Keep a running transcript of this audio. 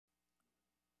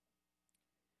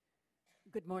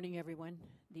Good morning, everyone.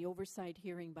 The oversight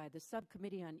hearing by the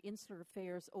Subcommittee on Insular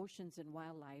Affairs, Oceans, and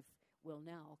Wildlife will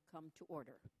now come to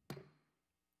order.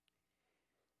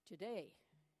 Today,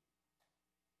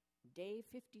 day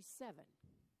 57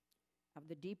 of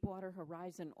the Deepwater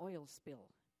Horizon oil spill,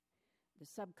 the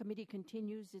subcommittee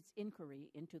continues its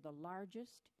inquiry into the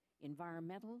largest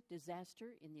environmental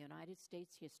disaster in the United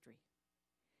States history.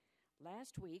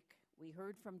 Last week, we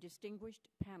heard from distinguished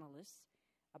panelists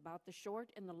about the short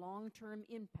and the long-term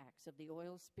impacts of the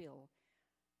oil spill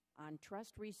on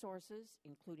trust resources,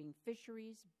 including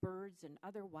fisheries, birds, and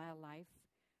other wildlife,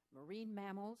 marine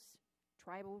mammals,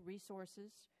 tribal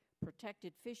resources,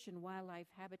 protected fish and wildlife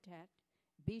habitat,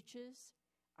 beaches,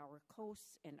 our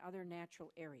coasts, and other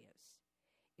natural areas.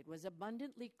 It was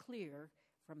abundantly clear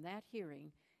from that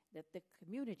hearing that the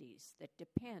communities that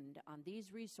depend on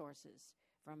these resources,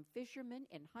 from fishermen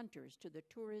and hunters to the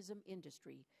tourism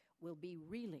industry, will be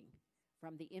reeling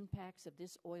from the impacts of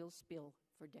this oil spill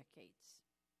for decades.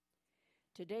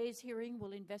 Today's hearing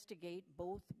will investigate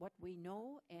both what we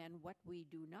know and what we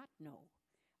do not know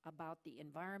about the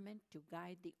environment to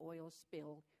guide the oil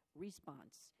spill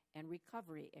response and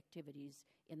recovery activities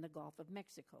in the Gulf of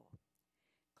Mexico.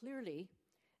 Clearly,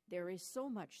 there is so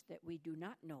much that we do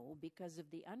not know because of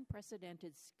the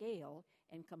unprecedented scale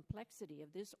and complexity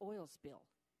of this oil spill.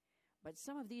 But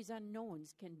some of these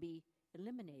unknowns can be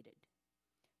eliminated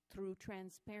through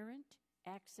transparent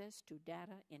access to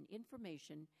data and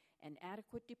information and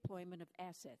adequate deployment of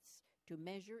assets to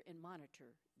measure and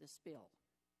monitor the spill.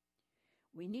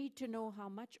 We need to know how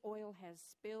much oil has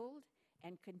spilled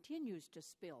and continues to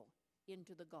spill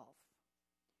into the Gulf.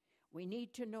 We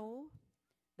need to know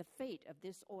the fate of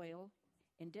this oil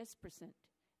and dispersant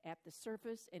at the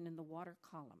surface and in the water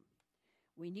column.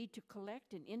 We need to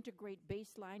collect and integrate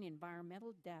baseline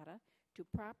environmental data to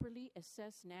properly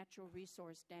assess natural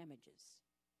resource damages.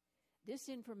 This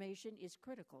information is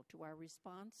critical to our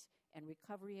response and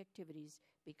recovery activities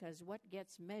because what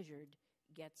gets measured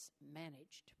gets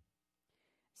managed.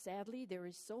 Sadly, there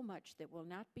is so much that will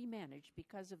not be managed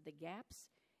because of the gaps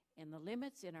and the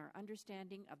limits in our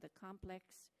understanding of the complex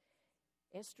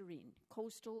estuarine,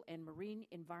 coastal, and marine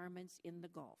environments in the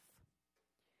Gulf.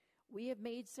 We have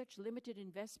made such limited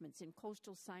investments in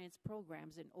coastal science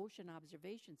programs and ocean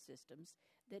observation systems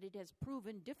that it has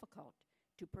proven difficult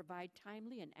to provide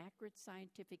timely and accurate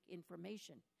scientific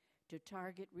information to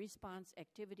target response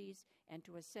activities and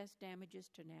to assess damages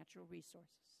to natural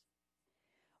resources.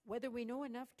 Whether we know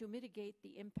enough to mitigate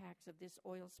the impacts of this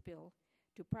oil spill,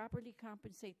 to properly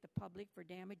compensate the public for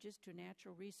damages to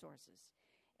natural resources,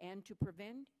 and to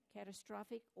prevent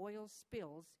catastrophic oil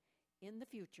spills in the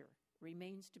future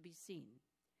remains to be seen.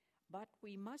 But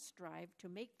we must strive to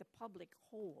make the public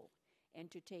whole and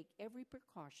to take every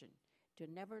precaution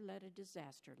to never let a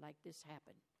disaster like this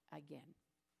happen again.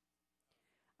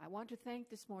 I want to thank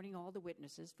this morning all the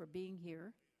witnesses for being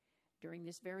here during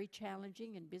this very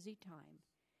challenging and busy time,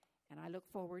 and I look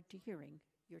forward to hearing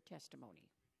your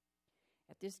testimony.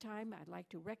 At this time, I'd like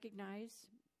to recognize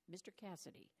Mr.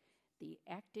 Cassidy, the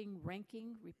acting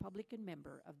ranking Republican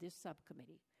member of this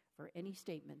subcommittee, for any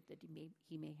statement that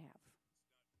he may have.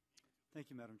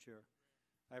 Thank you, Madam Chair.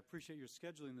 I appreciate your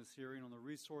scheduling this hearing on the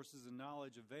resources and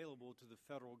knowledge available to the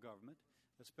federal government,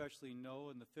 especially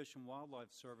NOAA and the Fish and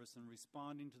Wildlife Service, in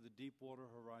responding to the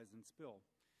Deepwater Horizon spill.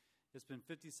 It's been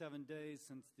 57 days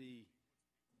since the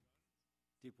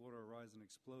Deepwater Horizon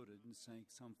exploded and sank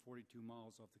some 42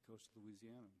 miles off the coast of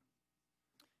Louisiana.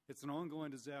 It's an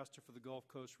ongoing disaster for the Gulf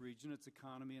Coast region, its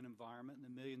economy and environment, and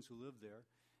the millions who live there.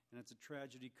 And it's a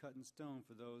tragedy cut in stone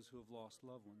for those who have lost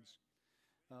loved ones.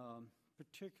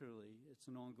 Particularly,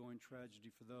 it's an ongoing tragedy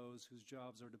for those whose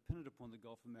jobs are dependent upon the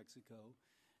Gulf of Mexico,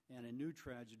 and a new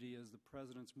tragedy is the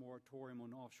President's moratorium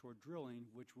on offshore drilling,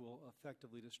 which will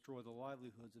effectively destroy the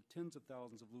livelihoods of tens of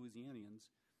thousands of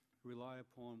Louisianians who rely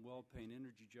upon well-paying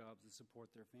energy jobs to support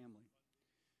their family.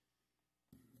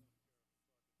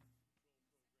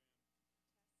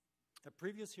 At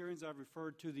previous hearings, I've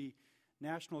referred to the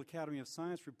National Academy of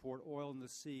Science report, Oil in the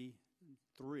Sea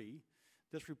 3.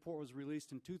 This report was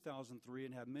released in 2003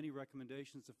 and had many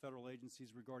recommendations to federal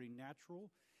agencies regarding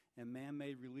natural and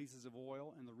man-made releases of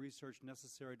oil and the research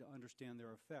necessary to understand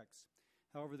their effects.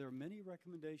 However, there are many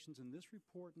recommendations in this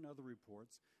report and other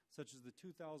reports, such as the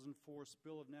 2004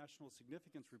 Spill of National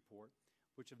Significance report,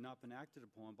 which have not been acted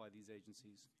upon by these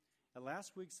agencies. At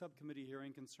last week's subcommittee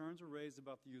hearing, concerns were raised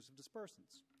about the use of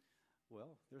dispersants.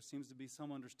 Well, there seems to be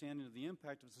some understanding of the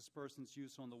impact of dispersants'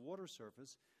 use on the water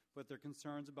surface, but there are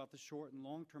concerns about the short and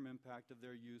long-term impact of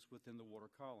their use within the water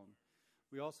column.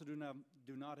 We also do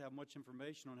not have much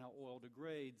information on how oil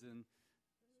degrades, and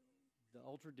the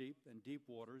ultra-deep and deep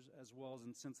waters, as well as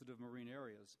in sensitive marine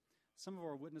areas. Some of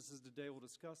our witnesses today will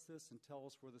discuss this and tell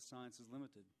us where the science is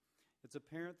limited. It's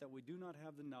apparent that we do not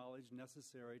have the knowledge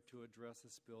necessary to address a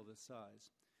spill this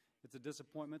size. It's a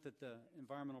disappointment that the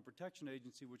Environmental Protection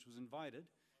Agency, which was invited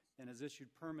and has issued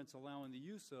permits allowing the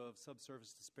use of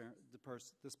subsurface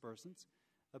dispersants,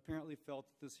 apparently felt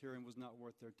that this hearing was not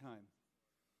worth their time.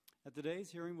 At today's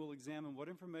hearing, we'll examine what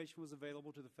information was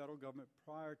available to the federal government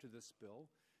prior to this spill.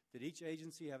 Did each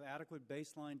agency have adequate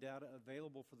baseline data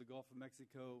available for the Gulf of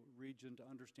Mexico region to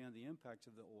understand the impacts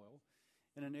of the oil?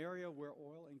 In an area where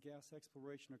oil and gas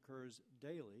exploration occurs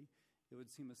daily, it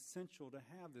would seem essential to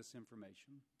have this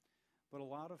information. But a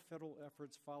lot of federal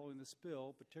efforts following the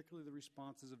spill, particularly the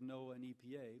responses of NOAA and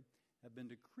EPA, have been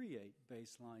to create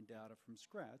baseline data from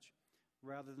scratch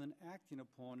rather than acting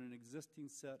upon an existing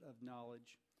set of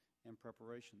knowledge and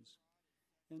preparations.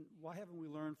 And why haven't we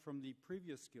learned from the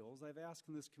previous skills? I've asked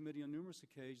in this committee on numerous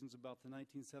occasions about the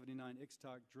 1979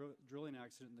 Ixtoc drilling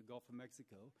accident in the Gulf of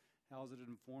Mexico. How has it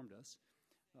informed us?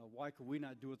 Why could we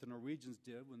not do what the Norwegians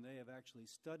did when they have actually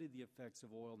studied the effects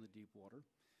of oil in the deep water?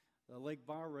 Lake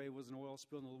Barre was an oil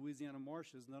spill in the Louisiana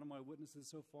marshes. None of my witnesses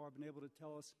so far have been able to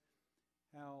tell us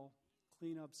how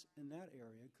cleanups in that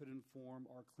area could inform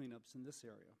our cleanups in this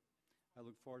area. I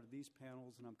look forward to these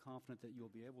panels, and I'm confident that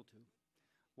you'll be able to.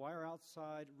 Why are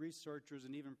outside researchers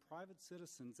and even private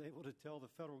citizens able to tell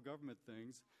the federal government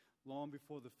things long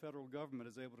before the federal government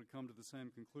is able to come to the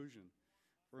same conclusion?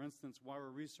 For instance, why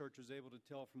were researchers able to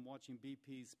tell from watching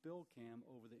BP's spill cam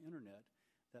over the internet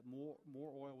that more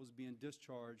oil was being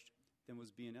discharged than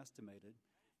was being estimated,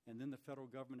 and then the federal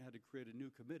government had to create a new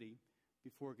committee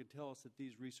before it could tell us that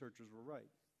these researchers were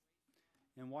right?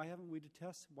 And why have we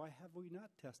not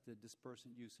tested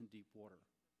dispersant use in deep water?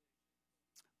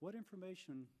 What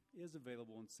information is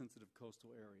available in sensitive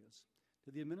coastal areas?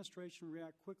 Did the administration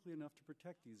react quickly enough to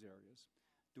protect these areas?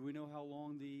 Do we know how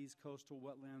long these coastal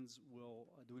wetlands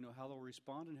do we know how they'll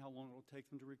respond and how long it will take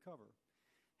them to recover?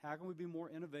 How can we be more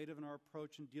innovative in our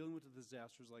approach in dealing with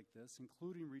disasters like this,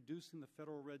 including reducing the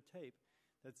federal red tape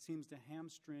that seems to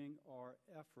hamstring our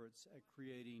efforts at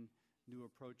creating new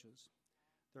approaches?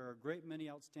 There are a great many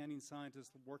outstanding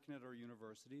scientists working at our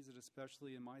universities, and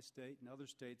especially in my state and other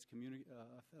states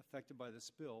affected by the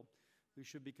spill, who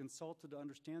should be consulted to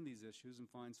understand these issues and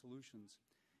find solutions.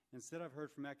 Instead, I've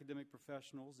heard from academic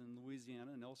professionals in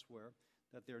Louisiana and elsewhere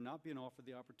that they are not being offered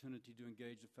the opportunity to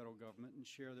engage the federal government and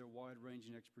share their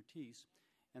wide-ranging expertise,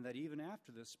 and that even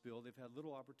after this spill, they've had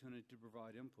little opportunity to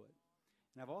provide input.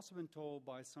 And I've also been told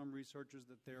by some researchers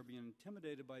that they are being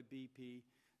intimidated by BP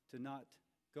to not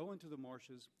go into the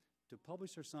marshes, to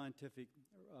publish their scientific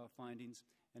findings,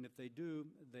 and if they do,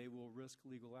 they will risk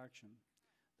legal action.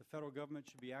 The federal government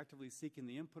should be actively seeking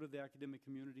the input of the academic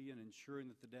community and ensuring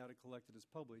that the data collected is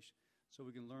published so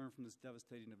we can learn from this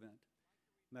devastating event.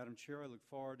 Madam Chair, I look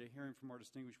forward to hearing from our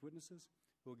distinguished witnesses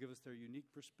who will give us their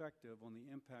unique perspective on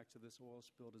the impacts of this oil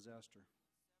spill disaster.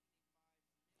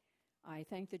 I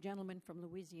thank the gentleman from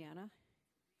Louisiana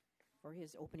for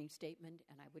his opening statement,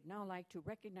 and I would now like to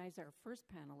recognize our first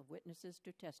panel of witnesses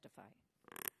to testify.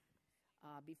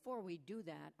 Before we do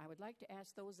that, I would like to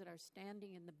ask those that are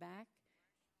standing in the back,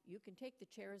 you can take the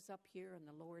chairs up here in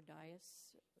the lower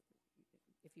dais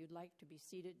if you'd like to be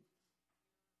seated.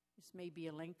 This may be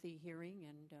a lengthy hearing,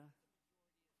 and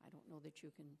I don't know that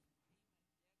you can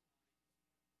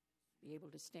be able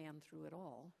to stand through it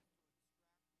all.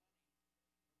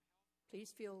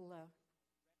 Please feel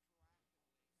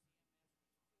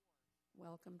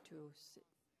welcome to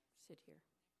sit here.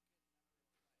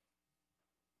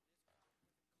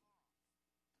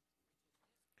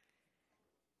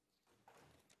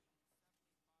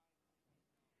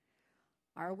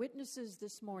 Our witnesses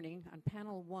this morning on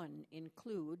panel 1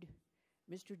 include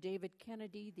Mr. David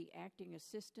Kennedy, the Acting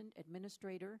Assistant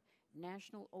Administrator,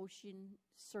 National Ocean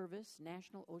Service,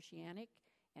 National Oceanic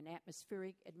and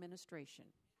Atmospheric Administration.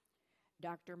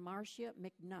 Dr. Marcia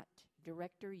McNutt,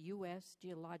 Director, U.S.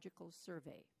 Geological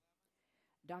Survey.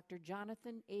 Dr.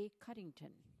 Jonathan A.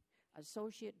 Cuddington,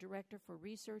 Associate Director for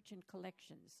Research and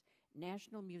Collections,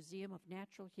 National Museum of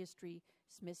Natural History,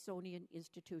 Smithsonian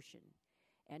Institution.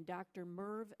 And Dr.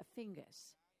 Merv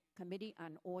Fingus, Committee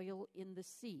on Oil in the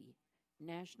Sea,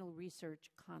 National Research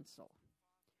Council.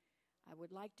 I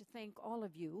would like to thank all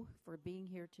of you for being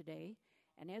here today.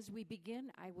 And as we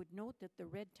begin, I would note that the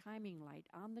red timing light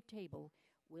on the table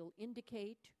will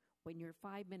indicate when your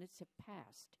 5 minutes have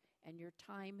passed and your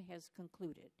time has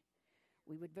concluded.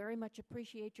 We would very much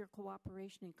appreciate your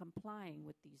cooperation in complying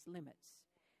with these limits.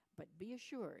 But be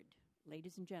assured,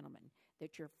 ladies and gentlemen,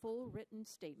 that your full written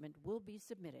statement will be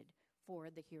submitted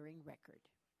for the hearing record.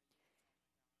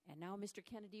 And now, Mr.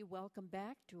 Kennedy, welcome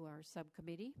back to our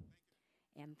subcommittee,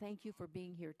 and thank you for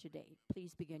being here today.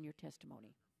 Please begin your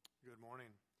testimony. Good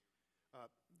morning.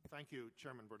 Thank you,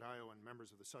 Chairman Bordallo and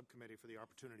members of the subcommittee, for the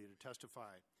opportunity to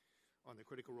testify on the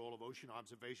critical role of ocean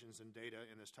observations and data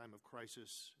in this time of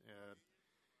crisis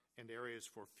and areas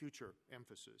for future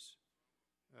emphasis.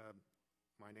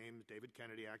 My name is David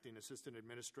Kennedy, Acting Assistant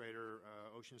Administrator,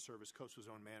 Ocean Service Coastal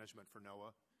Zone Management for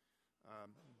NOAA.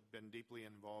 Been deeply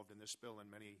involved in this spill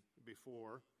and many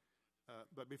before.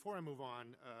 But before I move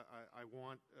on, I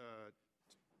want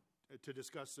to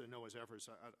discuss NOAA's efforts.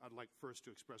 I'd like first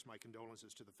to express my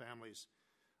condolences to the families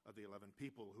of the 11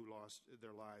 people who lost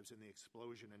their lives in the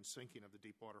explosion and sinking of the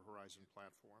Deepwater Horizon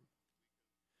platform.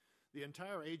 The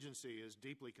entire agency is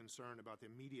deeply concerned about the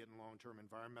immediate and long-term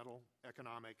environmental,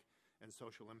 economic, and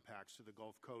social impacts to the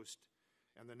Gulf Coast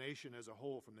and the nation as a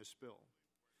whole from this spill.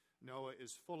 NOAA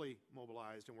is fully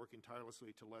mobilized and working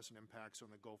tirelessly to lessen impacts on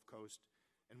the Gulf Coast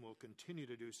and will continue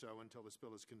to do so until the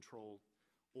spill is controlled,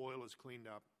 oil is cleaned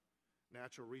up,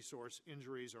 natural resource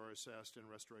injuries are assessed, and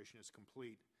restoration is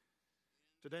complete.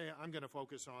 Today, I'm going to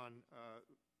focus on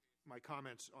my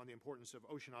comments on the importance of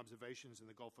ocean observations in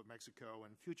the Gulf of Mexico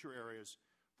and future areas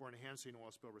for enhancing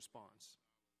oil spill response.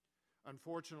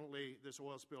 Unfortunately, this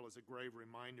oil spill is a grave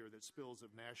reminder that spills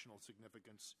of national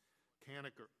significance can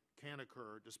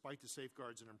occur despite the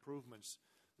safeguards and improvements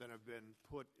that have been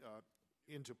put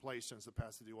into place since the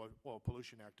passage of the Oil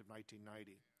Pollution Act of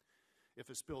 1990. If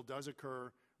a spill does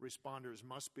occur, responders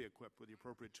must be equipped with the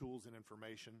appropriate tools and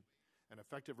information, an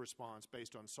effective response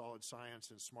based on solid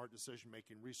science and smart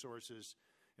decision-making resources,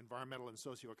 environmental and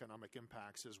socioeconomic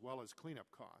impacts, as well as cleanup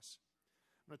costs.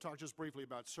 I'm going to talk just briefly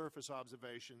about surface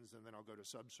observations, and then I'll go to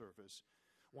subsurface.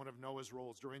 One of NOAA's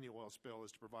roles during the oil spill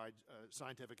is to provide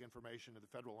scientific information to the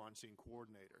Federal On-Scene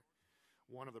Coordinator.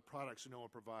 One of the products NOAA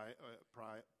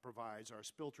provides are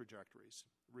spill trajectories,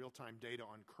 real-time data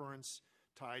on currents,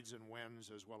 tides and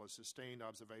winds, as well as sustained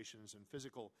observations and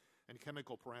physical and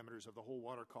chemical parameters of the whole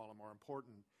water column are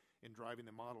important in driving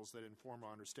the models that inform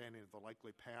our understanding of the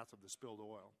likely path of the spilled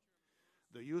oil.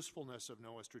 The usefulness of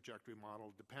NOAA's trajectory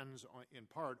model depends in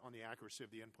part on the accuracy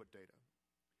of the input data.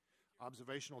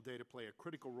 Observational data play a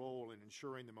critical role in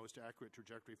ensuring the most accurate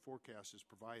trajectory forecast is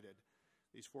provided.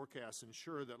 These forecasts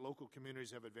ensure that local communities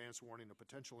have advance warning of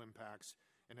potential impacts,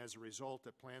 and as a result,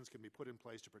 that plans can be put in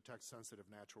place to protect sensitive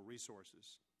natural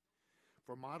resources.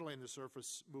 For modeling the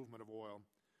surface movement of oil,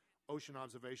 ocean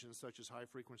observations such as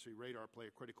high-frequency radar play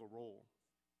a critical role.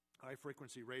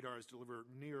 High-frequency radars deliver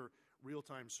near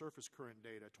real-time surface current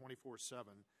data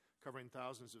 24/7, covering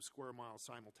thousands of square miles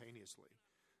simultaneously.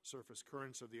 Surface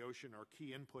currents of the ocean are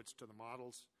key inputs to the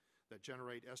models that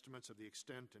generate estimates of the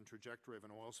extent and trajectory of an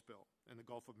oil spill. In the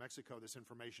Gulf of Mexico, this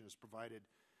information is provided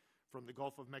from the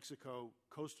Gulf of Mexico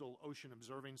Coastal Ocean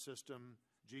Observing System,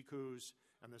 GCOOS,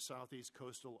 and the Southeast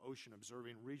Coastal Ocean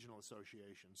Observing Regional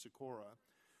Association, SOCORA.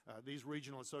 These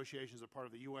regional associations are part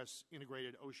of the U.S.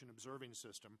 Integrated Ocean Observing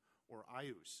System, or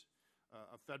IOOS,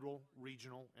 a federal,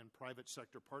 regional, and private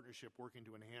sector partnership working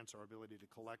to enhance our ability to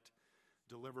collect,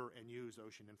 deliver, and use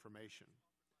ocean information.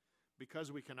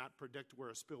 Because we cannot predict where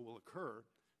a spill will occur,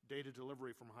 data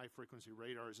delivery from high-frequency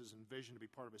radars is envisioned to be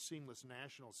part of a seamless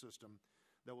national system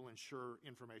that will ensure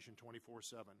information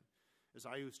 24/7. As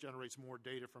IOOS generates more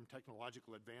data from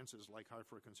technological advances like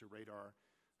high-frequency radar,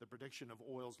 the prediction of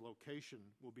oil's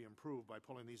location will be improved by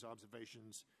pulling these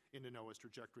observations into NOAA's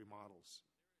trajectory models.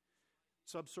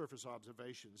 Subsurface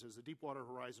observations. As the Deepwater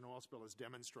Horizon oil spill is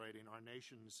demonstrating, our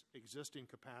nation's existing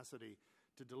capacity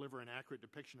to deliver an accurate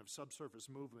depiction of subsurface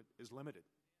movement is limited.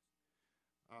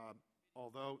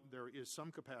 Although there is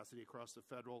some capacity across the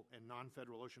federal and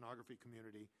non-federal oceanography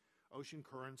community, ocean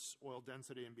currents, oil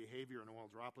density and behavior, and oil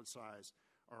droplet size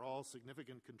are all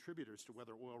significant contributors to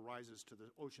whether oil rises to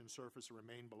the ocean surface or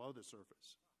remain below the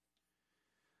surface.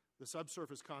 The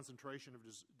subsurface concentration of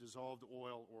dissolved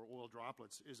oil or oil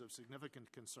droplets is of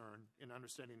significant concern in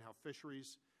understanding how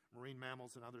fisheries, marine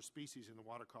mammals, and other species in the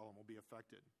water column will be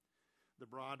affected. The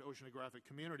broad oceanographic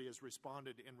community has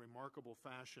responded in remarkable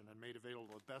fashion and made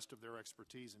available the best of their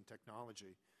expertise and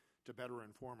technology to better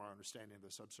inform our understanding of the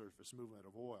subsurface movement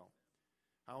of oil.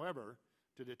 However,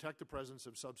 to detect the presence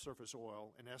of subsurface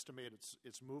oil and estimate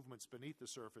its movements beneath the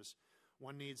surface,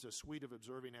 one needs a suite of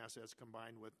observing assets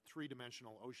combined with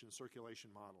three-dimensional ocean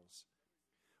circulation models.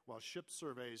 While ship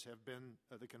surveys have been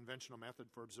the conventional method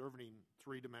for observing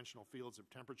three-dimensional fields of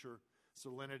temperature,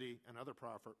 salinity, and other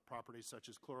properties such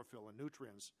as chlorophyll and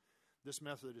nutrients, this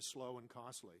method is slow and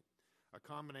costly. A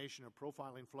combination of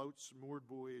profiling floats, moored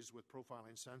buoys with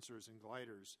profiling sensors, and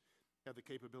gliders have the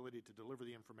capability to deliver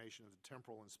the information of the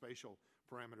temporal and spatial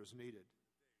parameters needed.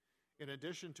 In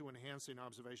addition to enhancing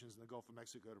observations in the Gulf of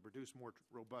Mexico to produce more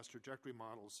robust trajectory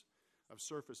models of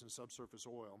surface and subsurface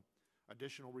oil,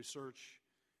 additional research,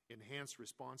 enhanced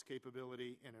response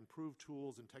capability, and improved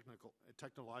tools and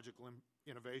technological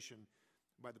innovation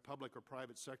by the public or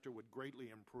private sector would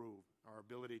greatly improve our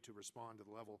ability to respond to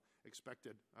the level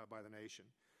expected by the nation.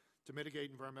 To mitigate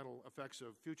environmental effects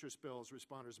of future spills,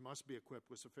 responders must be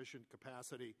equipped with sufficient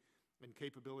capacity and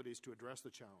capabilities to address the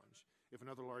challenge. If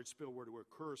another large spill were to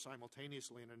occur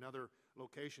simultaneously in another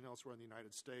location elsewhere in the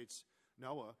United States,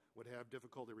 NOAA would have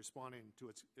difficulty responding to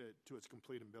its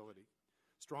complete ability.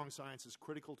 Strong science is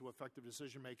critical to effective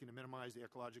decision-making to minimize the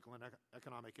ecological and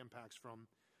economic impacts from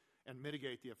and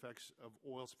mitigate the effects of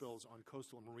oil spills on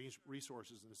coastal and marine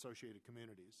resources and associated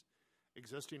communities.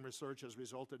 Existing research has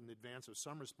resulted in the advance of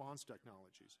some response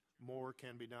technologies. More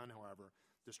can be done, however,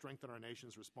 to strengthen our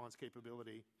nation's response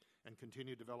capability, and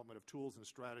continued development of tools and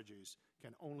strategies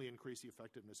can only increase the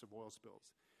effectiveness of oil spills.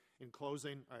 In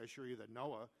closing, I assure you that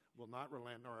NOAA will not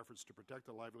relent in our efforts to protect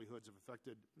the livelihoods of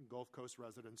affected Gulf Coast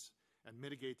residents and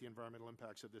mitigate the environmental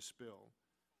impacts of this spill.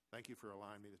 Thank you for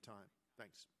allowing me the time.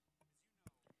 Thanks.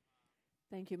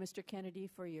 Thank you, Mr. Kennedy,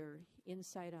 for your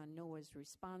insight on NOAA's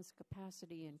response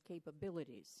capacity and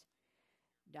capabilities.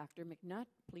 Dr. McNutt,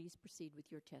 please proceed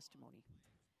with your testimony.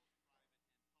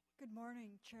 Good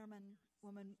morning,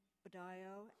 Chairwoman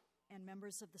Badillo and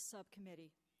members of the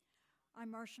subcommittee.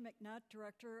 I'm Marcia McNutt,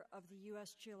 Director of the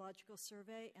U.S. Geological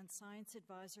Survey and Science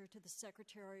Advisor to the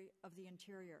Secretary of the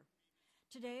Interior.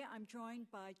 Today, I'm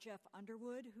joined by Jeff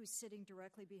Underwood, who's sitting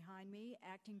directly behind me,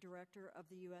 Acting Director of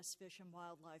the U.S. Fish and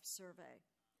Wildlife Survey.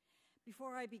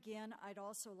 Before I begin, I'd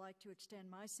also like to extend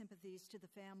my sympathies to the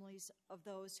families of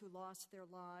those who lost their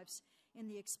lives in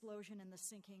the explosion and the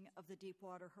sinking of the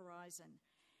Deepwater Horizon,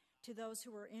 to those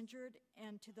who were injured,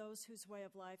 and to those whose way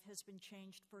of life has been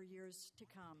changed for years to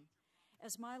come,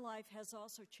 as my life has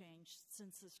also changed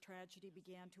since this tragedy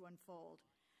began to unfold,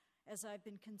 as I've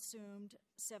been consumed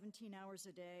 17 hours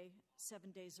a day,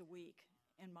 7 days a week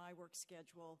in my work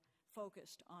schedule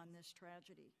focused on this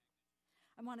tragedy.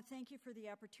 I want to thank you for the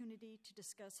opportunity to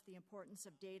discuss the importance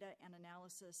of data and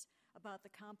analysis about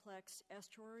the complex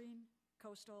estuarine,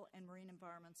 coastal, and marine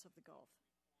environments of the Gulf.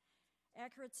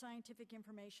 Accurate scientific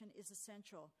information is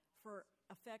essential for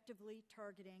effectively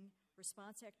targeting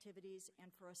response activities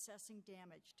and for assessing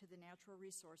damage to the natural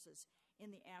resources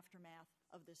in the aftermath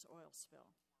of this oil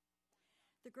spill.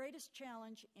 The greatest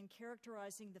challenge in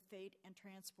characterizing the fate and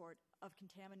transport of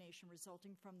contamination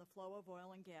resulting from the flow of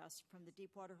oil and gas from the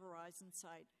Deepwater Horizon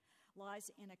site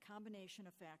lies in a combination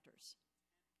of factors: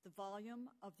 the volume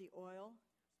of the oil,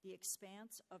 the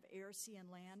expanse of air, sea,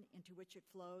 and land into which it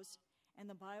flows, and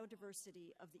the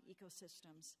biodiversity of the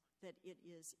ecosystems that it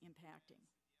is impacting.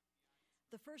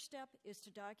 The first step is to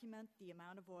document the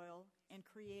amount of oil and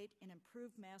create an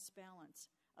improved mass balance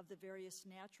of the various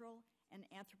natural and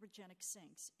anthropogenic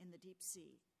sinks in the deep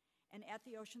sea and at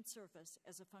the ocean surface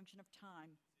as a function of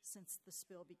time since the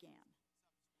spill began.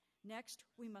 Next,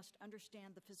 we must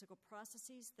understand the physical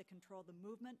processes that control the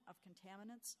movement of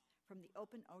contaminants from the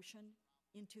open ocean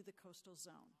into the coastal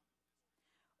zone.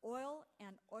 Oil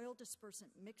and oil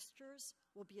dispersant mixtures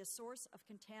will be a source of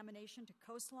contamination to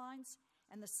coastlines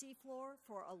and the seafloor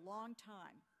for a long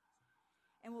time,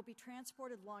 and will be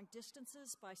transported long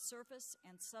distances by surface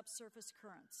and subsurface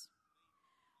currents.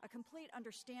 A complete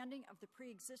understanding of the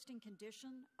pre-existing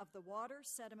condition of the water,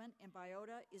 sediment, and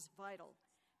biota is vital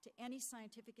to any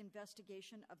scientific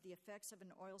investigation of the effects of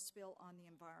an oil spill on the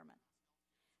environment.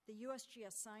 The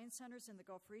USGS Science Centers in the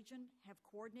Gulf region have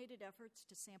coordinated efforts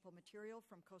to sample material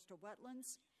from coastal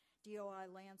wetlands,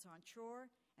 DOI lands on shore,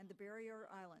 and the barrier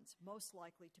islands most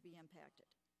likely to be impacted.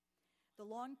 The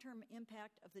long-term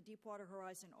impact of the Deepwater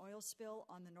Horizon oil spill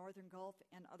on the northern Gulf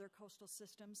and other coastal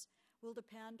systems will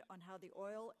depend on how the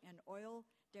oil and oil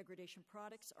degradation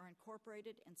products are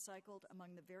incorporated and cycled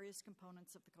among the various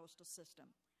components of the coastal system.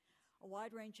 A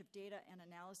wide range of data and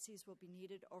analyses will be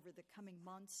needed over the coming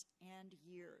months and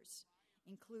years,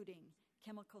 including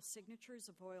chemical signatures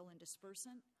of oil and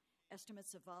dispersant,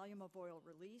 estimates of volume of oil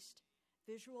released,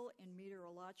 visual and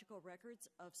meteorological records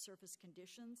of surface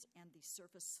conditions and the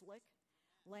surface slick,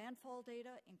 landfall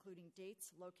data, including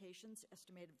dates, locations,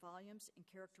 estimated volumes, and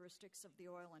characteristics of the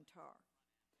oil and tar.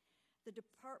 The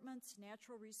Department's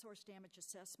Natural Resource Damage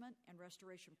Assessment and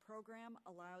Restoration Program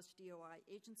allows DOI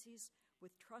agencies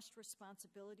with trust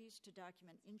responsibilities to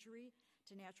document injury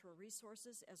to natural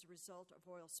resources as a result of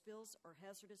oil spills or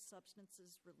hazardous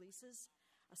substances releases,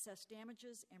 assess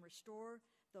damages, and restore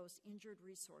those injured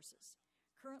resources.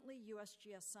 Currently,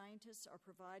 USGS scientists are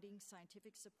providing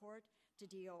scientific support to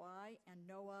DOI and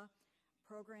NOAA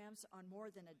programs on more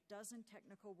than a dozen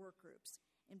technical work groups,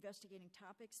 investigating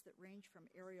topics that range from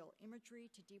aerial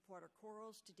imagery to deepwater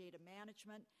corals to data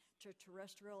management to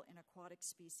terrestrial and aquatic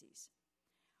species.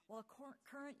 While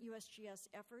current USGS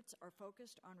efforts are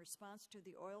focused on response to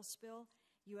the oil spill,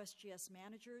 USGS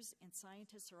managers and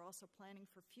scientists are also planning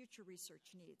for future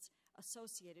research needs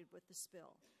associated with the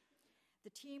spill. The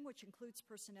team, which includes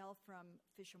personnel from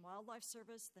Fish and Wildlife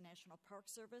Service, the National Park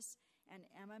Service, and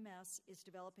MMS, is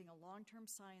developing a long-term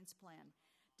science plan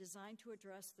designed to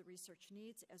address the research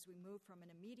needs as we move from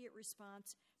an immediate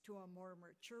response to a more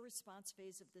mature response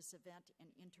phase of this event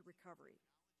and into recovery.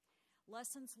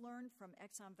 Lessons learned from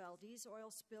Exxon Valdez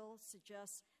oil spill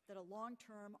suggest that a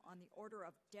long-term, on the order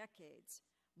of decades,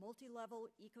 multi-level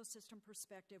ecosystem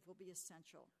perspective will be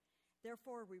essential.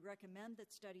 Therefore, we recommend that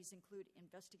studies include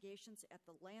investigations at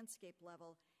the landscape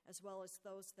level as well as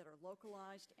those that are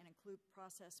localized and include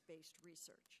process-based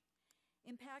research.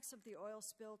 Impacts of the oil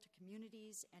spill to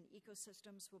communities and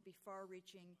ecosystems will be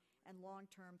far-reaching and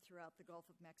long-term throughout the Gulf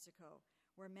of Mexico,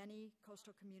 where many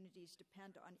coastal communities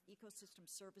depend on ecosystem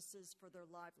services for their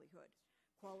livelihood,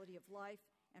 quality of life,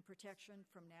 and protection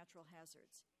from natural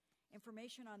hazards.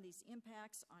 Information on these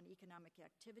impacts on economic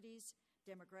activities,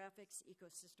 demographics,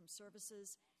 ecosystem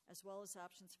services, as well as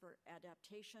options for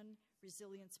adaptation,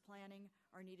 resilience planning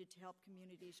are needed to help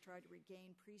communities try to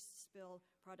regain pre-spill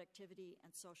productivity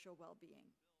and social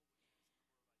well-being.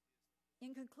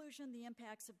 In conclusion, the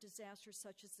impacts of disasters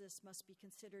such as this must be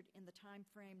considered in the time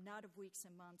frame not of weeks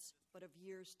and months, but of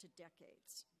years to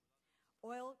decades.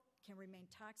 Oil can remain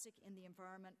toxic in the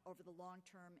environment over the long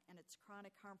term, and its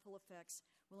chronic harmful effects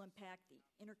will impact the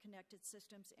interconnected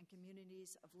systems and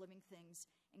communities of living things,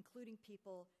 including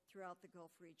people, throughout the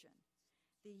Gulf region.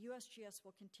 The USGS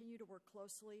will continue to work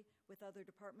closely with other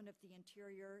Department of the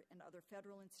Interior and other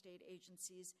federal and state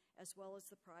agencies, as well as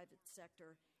the private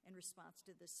sector, in response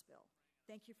to this spill.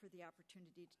 Thank you for the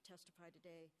opportunity to testify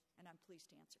today, and I'm pleased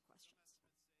to answer questions.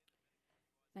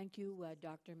 Thank you,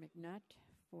 Dr. McNutt,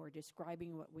 for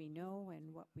describing what we know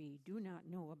and what we do not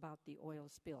know about the oil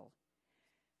spill.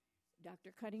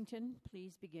 Dr. Cuddington,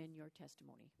 please begin your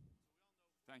testimony.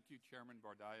 Thank you, Chairman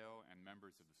Bordallo and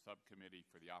members of the subcommittee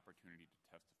for the opportunity to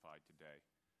testify today.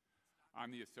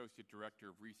 I'm the Associate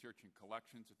Director of Research and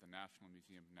Collections at the National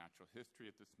Museum of Natural History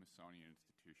at the Smithsonian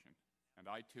Institution, and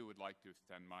I too would like to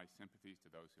extend my sympathies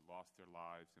to those who lost their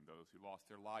lives and those who lost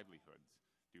their livelihoods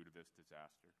due to this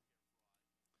disaster.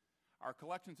 Our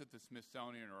collections at the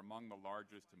Smithsonian are among the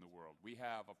largest in the world. We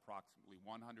have approximately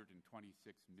 126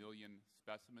 million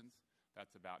specimens.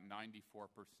 That's about 94%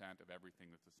 of everything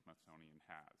that the Smithsonian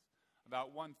has.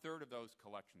 About 1/3 of those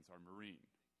collections are marine.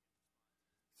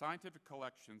 Scientific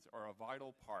collections are a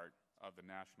vital part of the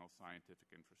national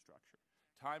scientific infrastructure.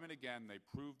 Time and again, they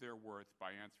prove their worth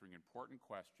by answering important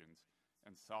questions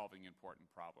and solving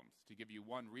important problems. To give you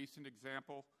one recent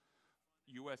example,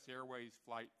 U.S. Airways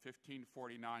Flight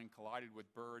 1549 collided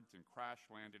with birds and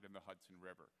crash-landed in the Hudson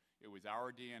River. It was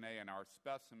our DNA and our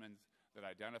specimens that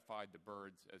identified the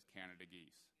birds as Canada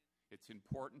geese. It's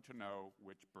important to know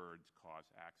which birds cause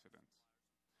accidents.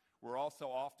 We're also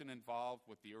often involved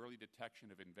with the early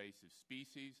detection of invasive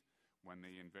species when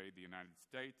they invade the United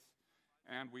States,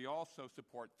 and we also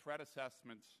support threat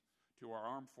assessments to our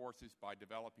armed forces by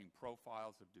developing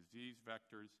profiles of disease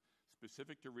vectors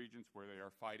specific to regions where they are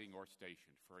fighting or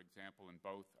stationed, for example, in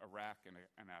both Iraq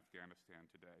and Afghanistan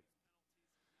today.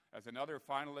 As another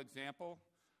final example,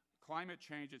 climate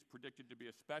change is predicted to be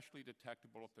especially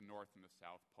detectable at the North and the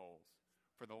South Poles.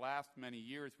 For the last many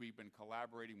years, we've been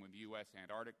collaborating with the U.S.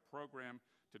 Antarctic Program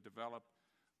to develop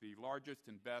the largest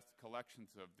and best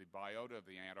collections of the biota of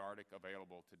the Antarctic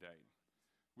available today.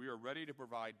 We are ready to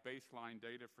provide baseline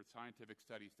data for scientific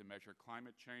studies to measure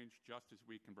climate change, just as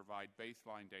we can provide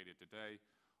baseline data today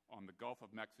on the Gulf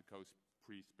of Mexico's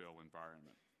pre-spill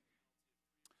environment.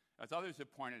 As others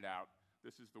have pointed out,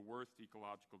 this is the worst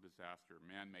ecological disaster,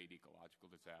 man-made ecological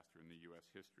disaster in the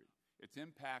U.S. history. Its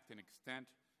impact and extent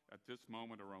at this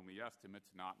moment are only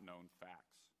estimates, not known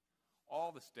facts.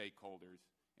 All the stakeholders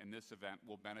in this event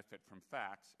will benefit from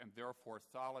facts, and therefore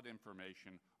solid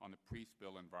information on the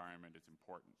pre-spill environment is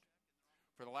important.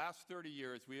 For the last 30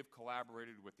 years, we have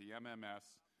collaborated with the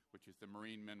MMS, which is the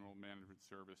Marine Mineral Management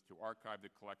Service, to archive the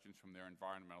collections from their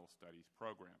environmental studies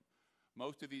program.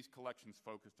 Most of these collections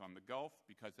focused on the Gulf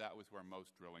because that was where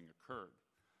most drilling occurred.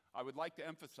 I would like to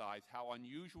emphasize how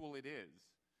unusual it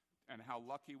is and how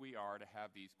lucky we are to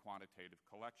have these quantitative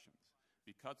collections.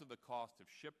 Because of the cost of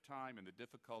ship time and the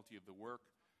difficulty of the work,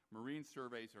 marine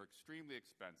surveys are extremely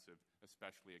expensive,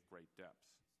 especially at great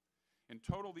depths. In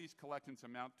total, these collections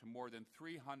amount to more than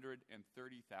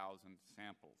 330,000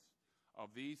 samples,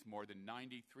 Of these, more than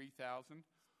 93,000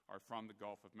 are from the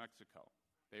Gulf of Mexico.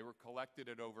 They were collected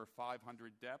at over 500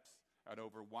 depths at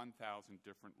over 1,000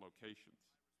 different locations.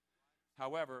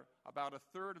 However, about a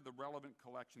third of the relevant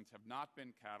collections have not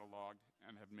been cataloged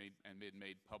and been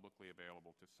made publicly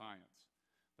available to science.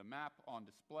 The map on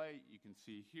display you can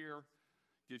see here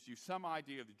gives you some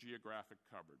idea of the geographic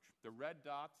coverage. The red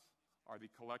dots are the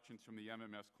collections from the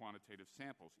MMS quantitative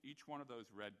samples. Each one of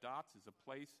those red dots is a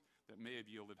place that may have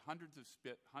yielded hundreds of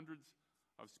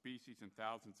species and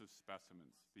thousands of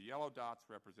specimens. The yellow dots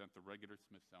represent the regular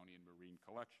Smithsonian marine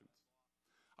collections.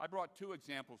 I brought two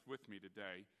examples with me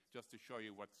today just to show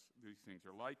you what these things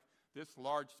are like. This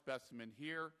large specimen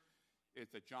here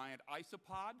is a giant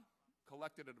isopod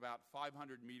collected at about 500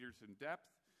 meters in depth.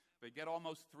 They get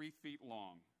almost 3 feet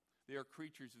long. They are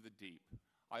creatures of the deep.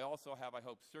 I also have, I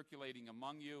hope, circulating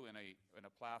among you in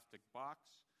a plastic box,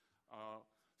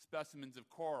 specimens of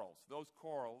corals. Those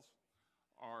corals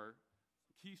are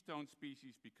keystone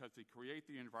species because they create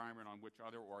the environment on which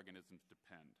other organisms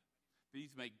depend.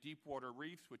 These make deep water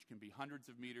reefs, which can be hundreds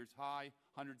of meters high,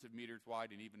 hundreds of meters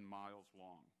wide, and even miles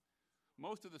long.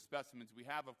 Most of the specimens we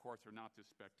have, of course, are not this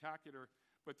spectacular,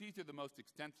 but these are the most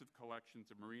extensive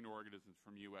collections of marine organisms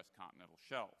from U.S. continental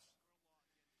shelves.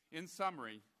 In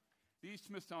summary, these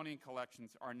Smithsonian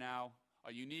collections are now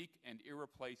a unique and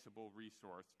irreplaceable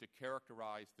resource to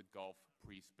characterize the Gulf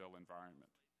pre-spill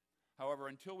environment. However,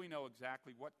 until we know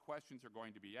exactly what questions are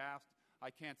going to be asked, I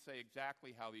can't say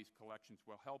exactly how these collections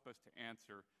will help us to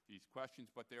answer these questions,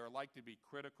 but they are likely to be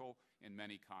critical in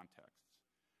many contexts.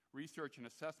 Research and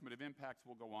assessment of impacts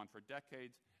will go on for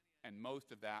decades, and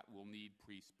most of that will need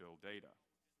pre-spill data.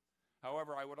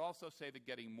 However, I would also say that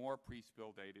getting more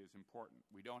pre-spill data is important.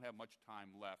 We don't have much time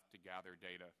left to gather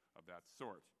data of that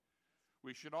sort.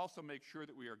 We should also make sure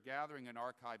that we are gathering and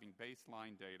archiving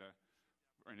baseline data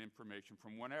and information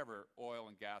from whenever oil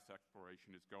and gas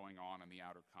exploration is going on the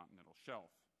outer continental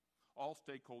shelf. All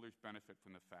stakeholders benefit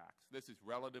from the facts. This is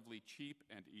relatively cheap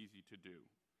and easy to do.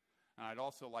 And I'd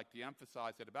also like to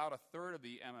emphasize that about a third of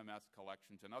the MMS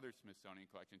collections and other Smithsonian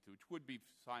collections, which would be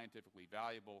scientifically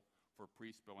valuable for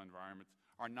pre-spill environments,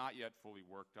 are not yet fully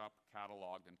worked up,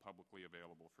 cataloged, and publicly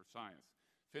available for science.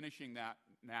 Finishing that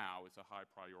now is a high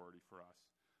priority for us.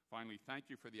 Finally, thank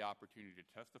you for the opportunity to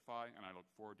testify, and I look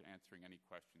forward to answering any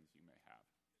questions you may have.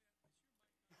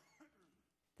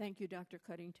 Thank you, Dr.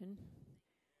 Cuddington,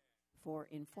 for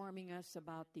informing us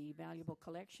about the valuable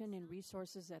collection and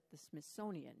resources at the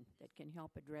Smithsonian that can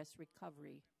help address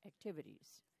recovery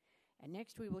activities. And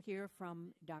next we will hear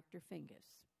from Dr.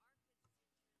 Fingus.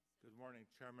 Good morning,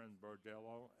 Chairman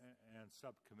Bordello and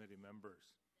subcommittee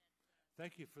members.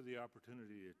 Thank you for the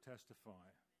opportunity to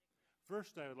testify.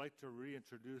 First, I would like to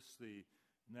reintroduce the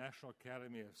National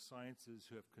Academy of Sciences,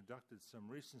 who have conducted some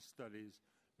recent studies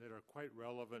that are quite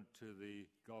relevant to the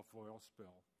Gulf oil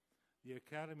spill. The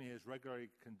Academy has regularly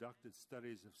conducted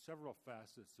studies of several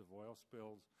facets of oil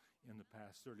spills in the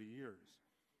past 30 years.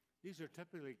 These are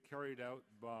typically carried out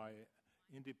by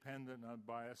independent,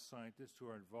 unbiased scientists who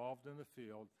are involved in the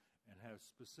field and have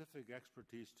specific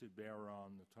expertise to bear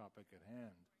on the topic at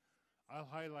hand. I'll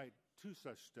highlight two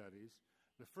such studies.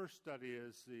 The first study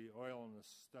is the Oil in the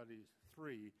Study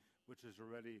 3, which is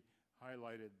already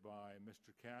highlighted by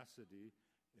Mr. Cassidy.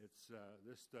 It's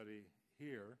this study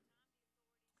here.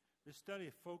 This study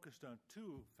focused on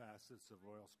two facets of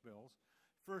oil spills.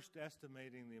 First,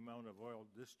 estimating the amount of oil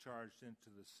discharged into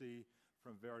the sea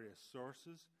from various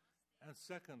sources, and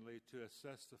secondly, to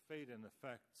assess the fate and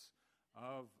effects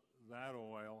of that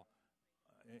oil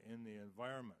in the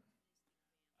environment.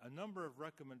 A number of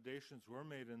recommendations were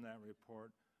made in that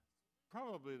report,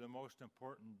 probably the most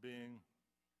important being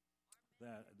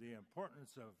that the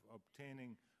importance of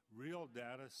obtaining real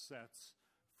data sets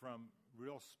from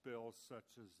real spills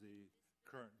such as the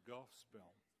current Gulf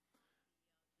spill.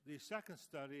 The second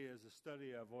study is a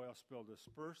study of oil spill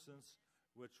dispersants,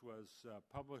 which was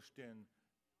published in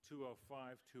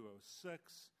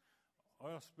 2005-2006.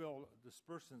 Oil spill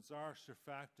dispersants are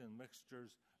surfactant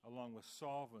mixtures along with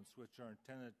solvents which are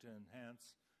intended to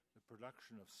enhance the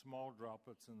production of small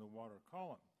droplets in the water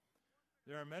column.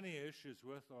 There are many issues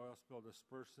with oil spill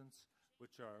dispersants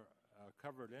which are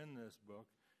covered in this book,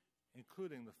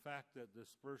 including the fact that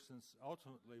dispersants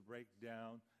ultimately break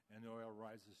down and the oil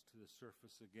rises to the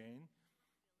surface again,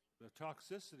 the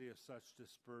toxicity of such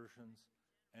dispersions,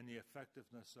 and the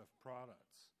effectiveness of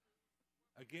products.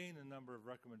 Again, a number of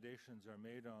recommendations are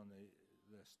made on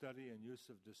the study and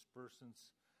use of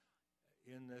dispersants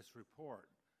in this report.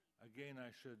 Again,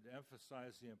 I should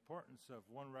emphasize the importance of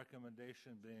one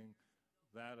recommendation being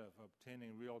that of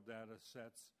obtaining real data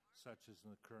sets, such as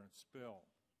in the current spill.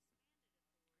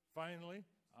 Finally,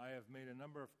 I have made a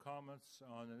number of comments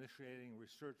on initiating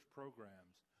research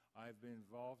programs. I have been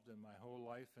involved in my whole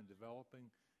life in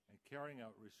developing and carrying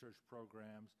out research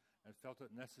programs and felt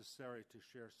it necessary to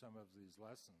share some of these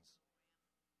lessons.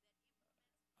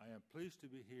 I am pleased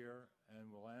to be here and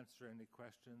will answer any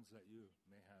questions that you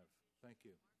may have. Thank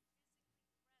you.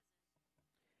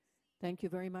 Thank you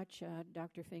very much,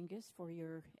 Dr. Fingus, for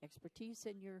your expertise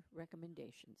and your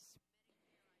recommendations.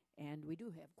 And we do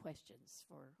have questions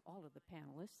for all of the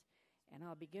panelists. And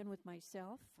I'll begin with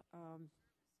myself.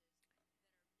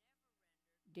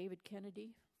 David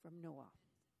Kennedy from NOAA.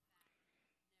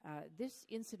 This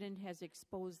incident has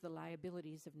exposed the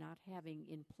liabilities of not having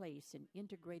in place an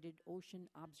integrated ocean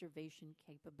observation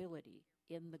capability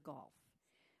in the Gulf,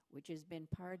 which has been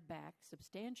pared back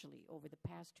substantially over the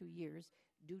past 2 years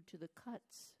due to the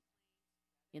cuts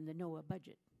in the NOAA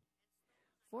budget.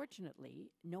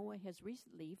 Fortunately, NOAA has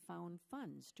recently found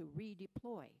funds to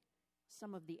redeploy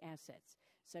some of the assets,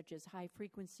 such as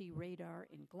high-frequency radar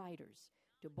and gliders,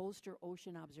 to bolster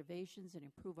ocean observations and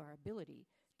improve our ability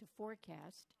to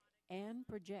forecast and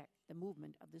project the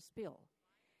movement of the spill.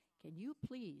 Can you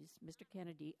please, Mr.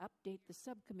 Kennedy, update the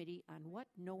subcommittee on what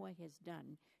NOAA has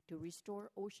done to restore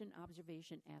ocean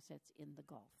observation assets in the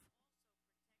Gulf?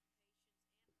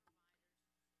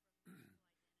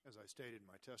 As I stated in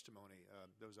my testimony,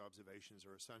 those observations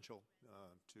are essential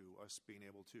to us being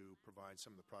able to provide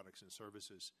some of the products and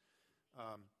services.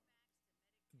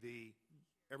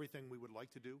 Everything we would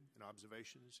like to do in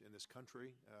observations in this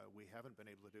country, we haven't been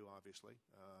able to do, obviously.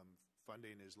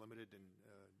 Funding is limited, and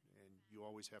you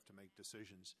always have to make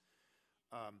decisions.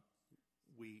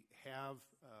 We have,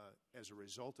 as a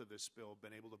result of this spill,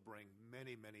 been able to bring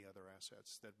many, many other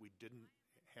assets that we didn't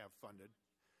have funded,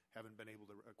 haven't been able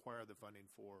to acquire the funding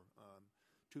for,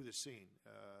 to the scene,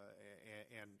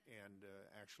 and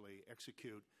actually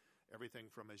execute everything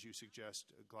from, as you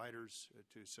suggest, gliders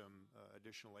to some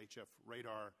additional HF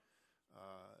radar,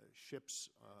 ships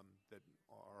that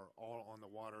are all on the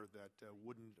water that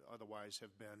wouldn't otherwise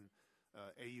have been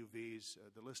AUVs.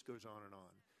 The list goes on and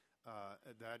on.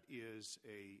 That is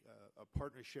a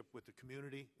partnership with the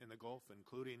community in the Gulf,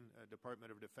 including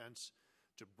Department of Defense,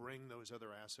 to bring those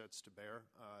other assets to bear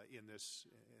in this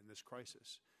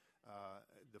crisis.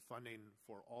 The funding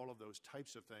for all of those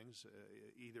types of things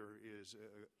either is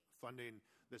funding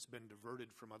that's been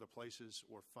diverted from other places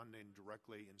or funding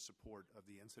directly in support of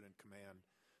the Incident Command,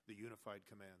 the Unified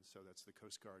Command, so that's the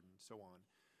Coast Guard and so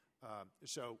on.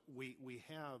 So we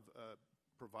have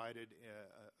provided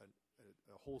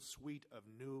a whole suite of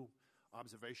new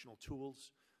observational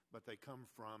tools, but they come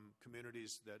from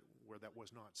communities where that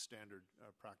was not standard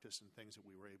practice and things that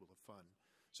we were able to fund.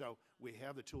 So we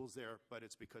have the tools there, but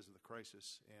it's because of the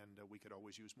crisis, and we could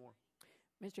always use more.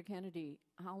 Mr. Kennedy,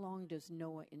 how long does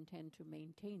NOAA intend to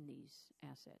maintain these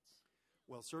assets?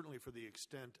 Well, certainly for the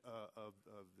extent of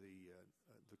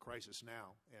the crisis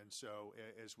now, and so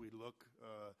as we look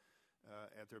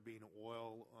at there being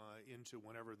oil into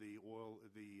whenever the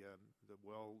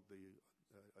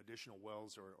additional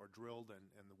wells are drilled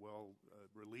and the well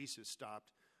release is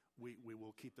stopped, we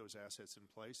will keep those assets in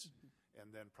place,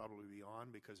 and then probably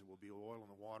beyond, because it will be oil in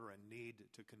the water and need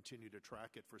to continue to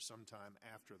track it for some time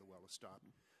after the well is stopped.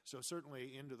 So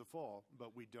certainly into the fall,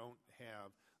 but we don't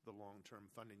have the long-term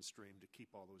funding stream to keep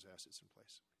all those assets in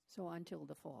place. So until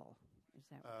the fall, is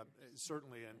that what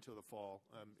certainly until the fall.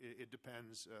 It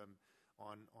depends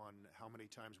on how many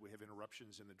times we have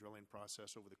interruptions in the drilling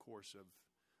process over the course of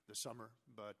the summer,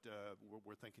 but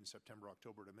we're thinking September,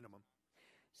 October at a minimum.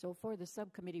 So for the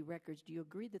subcommittee records, do you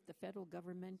agree that the federal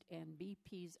government and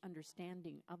BP's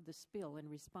understanding of the spill and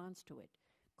response to it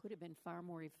could have been far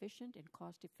more efficient and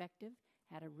cost-effective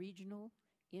had a regional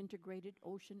integrated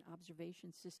ocean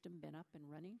observation system been up and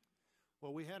running?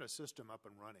 Well, we had a system up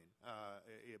and running,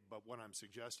 but what I'm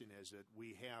suggesting is that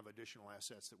we have additional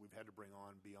assets that we've had to bring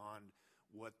on beyond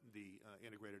what the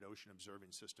integrated ocean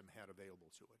observing system had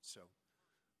available to it.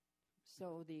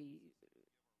 So the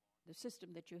system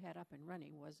that you had up and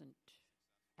running wasn't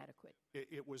adequate.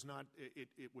 It was not.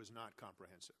 It was not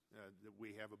comprehensive.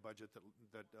 We have a budget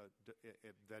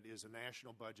that is a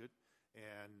national budget,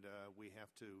 and we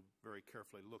have to very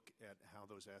carefully look at how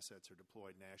those assets are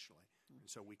deployed nationally. And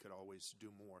so we could always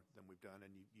do more than we've done,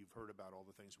 and you've heard about all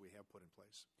the things we have put in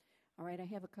place. All right, I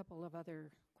have a couple of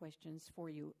other questions for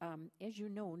you. As you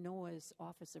know, NOAA's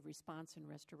Office of Response and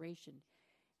Restoration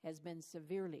has been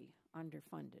severely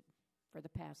underfunded for the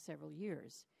past several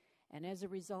years, and as a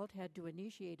result had to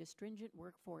initiate a stringent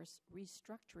workforce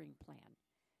restructuring plan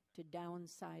to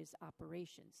downsize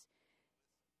operations.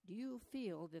 Do you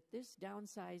feel that this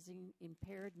downsizing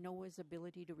impaired NOAA's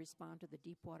ability to respond to the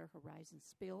Deepwater Horizon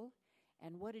spill?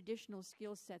 And what additional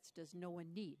skill sets does NOAA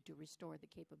need to restore the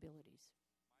capabilities?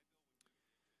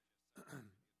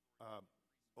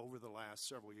 Over the last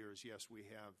several years, yes, we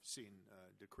have seen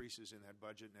decreases in that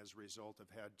budget, and as a result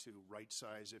have had to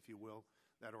right-size, if you will,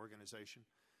 that organization.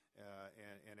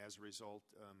 And as a result,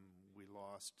 we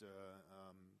lost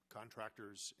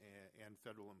contractors and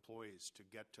federal employees to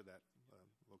get to that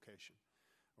location,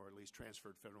 or at least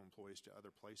transferred federal employees to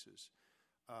other places.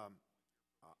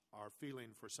 Our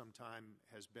feeling for some time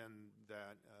has been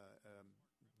that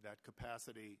that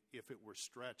capacity, if it were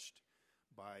stretched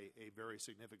by a very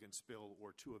significant spill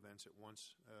or two events at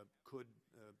once, could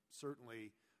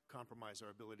certainly compromise our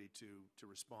ability to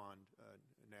respond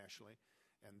nationally.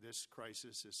 And this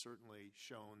crisis has certainly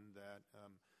shown that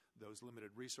those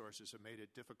limited resources have made it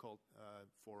difficult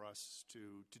for us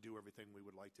to do everything we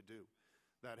would like to do.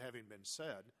 That having been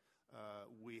said,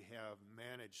 we have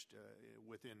managed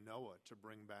within NOAA to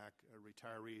bring back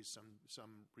retirees, some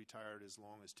retired as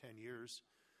long as 10 years,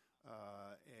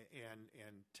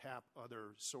 and tap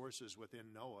other sources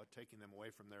within NOAA, taking them away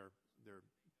from their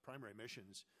primary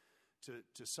missions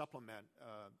to supplement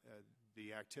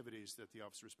the activities that the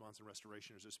Office of Response and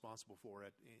Restoration is responsible for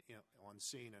on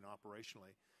scene and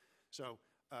operationally. So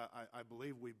I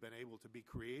believe we've been able to be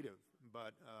creative,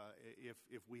 but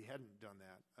if we hadn't done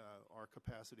that, our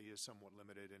capacity is somewhat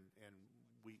limited, and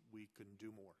we can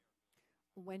do more.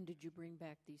 When did you bring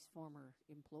back these former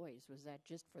employees? Was that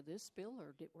just for this spill,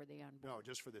 or were they on board? No,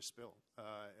 just for this spill.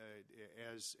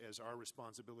 As our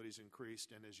responsibilities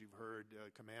increased, and as you've heard,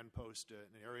 command post,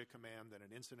 an area command, then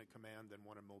an incident command, then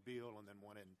one in Mobile, and then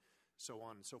one in so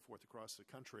on and so forth across the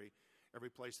country. Every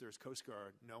place there's Coast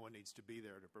Guard, NOAA needs to be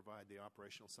there to provide the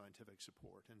operational scientific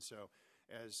support. And so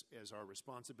as our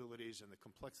responsibilities and the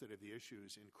complexity of the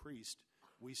issues increased,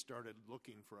 we started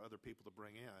looking for other people to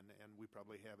bring in, and we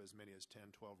probably have as many as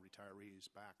 10, 12 retirees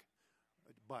back,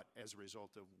 but as a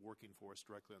result of working for us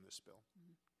directly on this spill.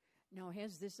 Mm-hmm. Now,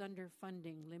 has this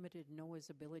underfunding limited NOAA's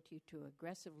ability to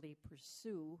aggressively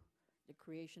pursue the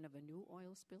creation of a new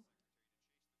oil spill?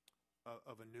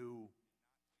 Of a new...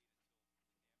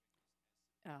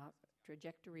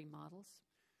 trajectory models?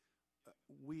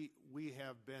 We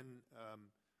have been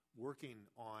working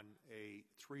on a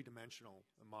three-dimensional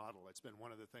model. It's been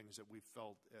one of the things that we've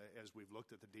felt as we've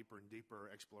looked at the deeper and deeper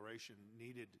exploration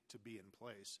needed to be in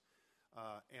place.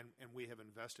 And we have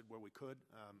invested where we could.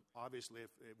 Obviously,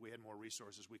 if we had more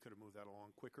resources, we could have moved that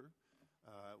along quicker.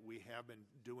 We have been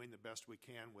doing the best we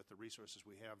can with the resources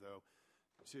we have, though,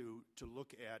 to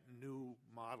look at new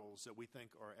models that we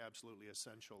think are absolutely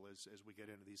essential as we get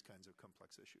into these kinds of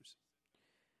complex issues.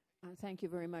 Thank you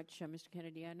very much, Mr.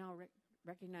 Kennedy. I now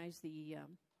recognize the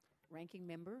ranking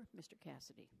member, Mr.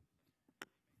 Cassidy.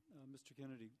 Mr.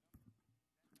 Kennedy,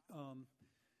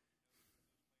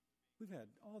 we've had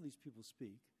all these people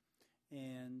speak,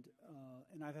 and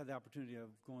I've had the opportunity of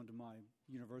going to my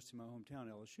university, my hometown,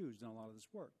 LSU, who's done a lot of this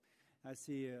work. I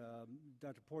see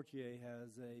Dr. Portier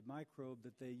has a microbe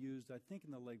that they used, I think,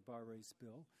 in the Lake Barre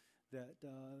spill that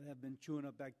have been chewing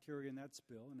up bacteria in that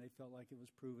spill, and they felt like it was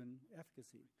proven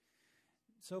efficacy.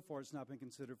 So far, it's not been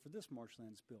considered for this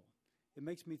marshland spill. It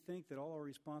makes me think that all our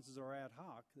responses are ad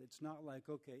hoc. It's not like,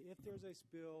 okay, if there's a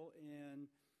spill in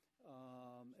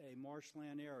a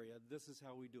marshland area, this is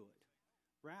how we do it.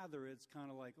 Rather, it's kind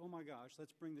of like, oh my gosh,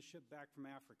 let's bring the ship back from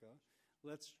Africa.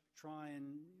 Let's try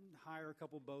and hire a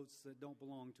couple boats that don't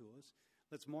belong to us.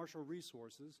 Let's marshal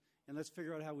resources, and let's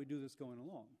figure out how we do this going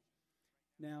along.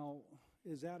 Now,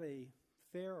 is that a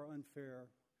fair or unfair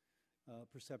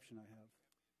perception I have?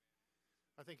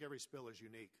 I think every spill is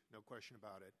unique, no question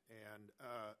about it. And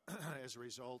as a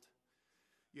result,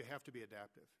 you have to be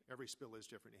adaptive. Every spill is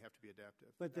different. You have to be adaptive.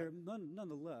 But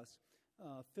nonetheless,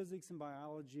 physics and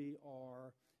biology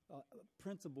are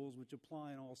principles which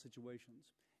apply in all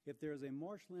situations. If there's a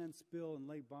marshland spill in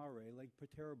Lake Barre, Lake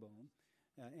Terrebonne,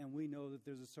 and we know that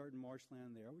there's a certain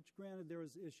marshland there, which granted there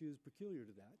is issues peculiar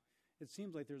to that, it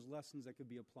seems like there's lessons that could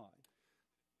be applied.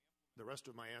 The rest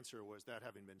of my answer was that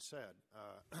having been said,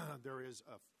 there is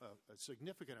a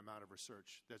significant amount of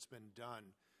research that's been done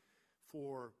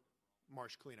for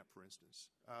marsh cleanup, for instance.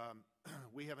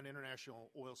 We have an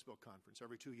international oil spill conference.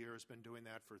 Every 2 years, been doing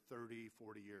that for 30,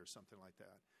 40 years, something like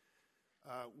that.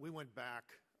 We went back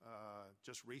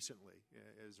just recently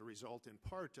as a result in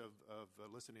part of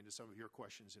listening to some of your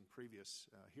questions in previous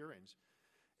hearings.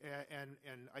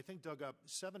 And I think dug up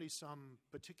 70-some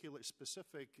particular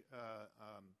specific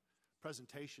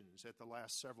presentations at the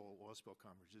last several oil spill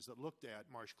conferences that looked at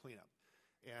marsh cleanup.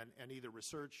 and either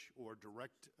research or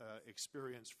direct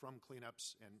experience from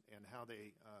cleanups and how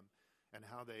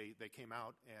they came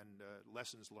out and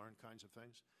lessons learned kinds of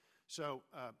things. So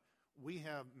we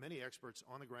have many experts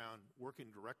on the ground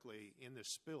working directly in this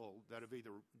spill that have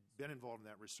either been involved in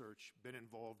that research, been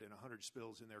involved in 100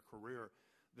 spills in their career,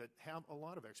 that have a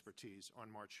lot of expertise on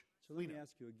March. So let me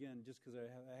ask you again, just because I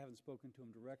haven't spoken to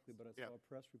him directly, but I saw a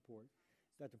press report.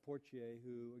 Dr. Portier,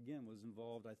 who, again, was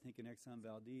involved, I think, in Exxon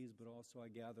Valdez, but also,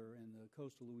 I gather, in the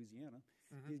coastal Louisiana,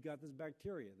 he's got this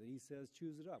bacteria that he says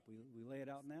chews it up. We lay it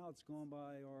out now, it's gone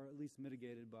by, or at least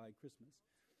mitigated by Christmas.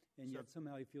 And yet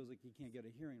somehow he feels like he can't get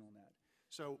a hearing on that.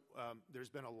 So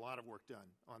there's been a lot of work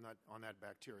done on that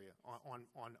bacteria.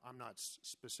 I'm not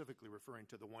specifically referring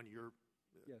to the one you're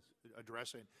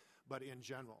addressing, but in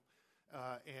general.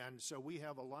 And so we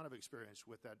have a lot of experience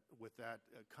with that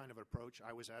kind of approach.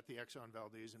 I was at the Exxon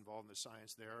Valdez, involved in the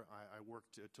science there. I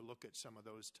worked to look at some of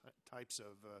those types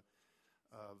of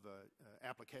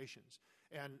applications.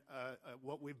 And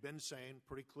what we've been saying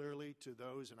pretty clearly to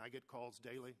those, and I get calls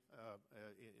daily,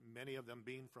 many of them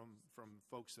being from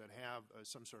folks that have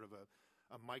some sort of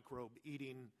a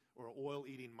microbe-eating or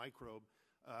oil-eating microbe,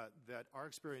 that our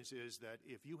experience is that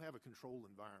if you have a controlled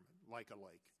environment, like a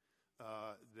lake,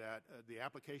 that the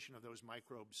application of those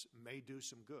microbes may do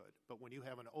some good. But when you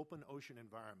have an open ocean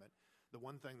environment, the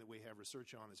one thing that we have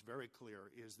research on is very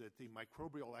clear is that the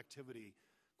microbial activity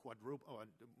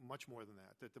much more than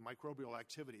that the microbial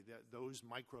activity, that those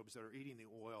microbes that are eating the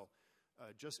oil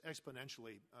just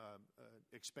exponentially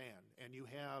expand. And you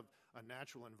have a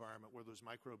natural environment where those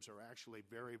microbes are actually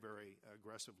very, very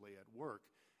aggressively at work.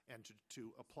 And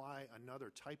to apply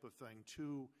another type of thing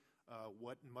to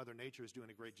what Mother Nature is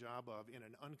doing a great job of in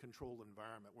an uncontrolled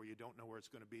environment where you don't know where it's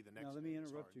going to be the next. Now, let me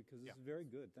interrupt you because this is very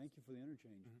good. Thank you for the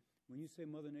interchange. When you say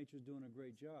Mother Nature is doing a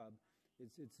great job,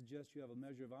 it suggests you have a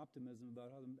measure of optimism about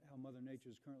how Mother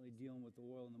Nature is currently dealing with the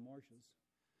oil in the marshes.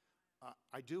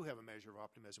 I do have a measure of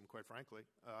optimism, quite frankly,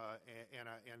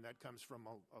 and that comes from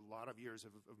a lot of years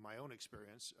of my own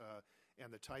experience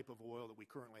and the type of oil that we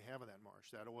currently have in that marsh.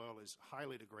 That oil is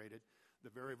highly degraded. The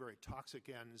very, very toxic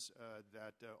ends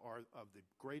that are of the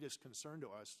greatest concern to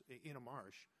us in a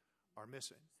marsh are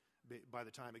missing by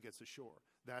the time it gets ashore.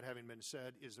 That having been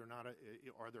said,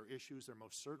 are there issues? There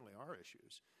most certainly are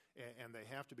issues, and they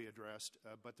have to be addressed,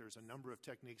 but there's a number of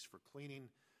techniques for cleaning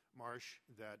marsh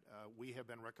that we have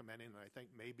been recommending that I think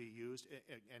may be used,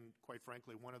 and quite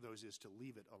frankly, one of those is to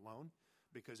leave it alone,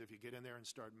 because if you get in there and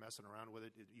start messing around with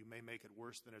it, you may make it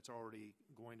worse than it's already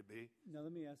going to be. Now,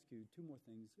 let me ask you two more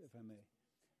things, if I may.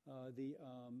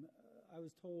 I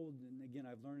was told, and again,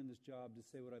 I've learned in this job to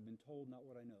say what I've been told, not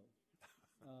what I know,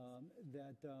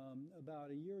 that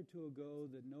about a year or two ago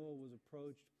that NOAA was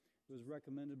approached. It was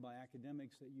recommended by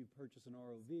academics that you purchase an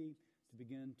ROV to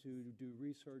begin to do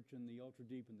research in the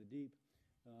ultra-deep and the deep.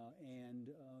 And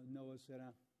NOAA said,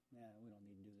 we don't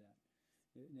need to do that.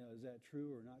 Now, is that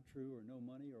true or not true, or no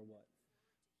money, or what?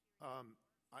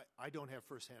 I don't have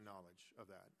firsthand knowledge of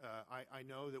that. I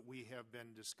know that we have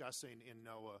been discussing in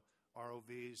NOAA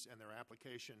ROVs and their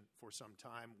application for some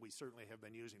time. We certainly have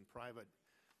been using private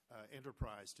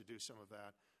enterprise to do some of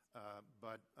that.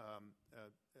 But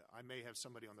I may have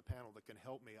somebody on the panel that can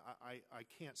help me. I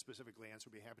can't specifically answer.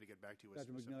 Be happy to get back to you.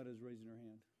 Dr. McNutt is raising her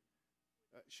hand.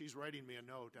 She's writing me a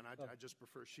note, and I just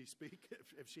prefer she speak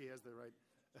if she has the right.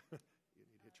 You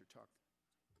need to hit your talk.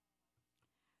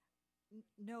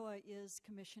 NOAA is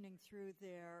commissioning through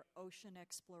their ocean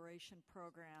exploration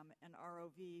program an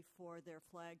ROV for their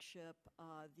flagship,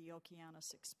 the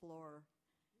Okeanos Explorer,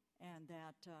 and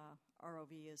that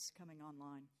ROV is coming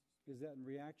online. Is that in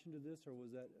reaction to this, or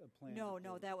was that a plan?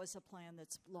 No, that was a plan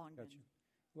that's long been.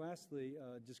 Lastly,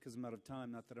 just because I'm out of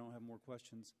time, not that I don't have more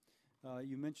questions,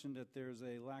 you mentioned that there's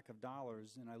a lack of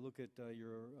dollars, and I look at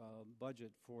your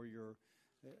budget for your,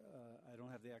 I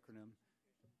don't have the acronym,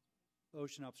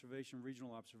 Ocean Observation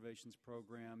Regional Observations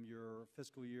Program. Your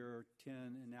fiscal year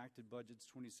 10 enacted budget's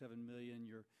 $27 million.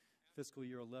 Your fiscal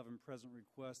year 11 present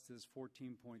request is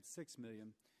 $14.6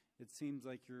 million. It seems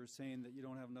like you're saying that you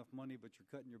don't have enough money, but you're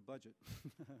cutting your budget,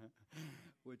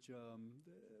 which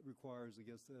requires, I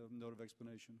guess, a note of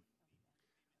explanation.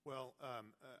 Well,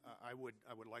 I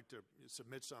would like to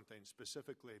submit something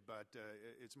specifically, but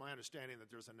it's my understanding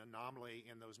that there's an anomaly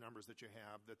in those numbers that you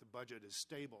have, that the budget is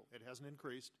stable. It hasn't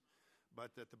increased,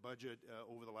 but that the budget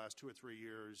over the last 2 or 3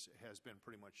 years has been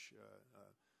pretty much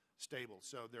stable.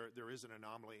 So there is an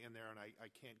anomaly in there, and I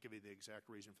can't give you the exact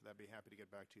reason for that. Be happy to get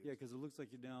back to you. Yeah, because it looks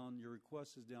like you're down, your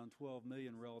request is down $12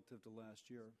 million relative to last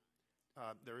year.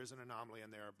 There is an anomaly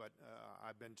in there, but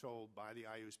I've been told by the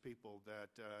IU's people that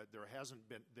there hasn't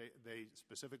been, they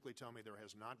specifically tell me there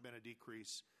has not been a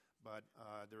decrease, but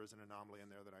there is an anomaly in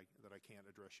there that I can't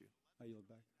address you. I yield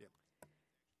back. Yep.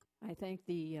 I thank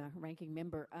the ranking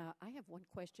member. I have one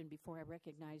question before I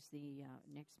recognize the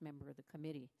next member of the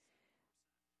committee.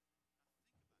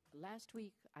 Last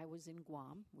week, I was in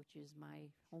Guam, which is my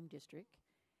home district,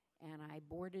 and I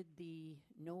boarded the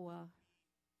NOAA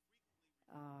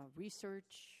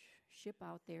research ship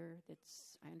out there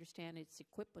that's, I understand it's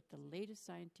equipped with the latest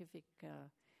scientific.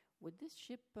 Would this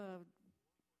ship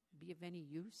be of any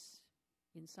use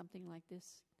in something like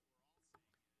this?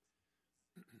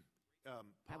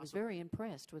 I was very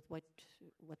impressed with what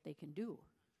they can do.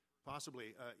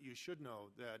 Possibly. You should know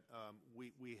that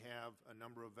we have a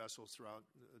number of vessels throughout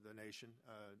the nation,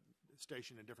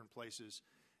 stationed in different places,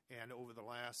 and over the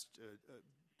last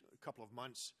couple of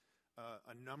months,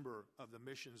 a number of the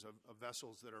missions of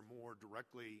vessels that are more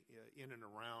directly in and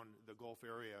around the Gulf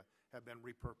area have been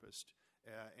repurposed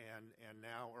and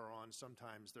now are on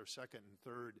sometimes their second and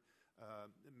third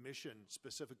mission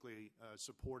specifically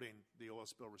supporting the oil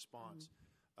spill response.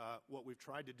 What we've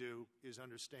tried to do is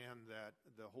understand that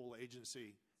the whole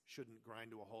agency shouldn't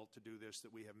grind to a halt to do this,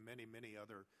 that we have many, many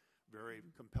other very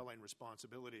compelling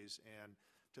responsibilities. And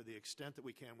to the extent that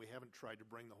we can, we haven't tried to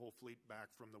bring the whole fleet back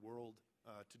from the world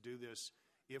to do this.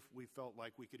 If we felt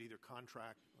like we could either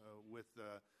contract with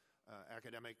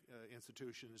academic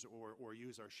institutions or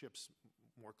use our ships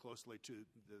more closely to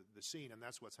the scene, and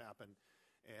that's what's happened.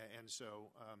 And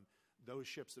so those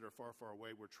ships that are far, far away,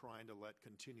 we're trying to let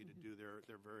continue to do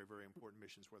their very, very important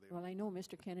missions where they are. Well, I know,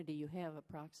 Mr. Kennedy, you have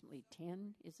approximately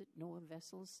 10, is it, NOAA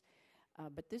vessels?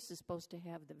 But this is supposed to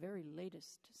have the very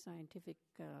latest scientific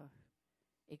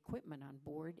equipment on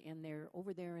board, and they're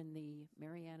over there in the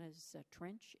Marianas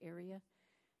Trench area.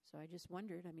 So I just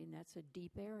wondered, I mean, that's a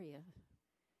deep area.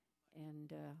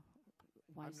 And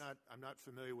why I'm not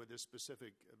familiar with this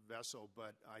specific vessel,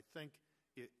 but I think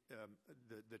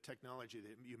the technology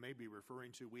that you may be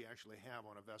referring to, we actually have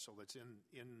on a vessel that's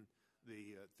in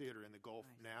the theater in the Gulf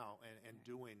now and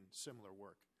doing similar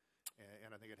work.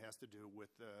 And I think it has to do with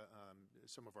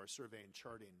some of our survey and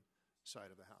charting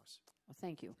side of the house. Well,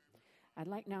 thank you. I'd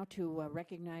like now to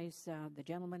recognize the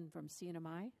gentleman from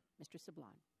CNMI, Mr.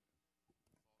 Sablon.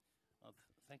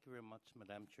 Thank you very much,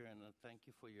 Madam Chair, and thank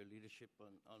you for your leadership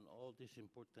on all these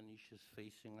important issues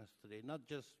facing us today, not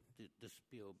just the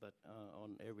spill, but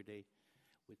on every day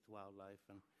with wildlife.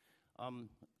 And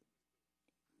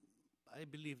I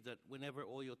believe that whenever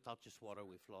oil touches water,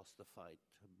 we've lost the fight.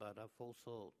 But I've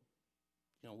also,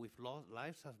 we've lost,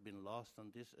 lives have been lost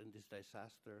in this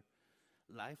disaster.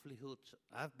 Livelihoods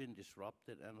have been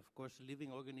disrupted, and of course,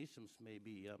 living organisms may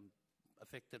be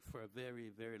affected for a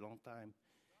very, very long time.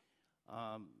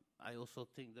 I also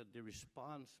think that the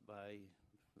response by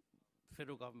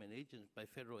federal government agents, by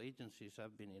federal agencies,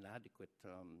 have been inadequate.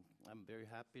 I'm very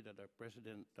happy that our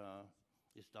president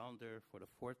is down there for the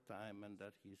 4th time and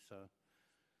that he's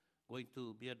going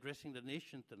to be addressing the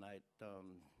nation tonight.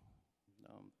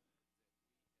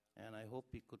 And I hope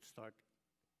he could start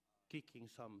kicking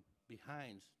some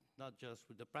behinds, not just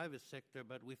with the private sector,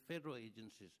 but with federal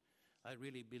agencies. I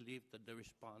really believe that the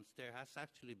response, there has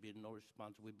actually been no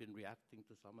response. We've been reacting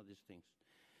to some of these things.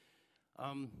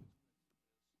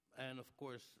 And of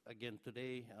course, again,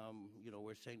 today,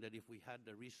 we're saying that if we had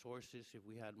the resources, if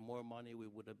we had more money, we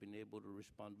would have been able to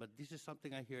respond. But this is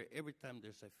something I hear every time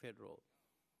there's a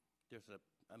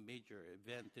major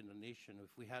event in the nation.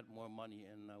 If we had more money,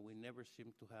 and we never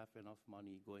seem to have enough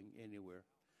money going anywhere.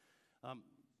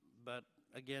 But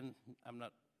again, I'm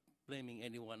not blaming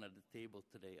anyone at the table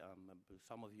today.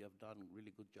 Some of you have done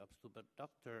really good jobs too. But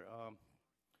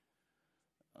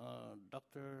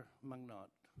Dr. Magnot,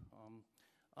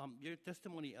 your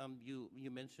testimony,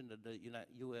 you mentioned that the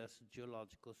U.S.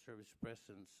 Geological Service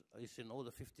presence is in all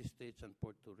the 50 states and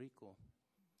Puerto Rico.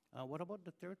 What about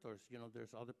the territories?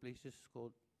 There's other places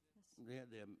called the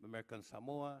American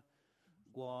Samoa,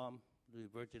 Guam, the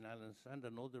Virgin Islands, and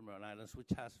the Northern Islands, which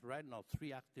has right now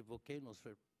 3 active volcanoes.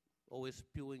 They're always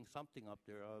spewing something up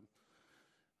there.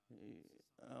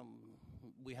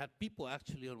 We had people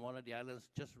actually on one of the islands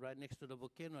just right next to the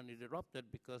volcano, and it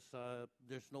erupted because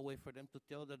there's no way for them to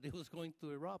tell that it was going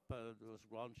to erupt. There was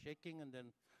ground shaking, and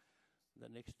then the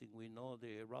next thing we know,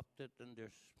 they erupted, and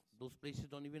those places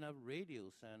don't even have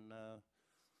radios, and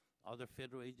other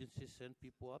federal agencies send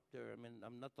people up there. I mean,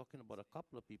 I'm not talking about a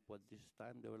couple of people at this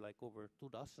time. There were like over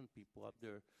 2,000 people up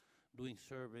there doing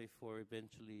survey for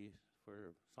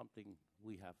something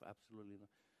we have absolutely no.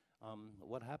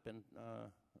 What happened?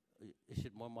 Is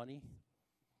it more money?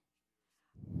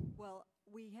 Well,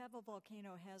 we have a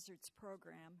volcano hazards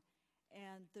program,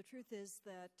 and the truth is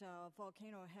that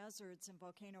volcano hazards and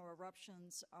volcano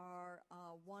eruptions are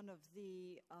one of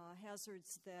the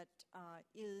hazards that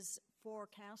is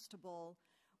forecastable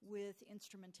with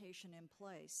instrumentation in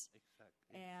place.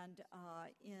 Exactly. And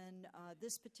in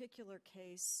this particular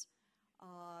case,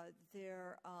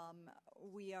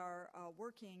 we are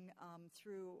working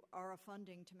through ARA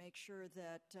funding to make sure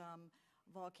that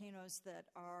volcanoes that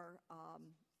are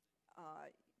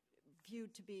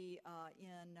viewed to be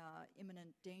in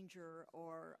imminent danger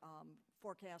or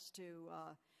forecast to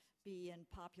be in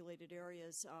populated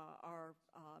areas are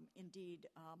indeed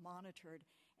monitored.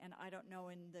 And I don't know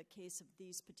in the case of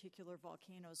these particular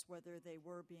volcanoes whether they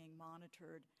were being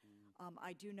monitored.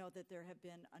 I do know that there have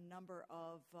been a number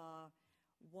of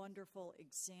wonderful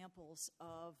examples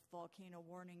of volcano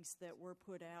warnings that were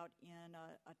put out in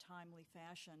a timely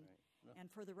fashion. Right.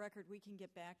 And for the record, we can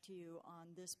get back to you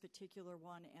on this particular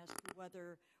one as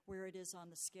to where it is on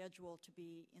the schedule to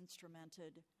be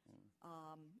instrumented,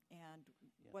 and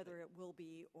whether it will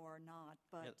be or not.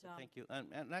 But thank you.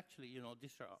 And actually,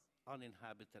 these are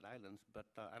uninhabited islands, but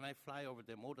and I fly over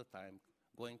them all the time,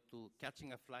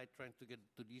 catching a flight, trying to get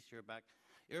to DC or back.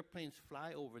 Airplanes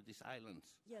fly over these islands.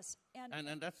 Yes,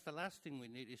 and that's the last thing we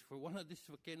need is for one of these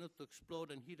volcanoes to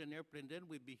explode and hit an airplane. Then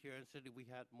we'd be here and said we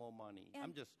had more money.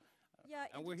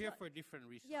 And we're here for a different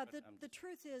reason. Yeah, the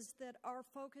truth is that our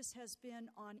focus has been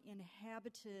on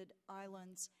inhabited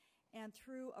islands, and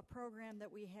through a program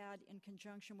that we had in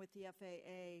conjunction with the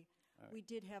FAA, we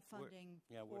did have funding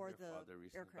for the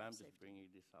aircraft safety. I'm just safety. bringing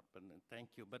this up, and thank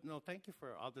you. But no, thank you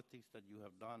for all the things that you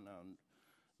have done.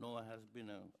 NOAA has been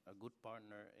a good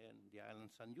partner in the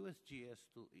islands, and USGS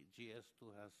too. GS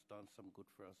too has done some good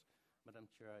for us. Madam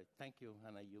Chair, I thank you,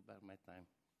 and I yield back my time.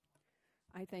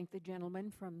 I thank the gentleman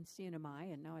from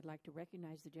CNMI, and now I'd like to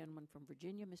recognize the gentleman from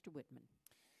Virginia, Mr. Whitman.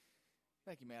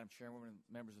 Thank you, Madam Chairwoman,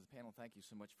 members of the panel. Thank you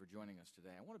so much for joining us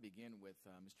today. I want to begin with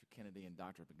Mr. Kennedy and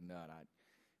Dr. McNutt. I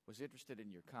was interested in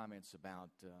your comments about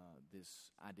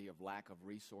this idea of lack of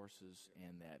resources,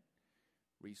 and that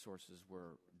resources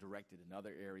were directed in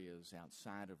other areas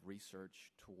outside of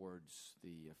research towards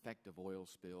the effect of oil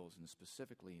spills, and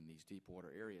specifically in these deep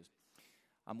water areas.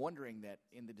 I'm wondering that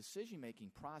in the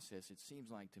decision-making process, it seems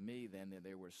like to me then that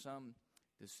there was some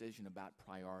decision about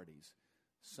priorities,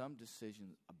 some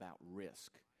decision about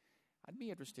risk. I'd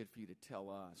be interested for you to tell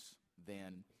us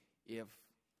then if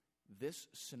this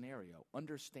scenario,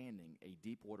 understanding a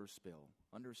deep water spill,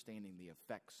 understanding the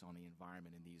effects on the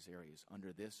environment in these areas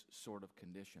under this sort of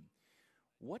condition,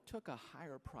 what took a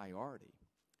higher priority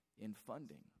in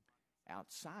funding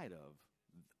outside of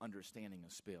understanding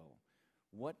a spill?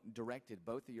 What directed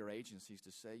both of your agencies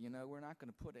to say, we're not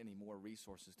going to put any more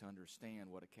resources to understand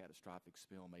what a catastrophic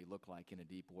spill may look like in a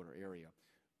deep water area,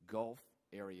 Gulf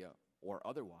area or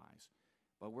otherwise,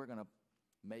 but we're going to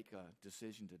make a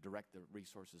decision to direct the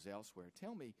resources elsewhere.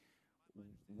 Tell me,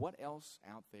 what else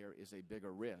out there is a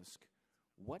bigger risk?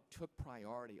 What took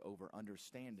priority over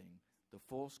understanding the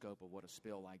full scope of what a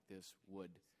spill like this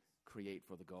would create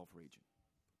for the Gulf region?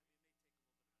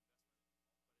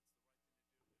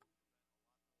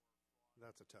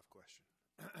 That's a tough question.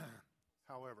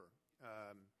 However,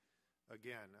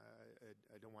 again,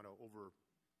 I don't want to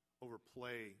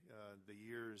overplay the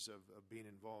years of being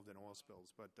involved in oil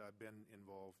spills, but I've been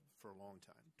involved for a long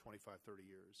time, 25, 30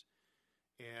 years.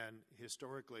 And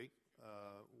historically,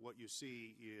 what you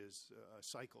see is a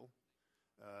cycle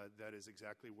that is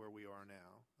exactly where we are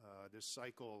now. This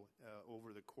cycle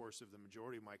over the course of the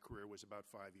majority of my career was about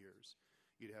 5 years.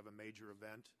 You'd have a major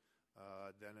event.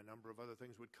 Then a number of other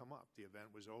things would come up. The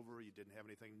event was over. You didn't have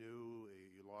anything new.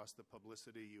 You lost the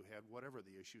publicity. You had whatever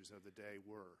the issues of the day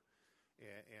were.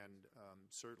 And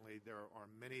certainly there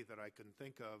are many that I can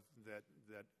think of that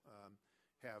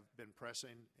have been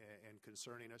pressing and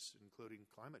concerning us, including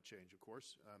climate change, of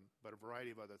course, but a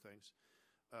variety of other things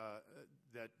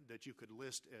that you could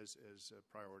list as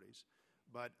priorities.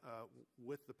 But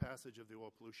with the passage of the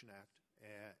Oil Pollution Act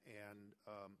and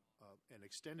an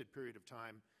extended period of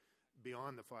time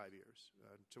beyond the 5 years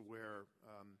to where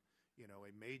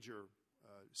a major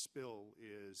spill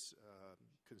is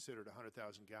considered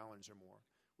 100,000 gallons or more.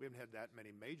 We haven't had that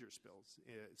many major spills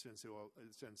since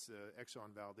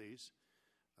Exxon Valdez,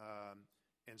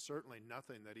 and certainly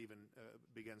nothing that even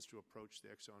begins to approach the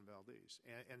Exxon Valdez.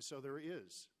 And so there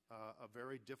is a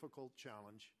very difficult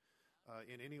challenge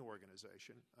in any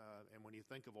organization. And when you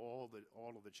think of all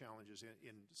of the challenges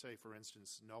in, say, for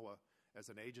instance, NOAA as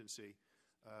an agency,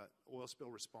 oil spill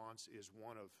response is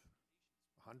one of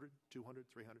 100, 200,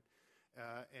 300.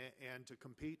 And to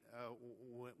compete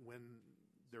when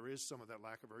there is some of that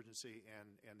lack of urgency,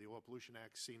 and the Oil Pollution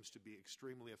Act seems to be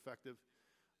extremely effective.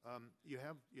 You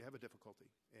have a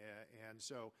difficulty, and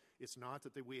so it's not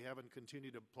that we haven't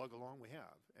continued to plug along. We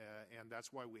have, and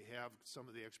that's why we have some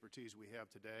of the expertise we have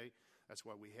today. That's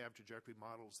why we have trajectory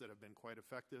models that have been quite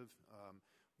effective.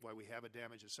 Why we have a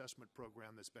damage assessment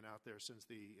program that's been out there since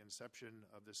the inception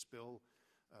of this spill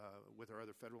with our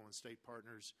other federal and state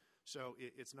partners. So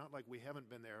it's not like we haven't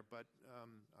been there, but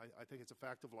I think it's a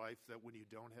fact of life that when you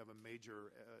don't have a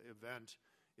major event,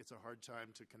 it's a hard time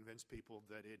to convince people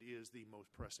that it is the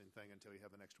most pressing thing until you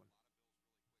have the next one.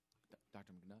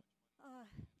 Dr. McNutt?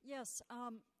 Yes,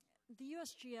 the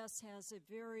USGS has a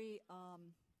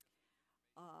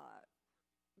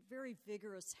very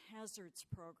vigorous hazards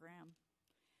program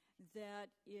that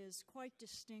is quite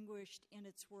distinguished in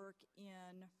its work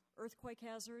in earthquake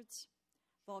hazards,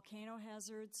 volcano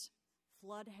hazards,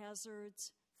 flood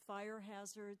hazards, fire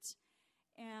hazards,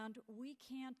 and we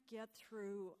can't get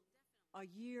through a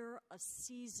year, a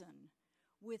season,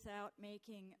 without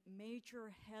making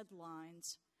major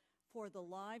headlines for the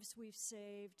lives we've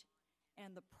saved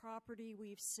and the property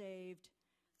we've saved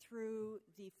through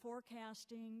the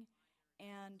forecasting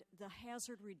and the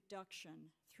hazard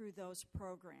reduction through those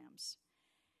programs.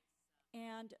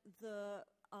 And the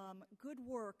good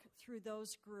work through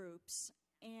those groups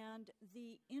and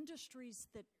the industries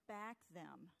that back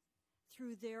them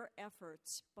through their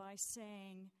efforts by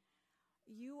saying,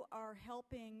 you are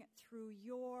helping through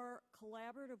your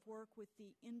collaborative work with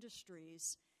the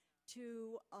industries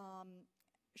to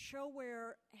show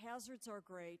where hazards are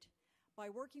great, by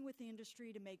working with the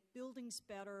industry to make buildings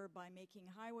better, by making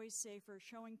highways safer,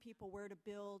 showing people where to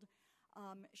build,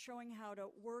 showing how to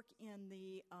work in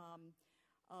the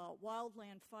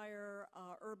wildland fire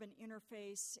urban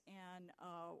interface and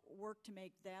work to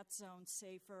make that zone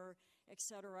safer,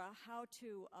 etc., how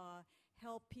to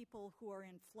help people who are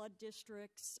in flood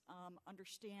districts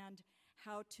understand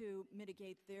how to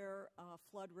mitigate their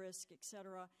flood risk,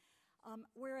 etc.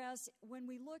 Whereas when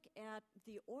we look at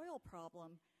the oil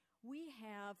problem, we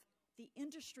have the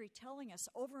industry telling us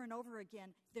over and over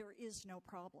again, there is no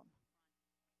problem.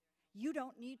 You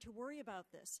don't need to worry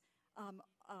about this.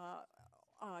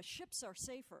 Ships are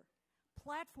safer.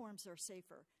 Platforms are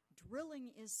safer.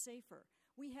 Drilling is safer.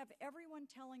 We have everyone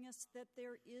telling us that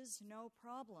there is no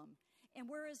problem. And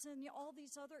whereas in all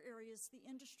these other areas, the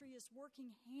industry is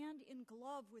working hand in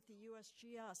glove with the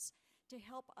USGS to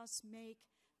help us make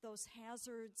those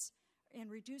hazards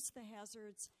and reduce the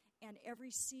hazards. And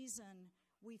every season,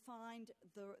 we find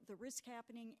the risk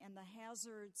happening and the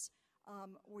hazards.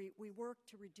 We work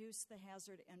to reduce the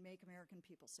hazard and make American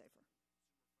people safer.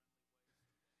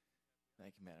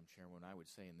 Thank you, Madam Chairwoman. I would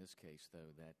say in this case,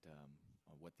 though, that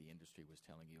what the industry was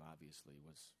telling you obviously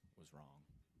was wrong.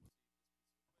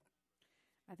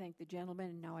 I thank the gentleman,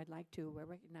 and now I'd like to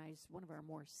recognize one of our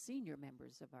more senior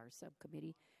members of our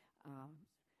subcommittee,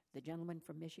 the gentleman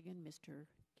from Michigan, Mr.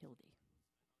 Kildee.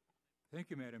 Thank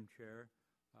you, Madam Chair.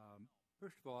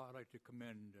 First of all, I'd like to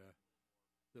commend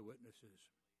the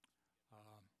witnesses.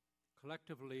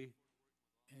 Collectively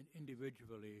and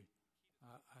individually,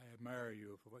 I admire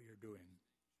you for what you're doing.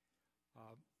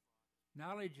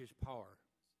 Knowledge is power.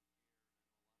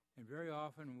 And very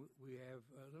often we have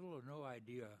little or no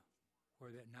idea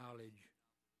where that knowledge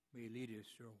may lead us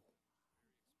or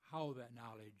how that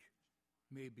knowledge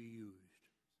may be used.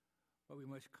 But we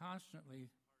must constantly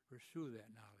pursue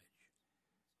that knowledge.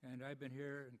 And I've been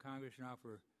here in Congress now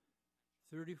for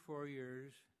 34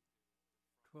 years,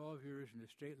 12 years in the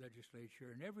state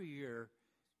legislature, and every year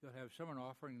you'll have someone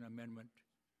offering an amendment,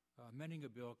 amending a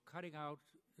bill, cutting out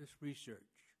this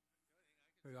research.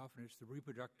 Very often it's the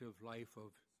reproductive life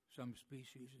of some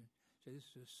species, and say this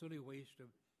is a silly waste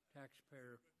of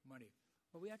taxpayer money.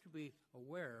 But we have to be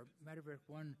aware. Matter of fact,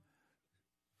 one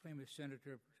famous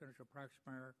senator, Senator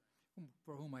Proxmire,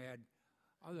 for whom I had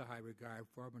other high regard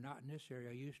for, but not in this area,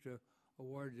 I used to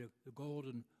award the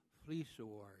Golden Fleece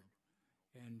Award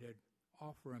and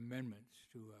offer amendments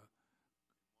to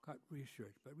cut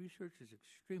research. But research is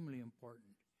extremely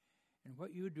important. And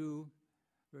what you do,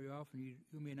 very often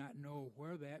you may not know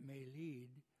where that may lead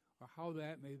or how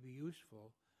that may be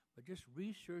useful, but just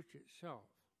research itself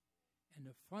and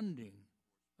the funding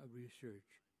of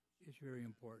research is very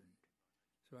important.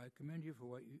 So I commend you for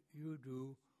what you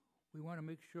do. We want to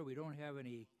make sure we don't have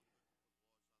any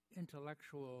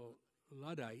intellectual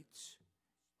Luddites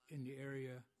in the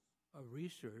area of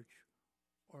research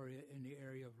or in the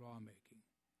area of lawmaking.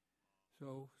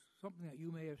 So something that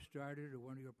you may have started or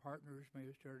one of your partners may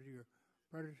have started, your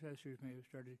predecessors may have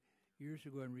started years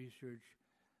ago in research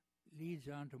leads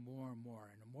on to more and more.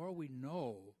 And the more we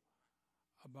know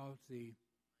about the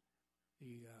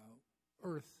the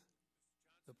Earth,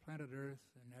 the planet Earth,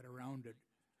 and that around it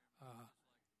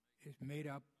is made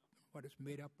up, what it's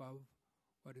made up of,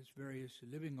 what its various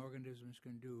living organisms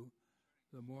can do,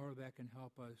 the more that can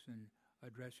help us in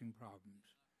addressing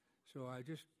problems. So I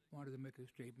just wanted to make a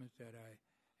statement that I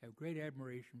have great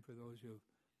admiration for those of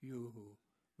you who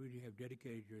really have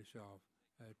dedicated yourself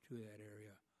to that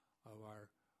area of our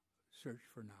search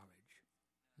for knowledge.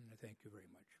 And I thank you very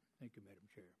much. Thank you, Madam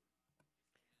Chair.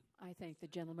 I thank the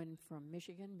gentleman from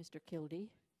Michigan, Mr. Kildee,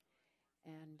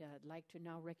 and I'd like to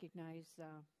now recognize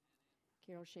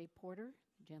Carol Shea Porter,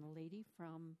 gentlelady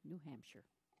from New Hampshire.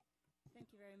 Thank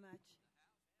you very much.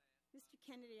 Mr.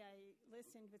 Kennedy, I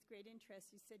listened with great interest.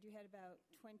 You said you had about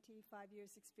 25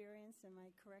 years' experience. Am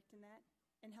I correct in that?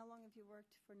 And how long have you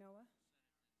worked for NOAA?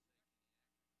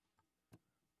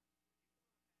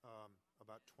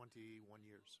 About 21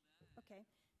 years. Okay.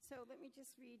 So let me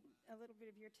just read a little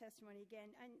bit of your testimony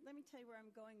again. And let me tell you where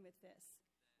I'm going with this.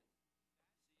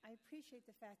 I appreciate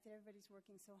the fact that everybody's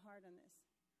working so hard on this.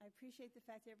 I appreciate the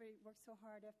fact that everybody worked so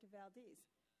hard after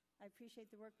Valdez. I appreciate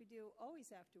the work we do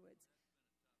always afterwards.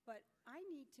 But I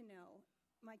need to know,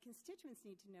 my constituents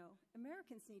need to know,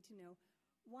 Americans need to know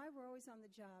why we're always on the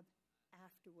job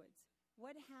afterwards.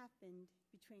 What happened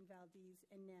between Valdez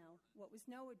and now? What was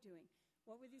NOAA doing?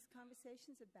 What were these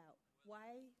conversations about?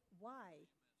 Why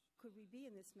could we be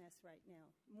in this mess right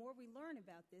now? The more we learn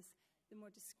about this, the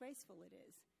more disgraceful it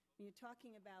is. When you're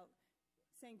talking about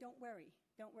saying, don't worry,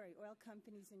 oil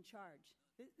companies in charge.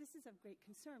 This is of great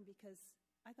concern because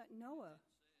I thought NOAA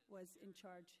was in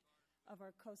charge of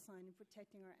our coastline and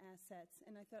protecting our assets.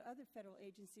 And I thought other federal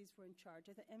agencies were in charge.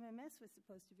 I thought MMS was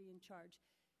supposed to be in charge.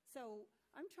 So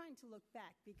I'm trying to look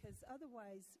back because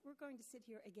otherwise we're going to sit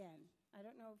here again. I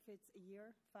don't know if it's a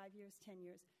year, 5 years, 10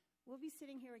 years. We'll be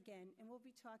sitting here again and we'll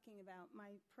be talking about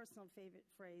my personal favorite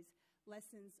phrase,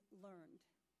 lessons learned.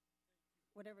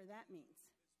 Whatever that means,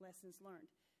 lessons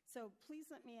learned. So please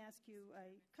let me ask you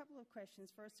a couple of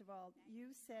questions. First of all,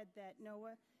 you said that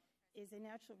NOAA is a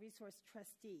natural resource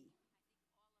trustee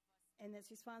and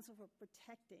that's responsible for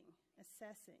protecting,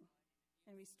 assessing,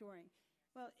 and restoring.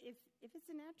 Well, if it's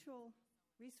a natural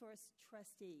resource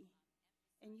trustee,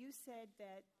 and you said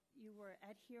that you were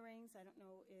at hearings, I don't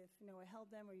know if NOAA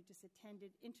held them or you just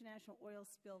attended international oil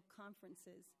spill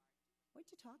conferences, what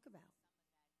did you talk about?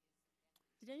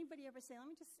 Did anybody ever say,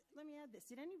 let me add this,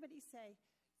 did anybody say,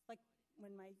 like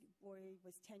when my boy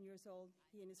was 10 years old,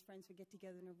 he and his friends would get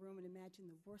together in a room and imagine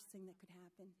the worst thing that could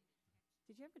happen?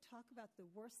 Did you ever talk about the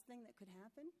worst thing that could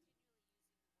happen?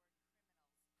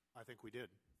 I think we did.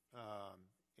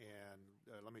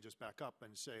 Let me just back up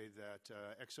and say that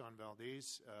Exxon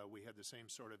Valdez, we had the same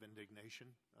sort of indignation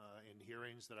in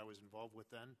hearings that I was involved with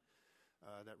then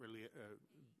that really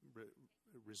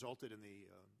resulted in the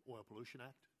Oil Pollution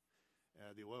Act.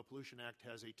 The Oil Pollution Act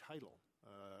has a title,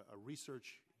 a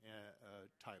research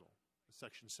title,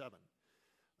 Section 7.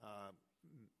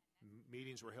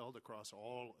 Meetings were held across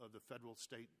all of the federal,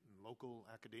 state, and local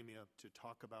academia to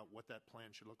talk about what that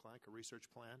plan should look like, a research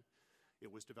plan.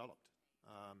 It was developed.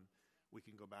 We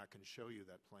can go back and show you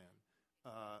that plan.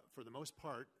 For the most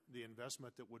part, the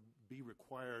investment that would be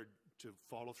required to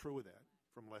follow through with that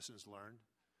from lessons learned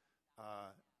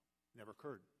never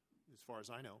occurred, as far as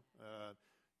I know.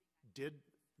 Did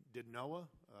NOAA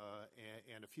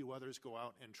and a few others go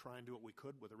out and try and do what we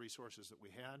could with the resources that we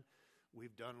had?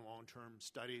 We've done long-term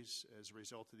studies as a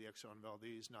result of the Exxon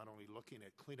Valdez, not only looking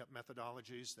at cleanup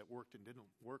methodologies that worked and didn't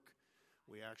work.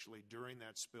 We actually, during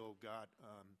that spill, got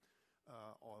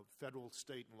federal,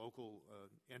 state, and local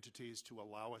entities to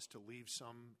allow us to leave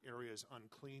some areas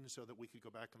unclean so that we could go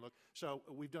back and look. So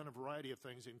we've done a variety of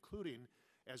things, including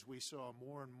as we saw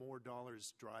more and more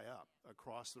dollars dry up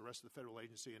across the rest of the federal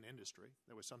agency and industry.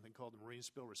 There was something called the Marine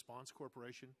Spill Response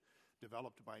Corporation,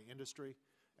 developed by industry.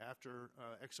 After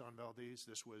Exxon Valdez,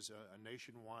 this was a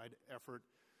nationwide effort,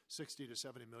 $60 to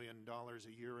 $70 million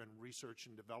a year in research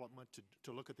and development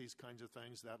to look at these kinds of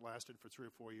things. That lasted for 3 or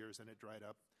 4 years, and it dried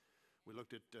up. We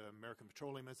looked at American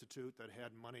Petroleum Institute that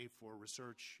had money for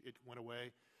research. It went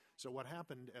away. So what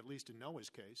happened, at least in NOAA's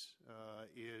case,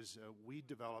 is we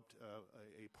developed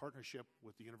a partnership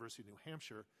with the University of New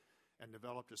Hampshire and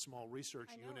developed a small research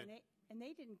unit. And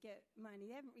they didn't get money.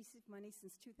 They haven't received money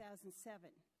since 2007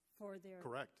 for their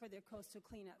coastal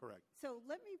cleanup. Correct. So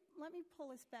let me pull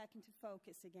us back into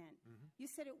focus again. Mm-hmm. You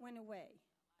said it went away.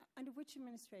 Under which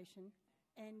administration?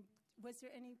 And was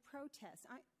there any protest?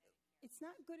 It's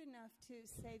not good enough to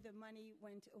say the money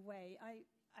went away.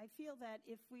 I feel that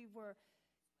if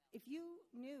you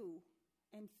knew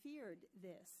and feared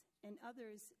this, and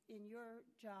others in your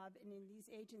job and in these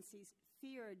agencies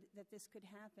feared that this could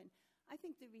happen, I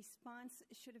think the response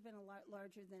should have been a lot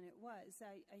larger than it was.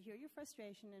 I hear your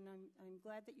frustration, and I'm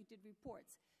glad that you did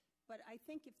reports. But I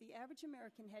think if the average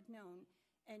American had known,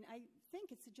 and I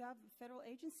think it's the job of federal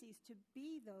agencies to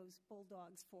be those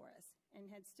bulldogs for us, and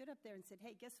had stood up there and said,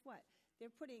 hey, guess what? They're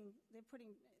putting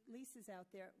leases out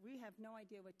there. We have no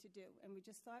idea what to do. And we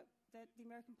just thought that the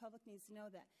American public needs to know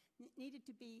that. It needed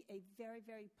to be a very,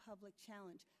 very public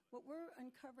challenge. What we're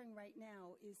uncovering right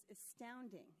now is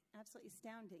astounding, absolutely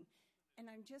astounding. And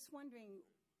I'm just wondering,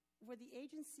 were the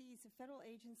agencies, the federal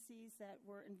agencies that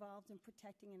were involved in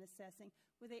protecting and assessing,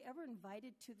 were they ever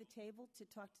invited to the table to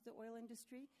talk to the oil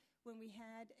industry? When we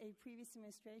had a previous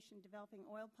administration developing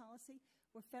oil policy,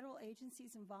 were federal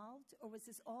agencies involved? Or was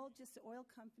this all just the oil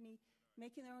company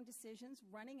making their own decisions,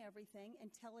 running everything,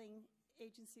 and telling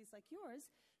agencies like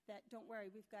yours that, don't worry,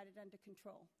 we've got it under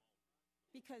control?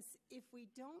 Because if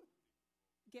we don't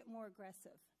get more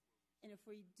aggressive, and if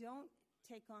we don't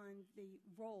take on the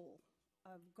role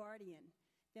of guardian,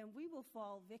 then we will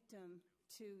fall victim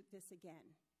to this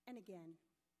again and again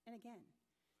and again.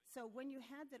 So when you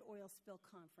had that oil spill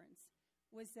conference,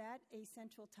 was that a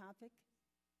central topic,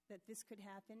 that this could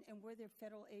happen? And were there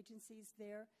federal agencies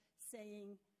there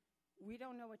saying, we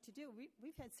don't know what to do?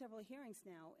 We've had several hearings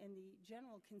now, and the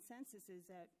general consensus is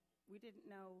that we didn't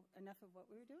know enough of what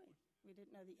we were doing. We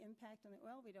didn't know the impact on the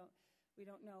oil. We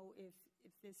don't know if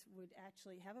this would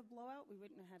actually have a blowout. We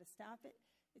wouldn't know how to stop it.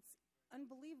 It's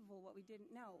unbelievable what we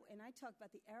didn't know. And I talk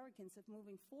about the arrogance of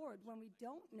moving forward when we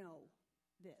don't know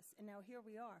this. And now here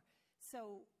we are.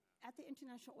 So at the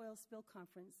International Oil Spill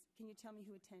Conference, can you tell me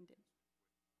who attended?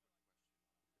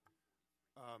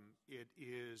 It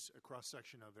is a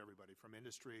cross-section of everybody, from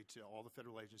industry to all the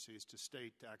federal agencies to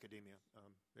state to academia.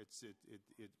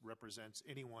 It represents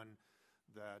anyone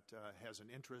that has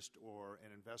an interest or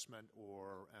an investment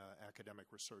or academic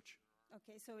research.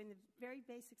 Okay, so in the very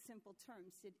basic, simple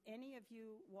terms, did any of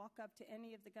you walk up to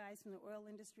any of the guys from the oil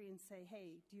industry and say,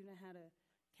 hey, do you know how to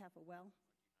cap a well?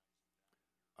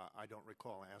 I don't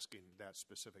recall asking that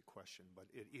specific question, but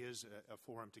it is a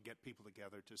forum to get people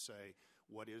together to say,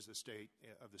 what is the state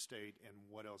of the state and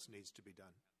what else needs to be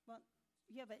done? Well,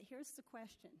 yeah, but here's the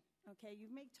question, okay? You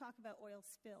may talk about oil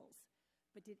spills,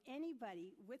 but did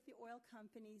anybody with the oil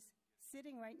companies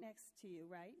sitting right next to you,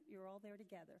 right? You're all there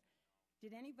together.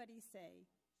 Did anybody say,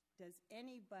 does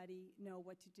anybody know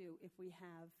what to do if we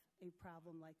have a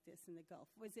problem like this in the Gulf?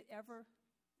 Did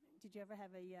you ever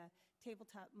have a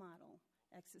tabletop model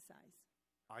exercise?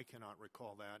 I cannot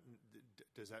recall that.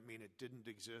 Does that mean it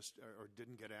didn't exist or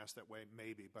didn't get asked that way?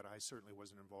 Maybe, but I certainly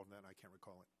wasn't involved in that, and I can't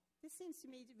recall it. This seems to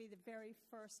me to be the very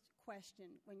first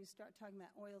question when you start talking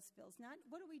about oil spills. Not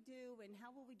what do we do and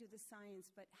how will we do the science,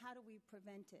 but how do we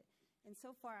prevent it? And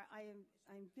so far, I'm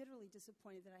bitterly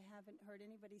disappointed that I haven't heard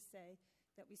anybody say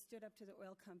that we stood up to the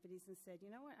oil companies and said, you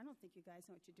know what, I don't think you guys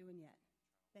know what you're doing yet.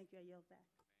 Thank you. I yield back.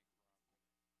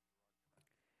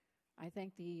 I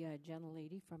thank the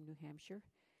gentlelady from New Hampshire.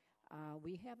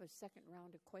 We have a second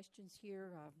round of questions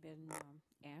here been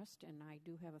asked, and I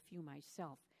do have a few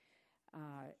myself.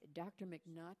 Dr.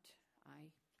 McNutt, I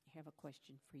have a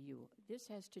question for you. This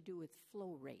has to do with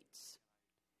flow rates.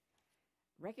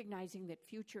 Recognizing that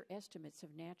future estimates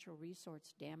of natural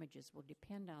resource damages will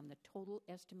depend on the total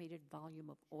estimated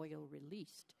volume of oil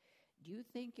released, do you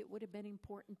think it would have been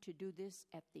important to do this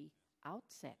at the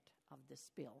outset of the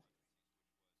spill?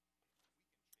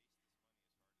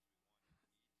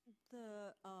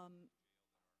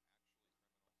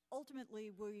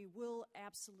 Ultimately, we will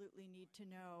absolutely need to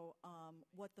know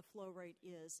what the flow rate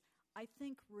is. I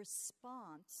think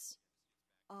response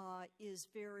is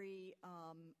very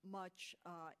much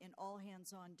in all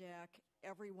hands on deck,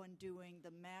 everyone doing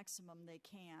the maximum they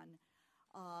can,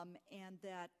 and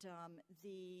that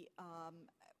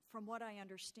from what I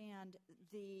understand,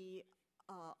 the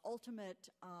ultimate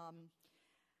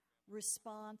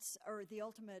response or the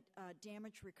ultimate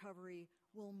damage recovery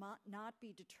will not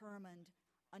be determined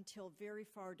until very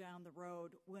far down the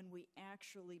road when we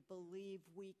actually believe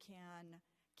we can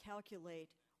calculate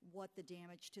what the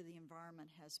damage to the environment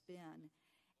has been.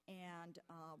 And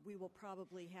we will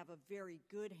probably have a very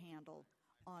good handle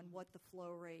on what the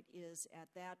flow rate is at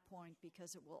that point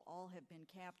because it will all have been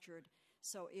captured.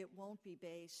 So it won't be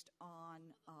based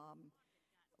on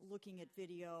looking at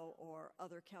video or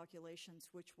other calculations,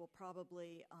 which will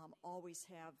probably always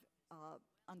have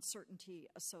uncertainty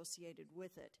associated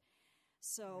with it.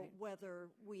 So whether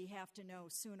we have to know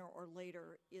sooner or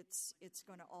later, it's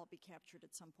going to all be captured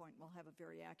at some point. We'll have a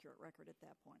very accurate record at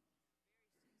that point.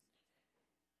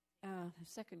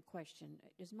 Second question.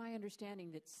 It is my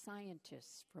understanding that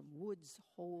scientists from Woods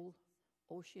Hole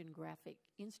Oceanographic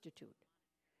Institute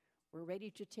were ready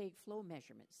to take flow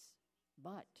measurements,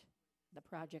 but the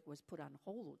project was put on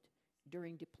hold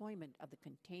during deployment of the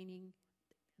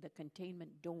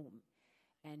containment dome,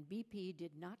 and BP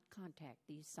did not contact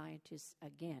these scientists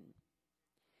again.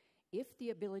 If the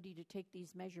ability to take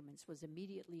these measurements was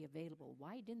immediately available,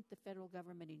 why didn't the federal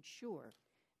government ensure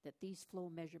that these flow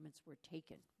measurements were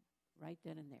taken right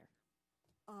then and there?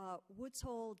 Woods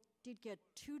Hole did get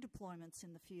 2 deployments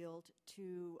in the field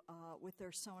with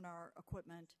their sonar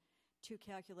equipment to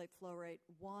calculate flow rate,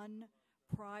 one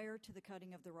prior to the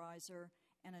cutting of the riser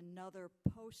and another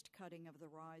post-cutting of the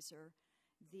riser.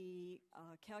 Their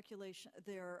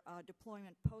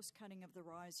deployment post-cutting of the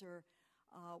riser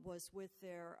was with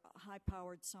their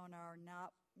high-powered sonar,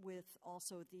 not with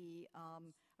also the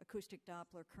acoustic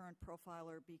Doppler current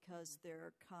profiler, because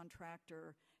their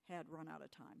contractor had run out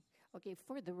of time. Okay,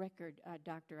 for the record,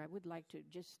 Doctor, I would like to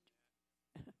just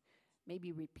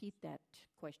maybe repeat that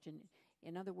question.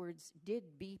 In other words,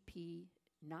 did BP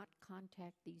not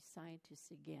contact these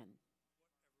scientists again?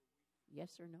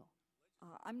 Yes or no?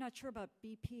 I'm not sure about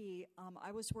BP.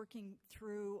 I was working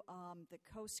through the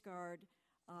Coast Guard,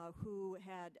 who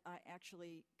had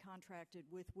actually contracted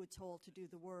with Woods Hole to do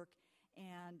the work,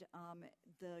 and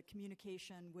the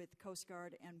communication with Coast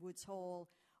Guard and Woods Hole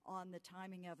on the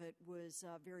timing of it was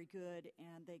very good,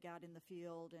 and they got in the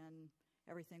field and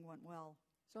everything went well.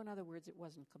 So in other words, it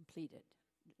wasn't completed,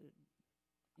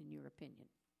 in your opinion?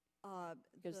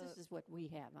 Because this is what we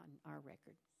have on our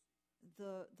record.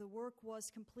 The work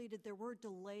was completed. There were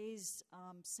delays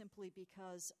simply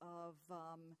because of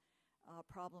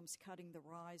problems cutting the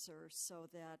riser, so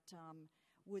that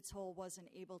Woods Hole wasn't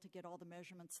able to get all the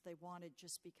measurements they wanted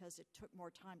just because it took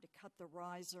more time to cut the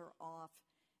riser off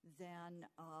than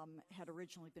had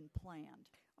originally been planned.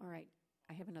 All right.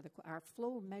 I have another question. Are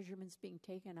flow measurements being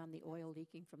taken on the oil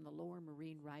leaking from the lower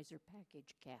marine riser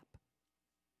package cap?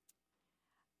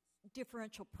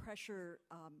 Differential pressure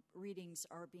readings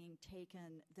are being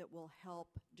taken that will help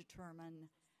determine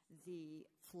the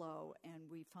flow, and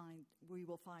we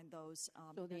will find those.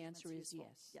 So the answer is useful.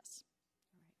 yes. Yes.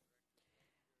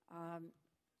 All right.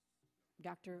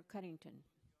 Dr. Cunnington,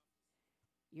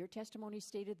 your testimony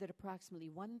stated that approximately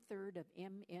 1/3 of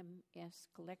MMS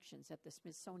collections at the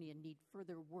Smithsonian need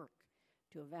further work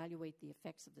to evaluate the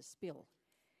effects of the spill.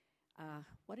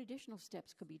 What additional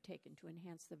steps could be taken to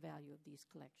enhance the value of these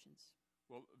collections?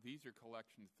 Well, these are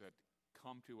collections that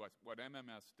come to us. What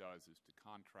MMS does is to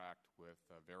contract with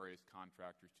various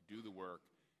contractors to do the work,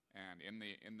 and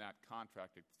in that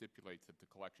contract it stipulates that the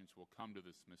collections will come to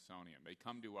the Smithsonian. They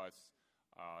come to us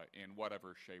in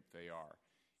whatever shape they are.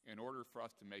 In order for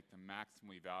us to make them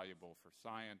maximally valuable for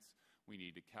science, we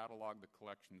need to catalog the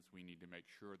collections. We need to make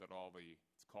sure that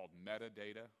it's called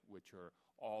metadata, which are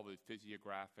all the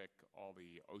physiographic, all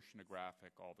the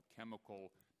oceanographic, all the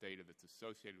chemical data that's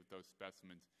associated with those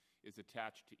specimens, is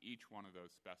attached to each one of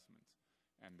those specimens.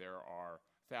 And there are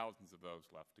thousands of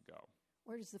those left to go.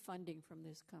 Where does the funding from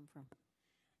this come from?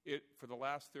 For the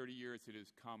last 30 years, it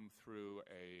has come through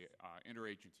a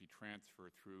interagency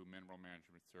transfer through Mineral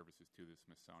Management Services to the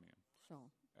Smithsonian. So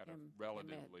at a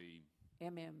relatively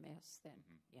MMS then,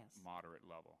 yes. Moderate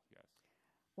level, yes.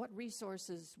 What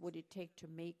resources would it take to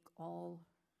make all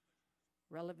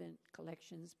relevant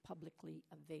collections publicly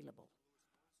available?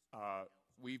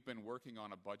 We've been working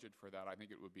on a budget for that. I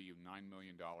think it would be $9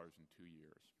 million in 2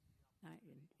 years.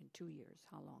 In 2 years,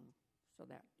 how long? So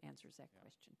that answers that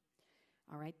question.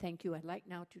 All right, thank you. I'd like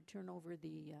now to turn over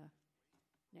the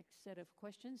next set of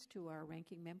questions to our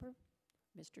ranking member,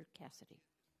 Mr. Cassidy.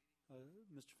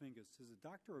 Mr. Fingus, is it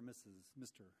Doctor or Mrs.?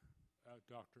 Mr.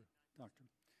 Doctor. Doctor.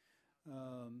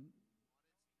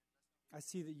 I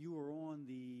see that you were on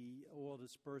the oil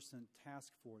dispersant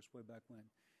task force way back when.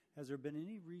 Has there been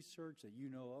any research that you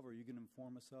know of, or you can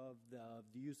inform us of,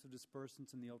 the use of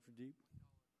dispersants in the ultra-deep?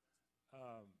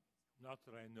 Not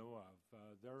that I know of.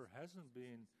 There hasn't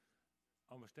been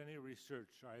almost any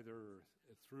research either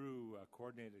through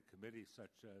coordinated committees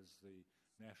such as the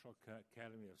National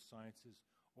Academy of Sciences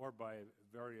or by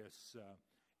various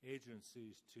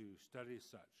agencies to study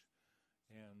such.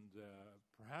 And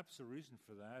perhaps the reason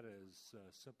for that is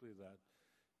simply that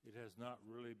it has not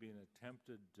really been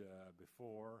attempted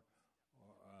before,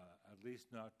 or, at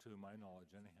least not to my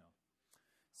knowledge anyhow.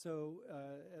 So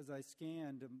as I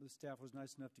scanned, the staff was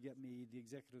nice enough to get me the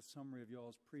executive summary of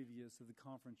y'all's previous of the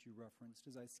conference you referenced.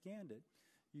 As I scanned it,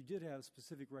 you did have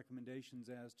specific recommendations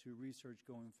as to research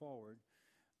going forward.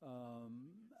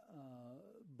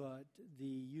 But the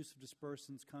use of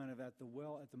dispersants kind of at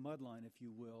the mud line, if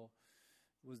you will,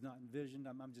 was not envisioned.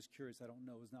 I'm just curious. I don't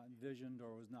know. Was not envisioned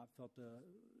or was not felt to,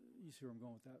 you see where I'm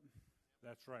going with that?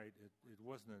 That's right. It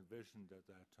wasn't envisioned at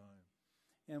that time.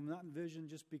 And not envisioned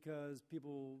just because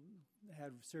people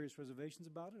had serious reservations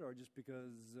about it, or just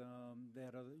because they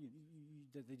had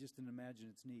that they just didn't imagine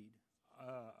its need?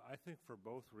 I think for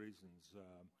both reasons.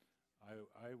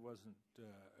 I wasn't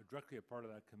directly a part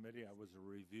of that committee. I was a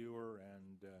reviewer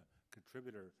and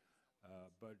contributor.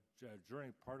 But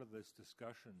during part of this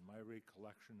discussion, my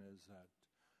recollection is that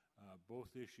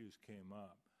both issues came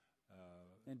up.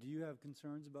 And do you have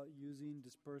concerns about using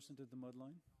dispersant at the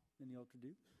mudline in the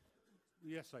ultra-deep?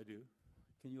 Yes, I do.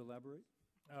 Can you elaborate?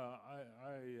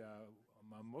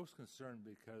 I'm most concerned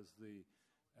because the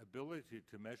ability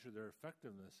to measure their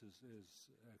effectiveness is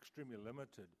extremely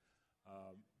limited.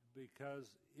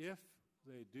 Because if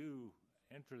they do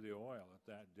enter the oil at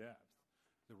that depth,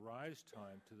 the rise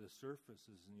time to the surface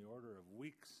is in the order of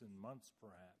weeks and months,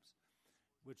 perhaps,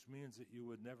 which means that you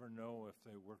would never know if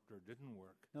they worked or didn't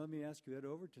work. Now, let me ask you, Ed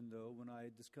Overton, though, when I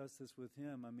discussed this with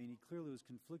him, I mean, he clearly was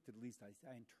conflicted. At least I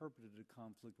interpreted a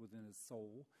conflict within his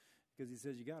soul, because he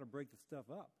says you got to break the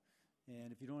stuff up.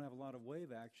 And if you don't have a lot of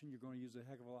wave action, you're going to use a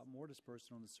heck of a lot more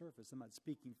dispersant on the surface. I'm not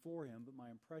speaking for him, but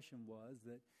my impression was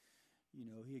that, you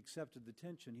know, he accepted the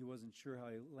tension. He wasn't sure how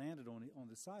he landed on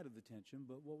the side of the tension,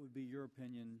 but what would be your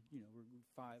opinion, you know,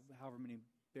 however many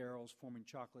barrels forming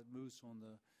chocolate mousse on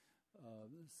the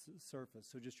surface?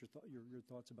 So just your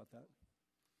thoughts about that.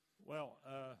 Well,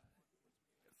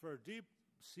 for deep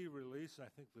sea release, I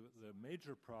think the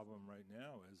major problem right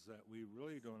now is that we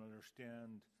really don't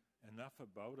understand enough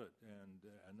about it and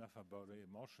enough about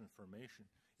emulsion formation.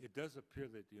 It does appear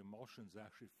that the emulsions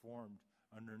actually formed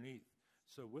underneath.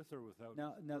 So with or without...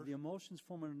 Now the emulsions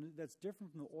forming, that's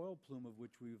different from the oil plume of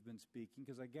which we've been speaking,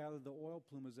 because I gather the oil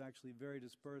plume is actually very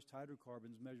dispersed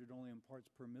hydrocarbons measured only in parts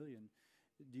per million.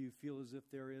 Do you feel as if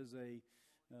there is a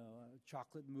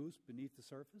chocolate mousse beneath the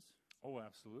surface? Oh,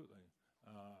 absolutely.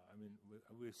 I mean,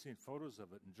 we've seen photos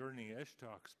of it. And during the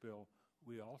Eshtalk spill,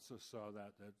 we also saw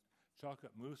that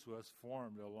chocolate mousse was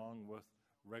formed along with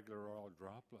regular oil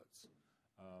droplets.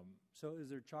 So is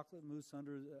there chocolate mousse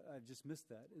under, I just missed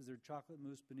that, is there chocolate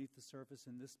mousse beneath the surface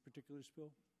in this particular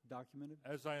spill, documented?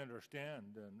 As I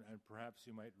understand, and perhaps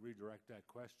you might redirect that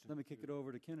question. Let me kick it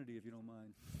over to Kennedy, if you don't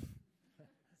mind.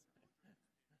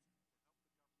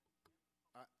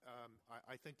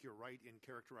 I think you're right in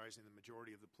characterizing the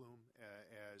majority of the plume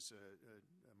as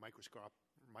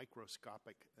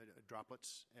microscopic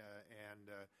droplets and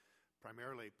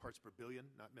primarily parts per billion,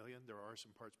 not million. There are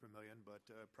some parts per million, but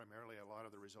primarily a lot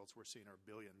of the results we're seeing are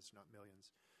billions, not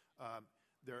millions.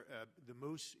 The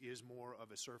mousse is more of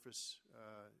a surface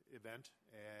event,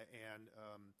 and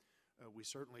we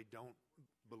certainly don't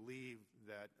believe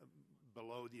that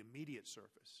below the immediate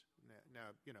surface,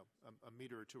 now, you know, a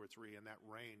meter or two or three in that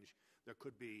range, there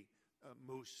could be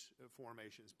mousse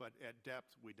formations, but at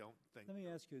depth, we don't think. Let me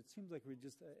ask you, it seems like we're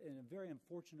just, in a very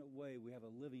unfortunate way, we have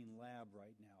a living lab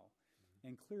right now.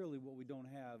 And clearly what we don't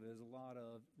have is a lot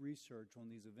of research on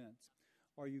these events.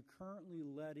 Are you currently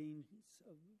letting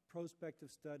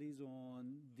prospective studies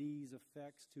on these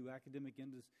effects to academic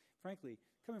industry? Frankly,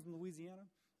 coming from Louisiana,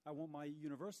 I want my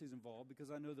universities involved because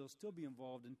I know they'll still be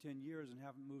involved in 10 years and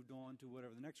haven't moved on to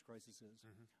whatever the next crisis is.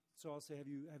 Mm-hmm. So I'll say, have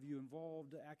you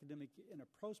involved academic in a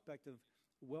prospective,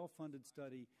 well-funded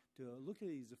study to look at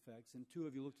these effects? And two,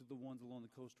 have you looked at the ones along the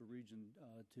coastal region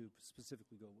to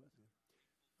specifically go with?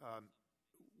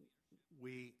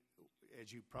 We,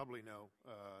 as you probably know,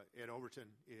 Ed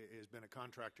Overton has been a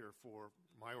contractor for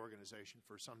my organization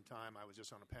for some time. I was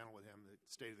just on a panel with him, the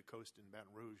State of the Coast in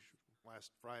Baton Rouge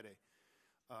last Friday.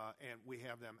 And we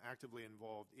have them actively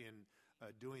involved in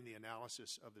doing the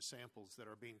analysis of the samples that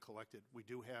are being collected. We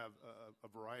do have a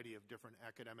variety of different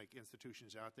academic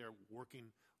institutions out there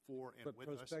working for and with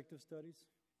us. Prospective studies?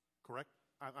 Correct.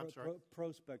 I'm sorry?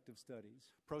 Prospective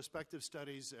studies. Prospective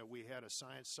studies. We had a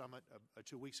science summit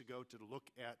 2 weeks ago to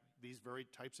look at these very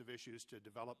types of issues to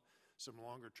develop some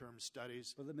longer-term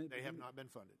studies. They have not been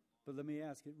funded. But let me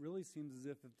ask, it really seems as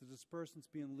if the dispersant's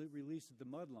being released at the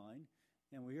mudline,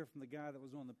 and we hear from the guy that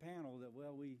was on the panel that,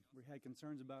 well, we had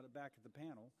concerns about it back at the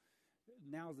panel.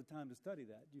 Now's the time to study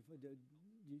that. Do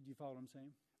you follow what I'm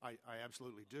saying? I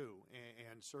absolutely do.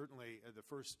 And certainly the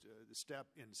first step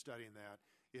in studying that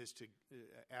is to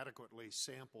adequately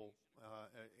sample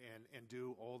and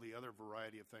do all the other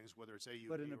variety of things, whether it's AUV or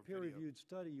But in a video. peer-reviewed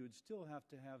study, you would still have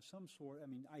to have some sort, I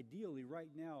mean, ideally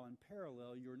right now in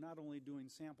parallel, you're not only doing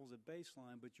samples at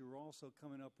baseline, but you're also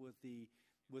coming up with the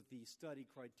study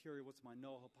criteria, what's my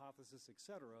null hypothesis, et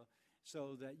cetera,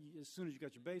 so that as soon as you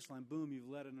got your baseline, boom, you've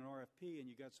let in an RFP and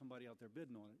you got somebody out there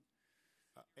bidding on it.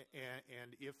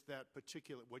 And if that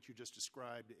particular, what you just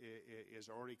described, is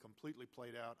already completely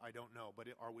played out, I don't know. But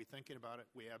are we thinking about it?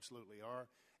 We absolutely are.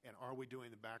 And are we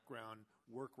doing the background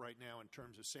work right now in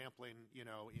terms of sampling, in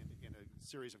a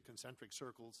series of concentric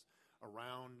circles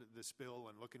around the spill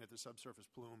and looking at the subsurface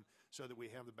plume so that we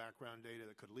have the background data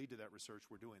that could lead to that research?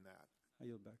 We're doing that. I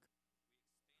yield back.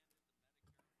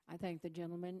 I thank the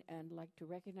gentleman and like to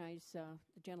recognize the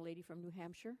gentlelady from New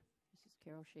Hampshire, Mrs.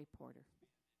 Carol Shea Porter.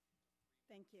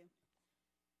 Thank you.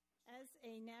 As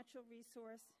a natural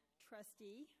resource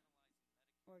trustee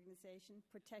organization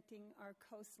protecting our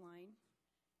coastline,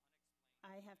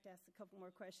 I have to ask a couple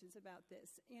more questions about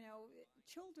this.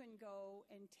 Children go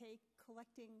and take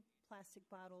collecting plastic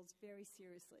bottles very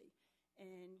seriously,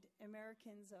 and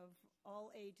Americans of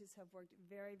all ages have worked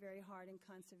very, very hard in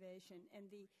conservation,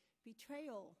 and the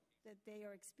betrayal that they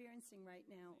are experiencing right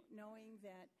now, knowing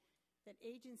that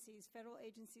agencies, federal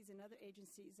agencies and other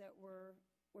agencies that were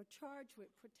charged with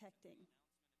protecting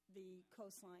the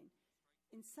coastline,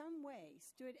 in some way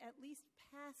stood at least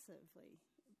passively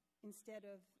instead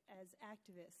of as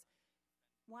activists,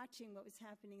 watching what was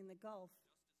happening in the Gulf.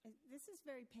 And this is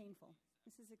very painful.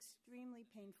 This is extremely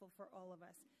painful for all of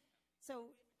us.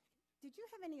 So did you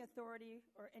have any authority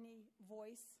or any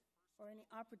voice or any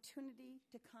opportunity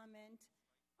to comment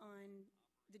on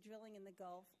the drilling in the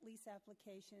Gulf, lease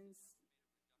applications,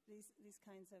 these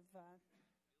kinds of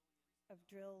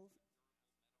drill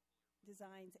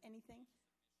designs, anything?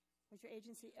 Was your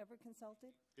agency ever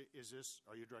consulted?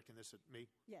 Are you directing this at me?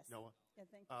 Yes. NOAA? Yeah,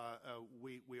 thank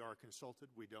you. We are consulted.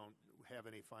 We don't have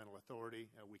any final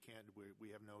authority. We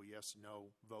have no yes,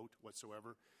 no vote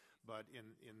whatsoever. But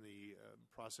in the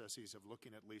processes of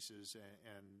looking at leases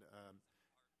and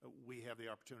we have the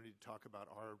opportunity to talk about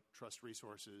our trust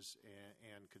resources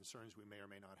and concerns we may or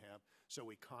may not have. So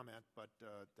we comment, but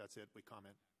that's it. We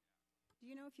comment. Do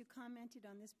you know if you commented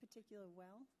on this particular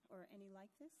well or any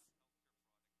like this?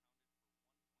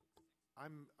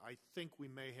 I think we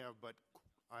may have, but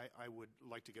I would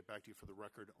like to get back to you for the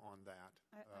record on that.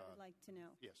 I would like to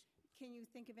know. Yes. Can you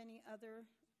think of any other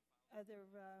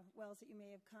wells that you may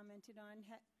have commented on?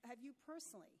 Have you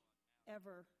personally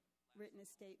ever written a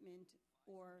statement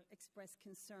or expressed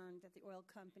concern that the oil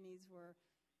companies were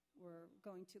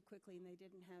going too quickly and they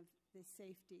didn't have the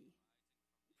safety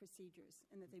procedures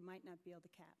and that they might not be able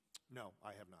to cap? No,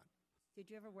 I have not. Did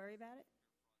you ever worry about it?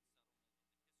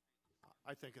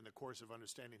 I think in the course of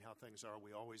understanding how things are, we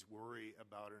always worry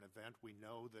about an event. We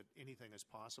know that anything is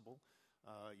possible.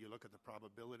 You look at the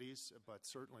probabilities, but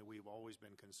certainly we've always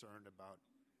been concerned about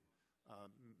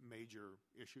major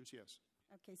issues, yes.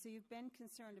 Okay, so you've been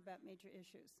concerned about major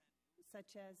issues,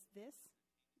 such as this?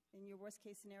 In your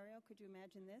worst-case scenario, could you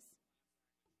imagine this?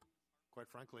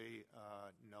 Quite frankly,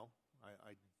 no.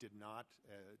 I did not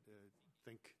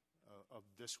think of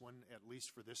this one, at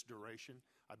least for this duration.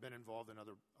 I've been involved in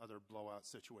other blowout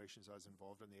situations. I was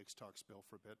involved in the Ixtoc spill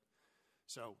for a bit.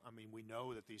 So, we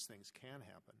know that these things can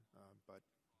happen, but...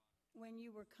 When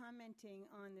you were commenting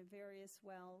on the various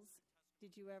wells,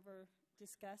 did you ever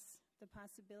discuss the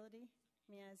possibility?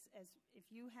 As if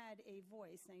you had a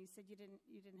voice, now you said you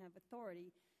didn't have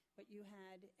authority, but you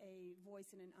had a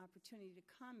voice and an opportunity to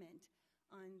comment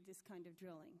on this kind of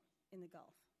drilling in the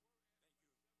Gulf.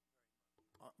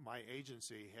 My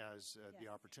agency has the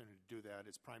opportunity to do that.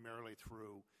 It's primarily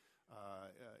through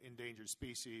endangered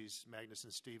species,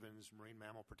 Magnuson-Stevens, Marine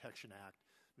Mammal Protection Act.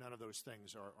 None of those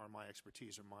things are my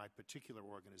expertise or my particular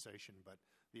organization, but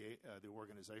the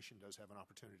organization does have an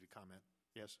opportunity to comment.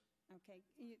 Yes? Okay.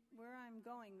 Where I'm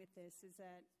going with this is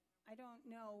that I don't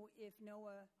know if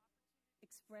NOAA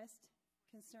expressed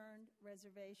concern,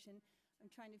 reservation. I'm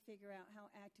trying to figure out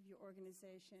how active your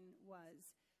organization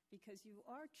was, because you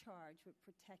are charged with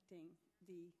protecting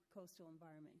the coastal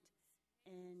environment.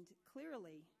 And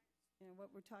clearly,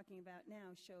 what we're talking about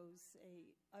now shows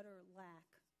a utter lack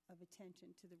of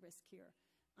attention to the risk here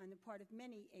on the part of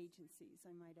many agencies,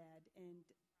 I might add. And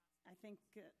I think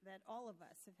that all of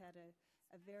us have had a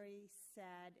very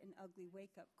sad and ugly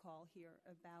wake-up call here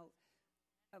about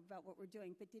what we're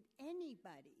doing. But did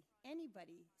anybody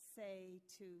say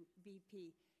to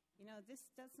BP, this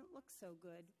doesn't look so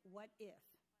good, what if?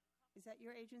 Is that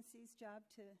your agency's job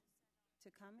to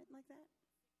comment like that?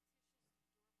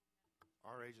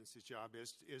 Our agency's job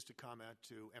is to comment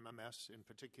to MMS in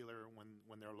particular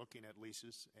when they're looking at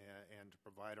leases and to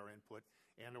provide our input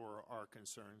and or our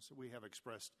concerns. We have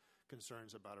expressed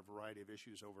concerns about a variety of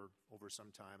issues over some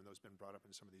time, and those have been brought up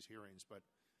in some of these hearings. But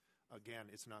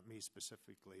again, it's not me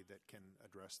specifically that can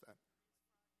address that.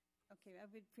 Okay, I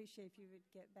would appreciate if you would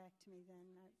get back to me then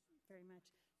very much.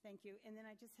 Thank you. And then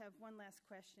I just have one last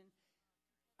question.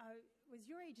 Was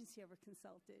your agency ever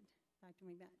consulted, Dr.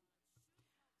 McNutt?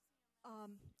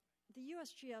 The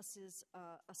USGS is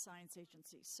a science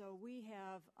agency, so we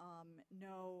have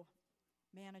no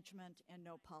management and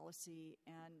no policy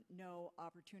and no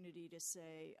opportunity to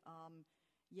say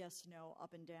yes, no,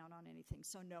 up and down on anything.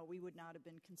 So no, we would not have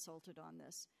been consulted on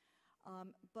this.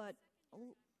 But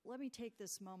let me take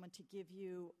this moment to give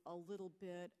you a little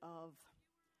bit of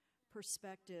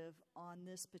perspective on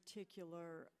this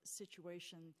particular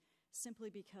situation, simply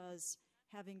because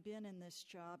having been in this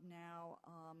job now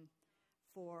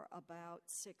for about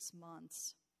 6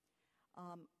 months,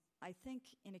 I think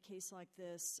in a case like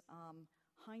this,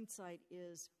 hindsight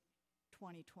is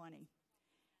 20/20.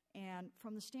 And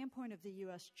from the standpoint of the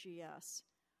USGS,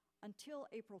 until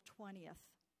April 20th,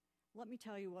 let me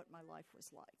tell you what my life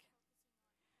was like.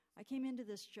 I came into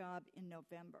this job in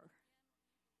November,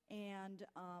 and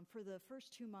for the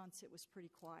first 2 months, it was pretty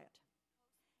quiet.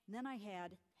 And then I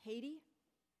had Haiti,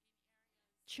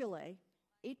 Chile,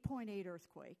 8.8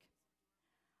 earthquake.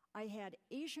 I had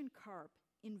Asian carp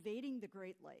invading the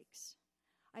Great Lakes.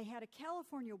 I had a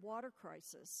California water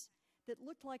crisis that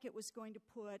looked like it was going to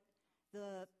put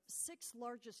the 6th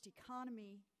largest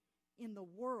economy in the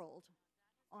world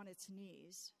on its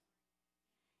knees.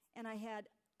 And I had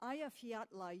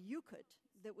Eyjafjallajökull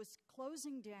that was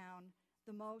closing down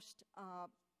the most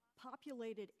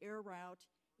populated air route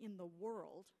in the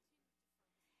world.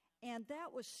 And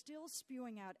that was still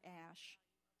spewing out ash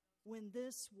when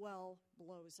this well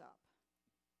blows up.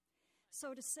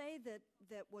 So to say that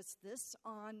was this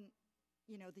on,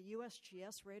 the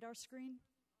USGS radar screen?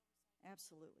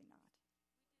 Absolutely not.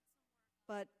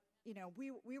 But,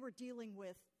 we were dealing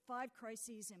with 5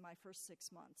 crises in my first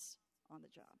 6 months on the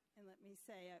job. And let me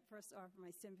say, first offer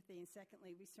my sympathy, and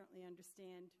secondly, we certainly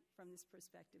understand from this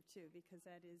perspective too, because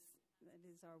that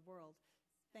is our world.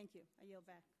 Thank you. I yield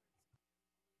back.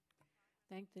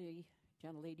 Thank the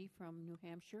gentlelady from New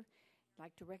Hampshire. I'd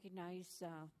like to recognize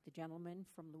the gentleman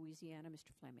from Louisiana,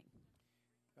 Mr. Fleming.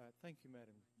 Thank you,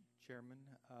 Madam Chairman.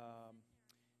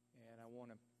 And I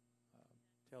want to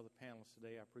tell the panelists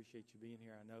today I appreciate you being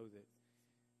here. I know that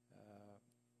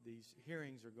these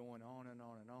hearings are going on and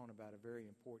on and on about a very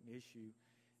important issue,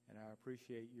 and I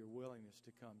appreciate your willingness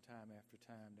to come time after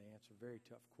time to answer very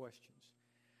tough questions.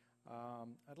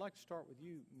 I'd like to start with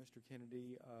you, Mr.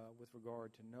 Kennedy, with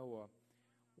regard to NOAA.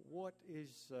 What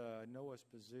is NOAA's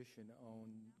position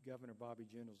on Governor Bobby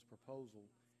Jindal's proposal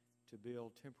to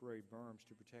build temporary berms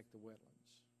to protect the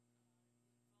wetlands?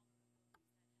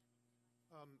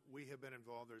 We have been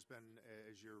involved. There's been,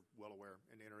 as you're well aware,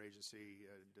 an interagency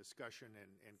discussion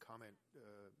and comment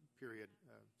period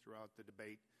throughout the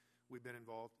debate. We've been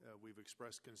involved. We've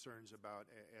expressed concerns about,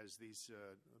 as these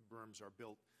berms are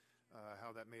built,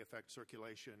 how that may affect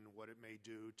circulation, what it may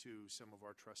do to some of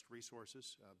our trust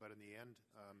resources. But in the end,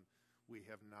 we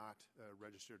have not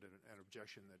registered an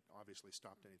objection that obviously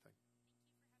stopped anything.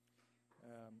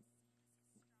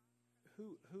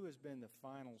 Who has been the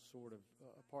final sort of,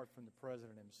 apart from the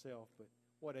President himself, but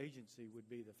what agency would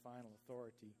be the final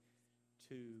authority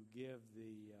to give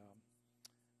the,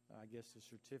 I guess, the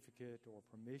certificate or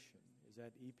permission? Is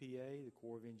that EPA, the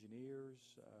Corps of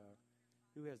Engineers?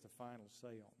 Who has the final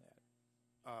say on that?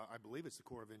 I believe it's the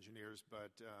Corps of Engineers,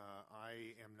 but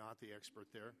I am not the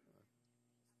expert there.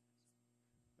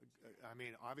 I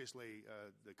mean, obviously,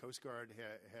 the Coast Guard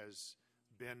has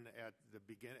been at the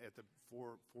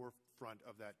forefront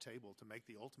of that table to make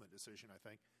the ultimate decision, I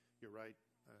think. You're right,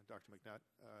 Dr. McNutt.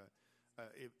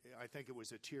 I think it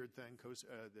was a tiered thing,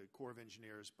 the Corps of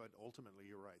Engineers, but ultimately,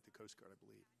 you're right, the Coast Guard, I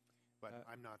believe. But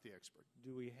I'm not the expert.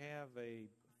 Do we have a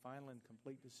final and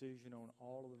complete decision on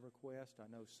all of the requests? I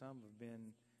know some have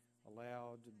been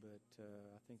allowed, but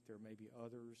I think there may be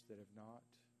others that have not.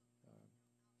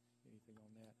 Anything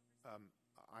on that?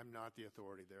 I'm not the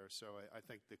authority there, so I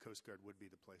think the Coast Guard would be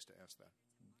the place to ask that.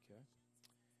 Okay.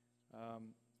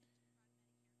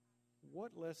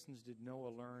 What lessons did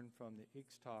NOAA learn from the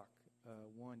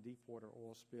Ixtoc-1 Deepwater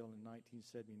oil spill in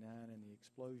 1979 and the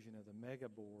explosion of the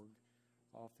Megaborg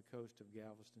off the coast of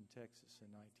Galveston, Texas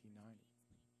in 1990?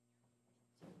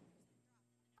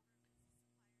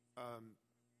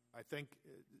 I think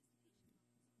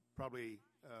probably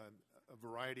a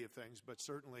variety of things, but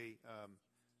certainly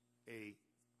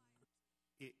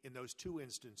in those 2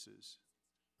 instances,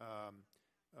 a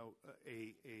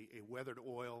weathered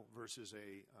oil versus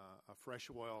a fresh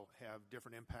oil have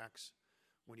different impacts.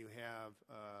 When you have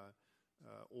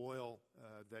oil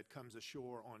that comes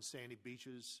ashore on sandy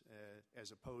beaches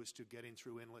as opposed to getting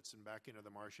through inlets and back into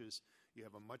the marshes, you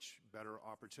have a much better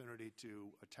opportunity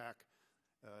to attack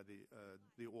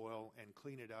the oil and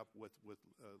clean it up with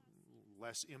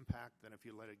less impact than if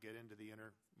you let it get into the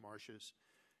inner marshes.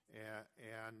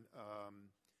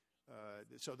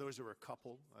 So those are a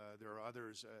couple. There are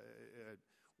others.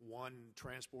 One,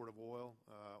 transport of oil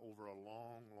over a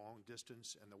long, long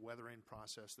distance, and the weathering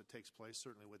process that takes place,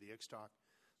 certainly with the Ixtoc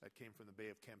that came from the Bay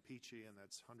of Campeche, and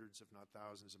that's hundreds, if not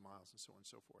thousands of miles, and so on and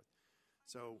so forth.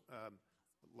 So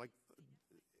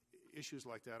issues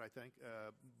like that, I think.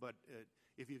 But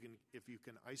if you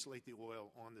can isolate the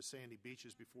oil on the sandy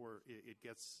beaches before it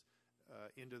gets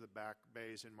into the back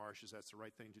bays and marshes, that's the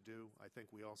right thing to do. I think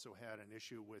we also had an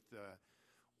issue with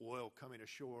oil coming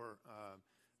ashore,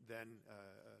 then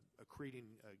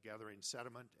accreting, gathering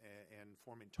sediment, and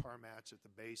forming tar mats at the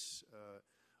base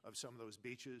of some of those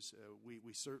beaches.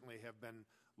 We certainly have been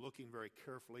looking very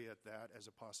carefully at that as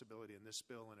a possibility in this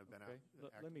spill, and have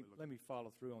been let me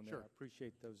follow through on that. Sure. I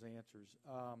appreciate those answers.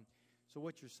 So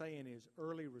what you're saying is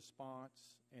early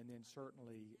response, and then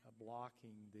certainly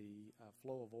blocking the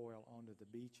flow of oil onto the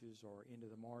beaches or into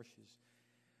the marshes.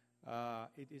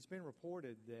 It's been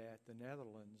reported that the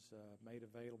Netherlands made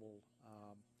available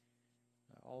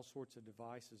all sorts of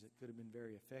devices that could have been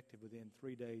very effective within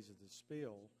 3 days of the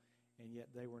spill, and yet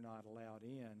they were not allowed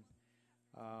in.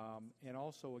 And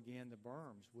also, again, the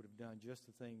berms would have done just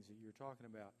the things that you're talking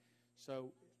about.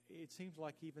 So it seems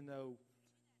like even though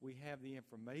we have the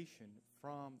information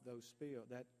from those spills,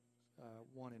 that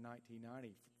one in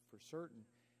 1990 for certain,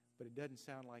 but it doesn't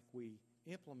sound like we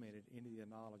implemented any of the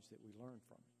knowledge that we learned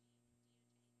from it.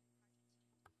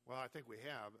 Well, I think we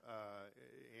have,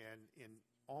 and in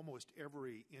almost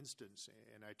every instance,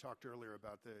 and I talked earlier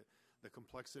about the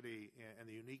complexity and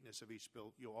the uniqueness of each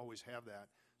spill, you'll always have that,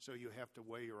 so you have to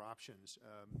weigh your options.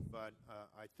 But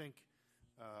I think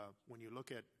when you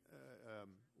look at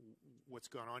what's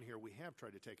gone on here, we have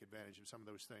tried to take advantage of some of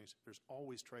those things. There's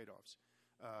always trade-offs.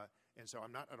 And so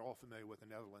I'm not at all familiar with the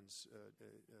Netherlands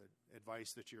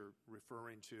advice that you're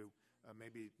referring to.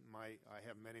 I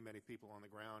have many, many people on the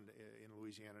ground in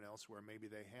Louisiana and elsewhere. Maybe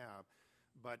they have.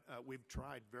 But we've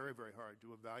tried very, very hard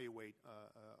to evaluate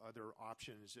other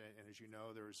options. And as you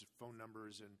know, there's phone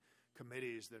numbers and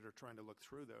committees that are trying to look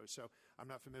through those. So I'm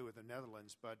not familiar with the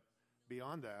Netherlands. But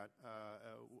beyond that,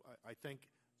 I think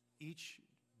each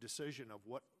decision of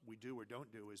what we do or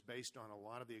don't do is based on a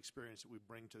lot of the experience that we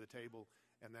bring to the table,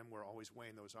 and then we're always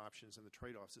weighing those options and the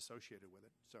trade-offs associated with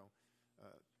it. So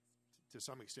to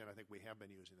some extent, I think we have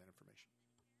been using that information.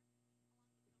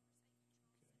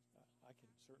 I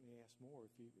can certainly ask more.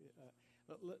 If you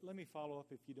let me follow up,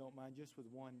 if you don't mind, just with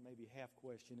one maybe half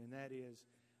question, and that is,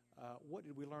 what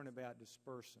did we learn about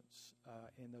dispersants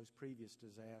in those previous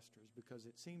disasters? Because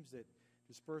it seems that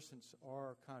dispersants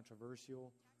are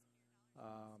controversial,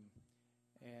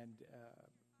 and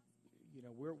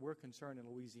we're concerned in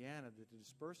Louisiana that the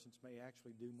dispersants may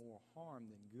actually do more harm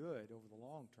than good over the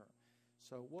long term.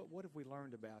 So what have we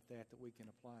learned about that we can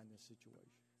apply in this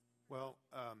situation? Well,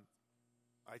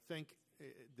 I think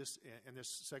this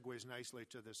segues nicely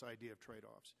to this idea of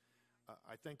trade-offs.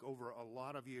 I think over a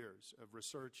lot of years of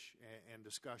research and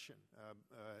discussion,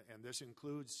 and this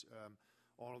includes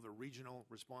all of the regional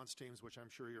response teams, which I'm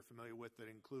sure you're familiar with, that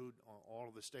include all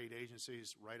of the state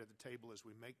agencies right at the table as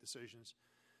we make decisions.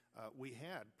 We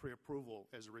had pre-approval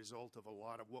as a result of a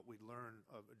lot of what we learned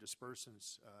of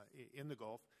dispersants in the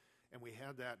Gulf, and we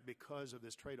had that because of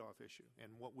this trade-off issue.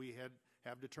 And what we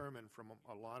have determined from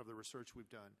a lot of the research we've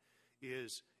done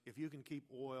is if you can keep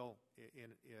oil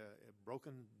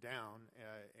broken down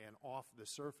and off the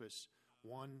surface,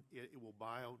 one, it will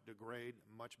biodegrade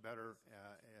much better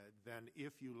than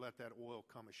if you let that oil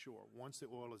come ashore. Once the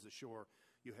oil is ashore,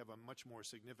 you have a much more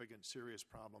significant, serious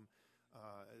problem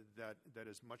that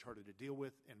is much harder to deal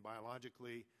with, and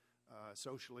biologically,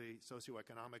 socially,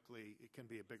 socioeconomically, it can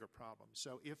be a bigger problem.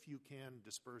 So if you can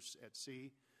disperse at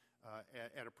sea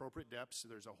at appropriate depths,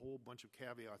 there's a whole bunch of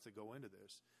caveats that go into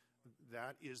this.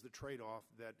 That is the trade-off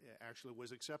that actually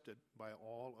was accepted by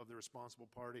all of the responsible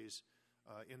parties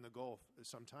in the Gulf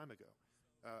some time ago.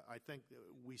 I think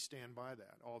we stand by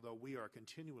that, although we are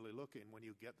continually looking when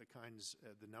you get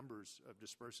the numbers of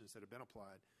dispersants that have been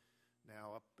applied,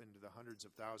 now up into the hundreds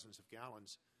of thousands of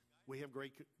gallons. We have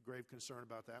grave concern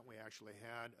about that. We actually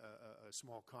had a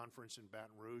small conference in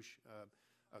Baton Rouge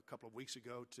a couple of weeks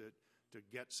ago to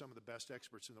get some of the best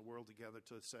experts in the world together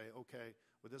to say, okay,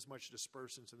 with this much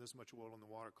dispersants and this much oil in the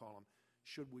water column,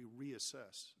 should we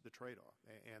reassess the trade-off?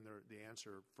 And the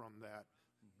answer from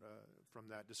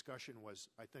that discussion was,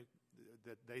 I think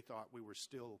that they thought we were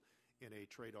still in a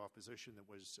trade-off position that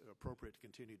was appropriate to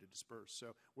continue to disperse.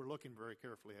 So we're looking very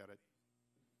carefully at it.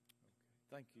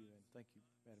 Thank you, and thank you,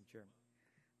 Madam Chairman.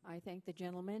 I thank the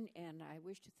gentleman, and I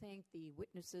wish to thank the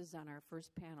witnesses on our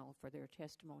first panel for their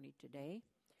testimony today.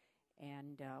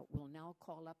 And we'll now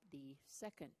call up the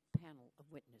second panel of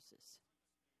witnesses.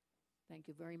 Thank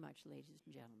you very much, ladies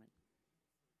and gentlemen.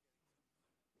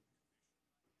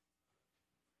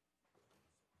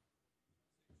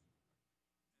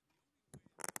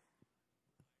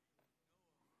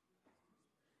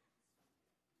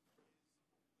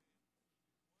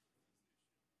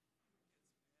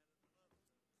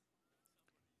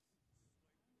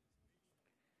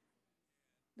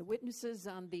 The witnesses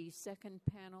on the second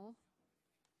panel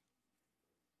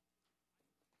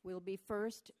will be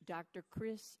first Dr.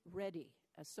 Chris Reddy,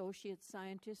 Associate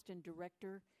Scientist and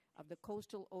Director of the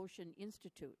Coastal Ocean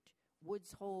Institute,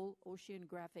 Woods Hole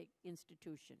Oceanographic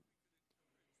Institution.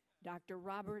 Dr.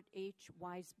 Robert H.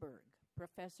 Weisberg,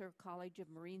 Professor, College of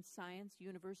Marine Science,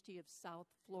 University of South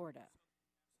Florida.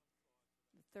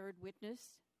 The third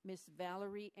witness, Ms.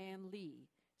 Valerie Ann Lee,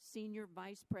 Senior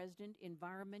Vice President,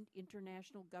 Environment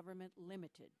International Government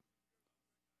Limited.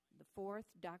 The fourth,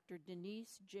 Dr.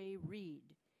 Denise J. Reed,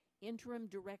 Interim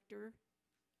Director,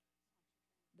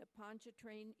 the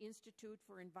Pontchartrain Institute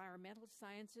for Environmental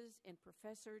Sciences and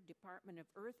Professor, Department of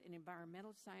Earth and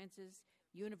Environmental Sciences,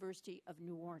 University of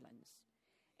New Orleans.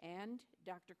 And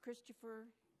Dr. Christopher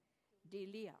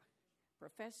D'Elia,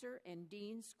 Professor and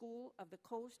Dean, School of the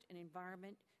Coast and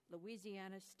Environment,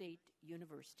 Louisiana State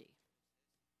University.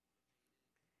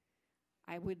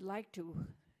 I would like to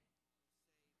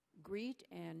greet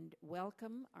and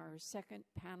welcome our second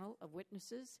panel of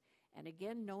witnesses, and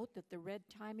again note that the red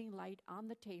timing light on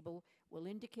the table will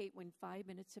indicate when 5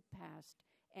 minutes have passed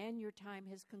and your time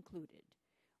has concluded.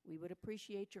 We would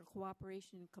appreciate your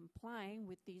cooperation in complying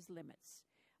with these limits,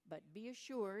 but be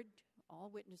assured,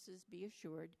 all witnesses be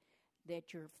assured,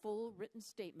 that your full written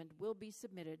statement will be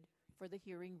submitted for the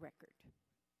hearing record.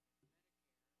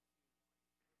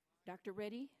 Dr.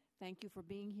 Reddy, thank you for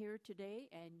being here today,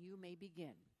 and you may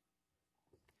begin.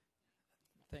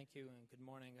 Thank you, and good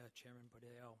morning, Chairman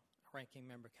Bordeo, Ranking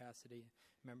Member Cassidy,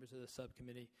 members of the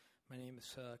subcommittee. My name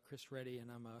is Chris Reddy,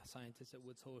 and I'm a scientist at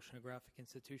Woods Hole Oceanographic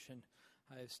Institution.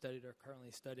 I have studied or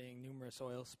currently studying numerous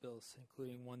oil spills,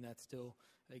 including one that still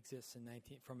exists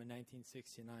from a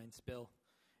 1969 spill.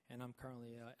 And I'm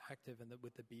currently active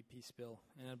with the BP spill.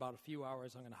 And in about a few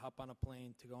hours, I'm going to hop on a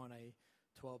plane to go on a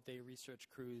 12-day research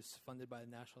cruise funded by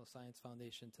the National Science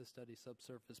Foundation to study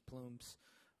subsurface plumes.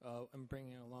 I'm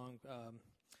bringing along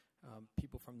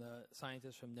people from the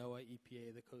scientists from NOAA,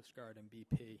 EPA, the Coast Guard, and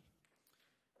BP.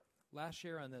 Last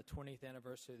year, on the 20th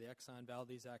anniversary of the Exxon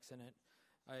Valdez accident,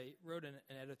 I wrote an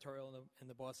editorial in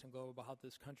the Boston Globe about how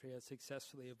this country has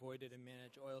successfully avoided and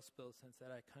managed oil spills since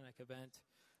that iconic event.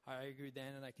 I agreed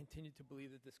then, and I continue to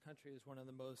believe that this country is one of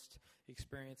the most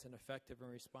experienced and effective in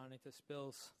responding to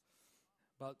spills.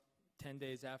 About 10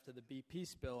 days after the BP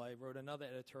spill, I wrote another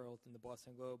editorial in the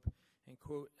Boston Globe, and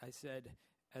quote, I said,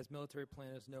 as military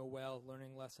planners know well,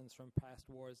 learning lessons from past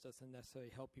wars doesn't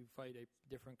necessarily help you fight a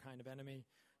different kind of enemy.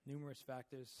 Numerous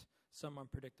factors, some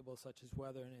unpredictable such as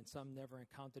weather, and some never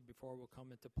encountered before will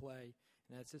come into play.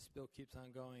 And as this spill keeps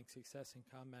on going, success in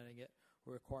combating it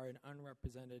will require an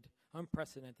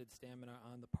unprecedented stamina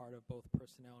on the part of both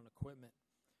personnel and equipment.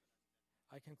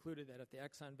 I concluded that if the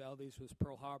Exxon Valdez was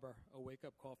Pearl Harbor, a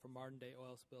wake-up call for modern-day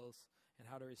oil spills and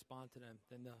how to respond to them,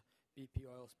 then the BP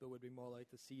oil spill would be more like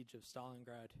the siege of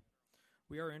Stalingrad.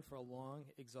 We are in for a long,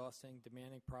 exhausting,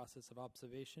 demanding process of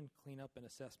observation, cleanup, and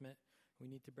assessment. We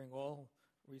need to bring all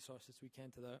resources we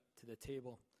can to the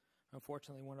table.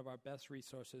 Unfortunately, one of our best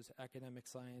resources, academic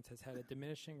science, has had a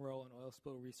diminishing role in oil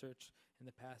spill research in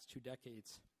the past 2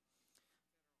 decades.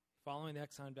 Following the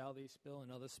Exxon Valdez spill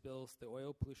and other spills, the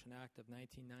Oil Pollution Act of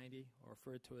 1990, or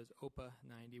referred to as OPA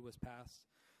 90, was passed.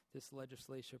 This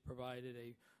legislation provided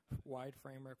a wide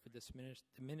framework for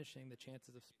diminishing the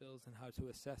chances of spills and how to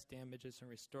assess damages and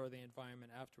restore the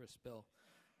environment after a spill.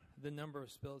 The number of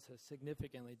spills has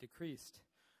significantly decreased.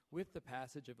 With the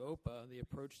passage of OPA, the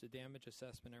approach to damage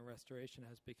assessment and restoration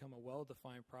has become a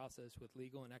well-defined process with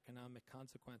legal and economic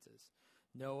consequences.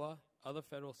 NOAA, other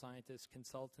federal scientists,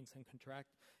 consultants, and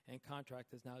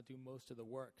contractors now do most of the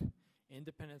work.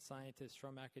 Independent scientists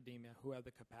from academia who have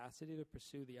the capacity to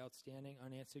pursue the outstanding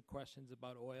unanswered questions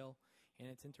about oil and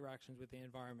its interactions with the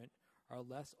environment are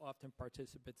less often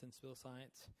participants in spill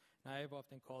science. And I have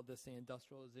often called this the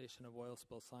industrialization of oil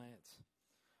spill science.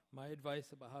 My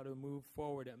advice about how to move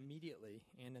forward immediately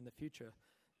and in the future,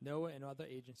 NOAA and other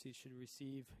agencies should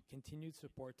receive continued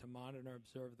support to monitor and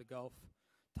observe the Gulf.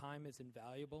 Time is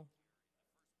invaluable.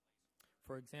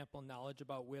 For example, knowledge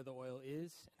about where the oil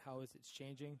is and how it's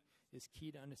changing is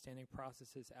key to understanding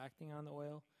processes acting on the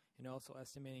oil and also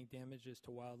estimating damages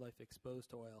to wildlife exposed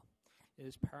to oil. It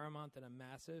is paramount that a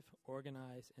massive,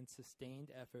 organized, and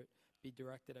sustained effort be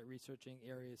directed at researching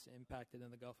areas impacted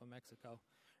in the Gulf of Mexico.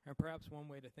 And perhaps one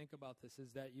way to think about this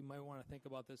is that you might want to think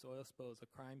about this oil spill as a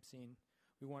crime scene.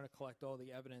 We want to collect all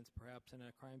the evidence, perhaps, in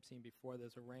a crime scene before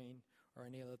there's a rain or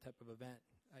any other type of event.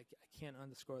 I can't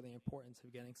underscore the importance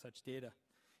of getting such data.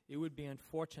 It would be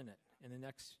unfortunate in the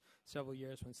next several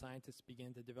years when scientists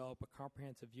begin to develop a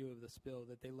comprehensive view of the spill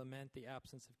that they lament the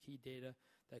absence of key data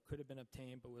that could have been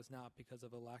obtained but was not because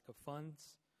of a lack of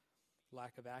funds,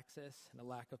 lack of access, and a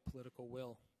lack of political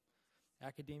will.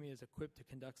 Academia is equipped to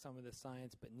conduct some of this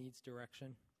science but needs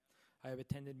direction. I have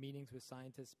attended meetings with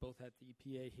scientists both at the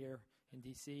EPA here in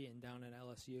D.C. and down at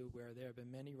LSU where there have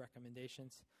been many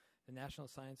recommendations. The National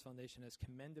Science Foundation has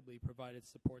commendably provided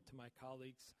support to my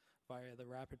colleagues via the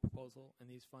RAPID proposal, and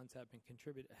these funds have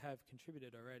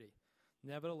contributed already.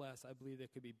 Nevertheless, I believe there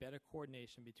could be better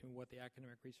coordination between what the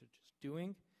academic research is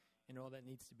doing and all that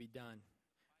needs to be done.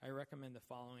 I recommend the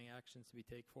following actions to be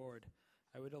taken forward.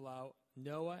 I would allow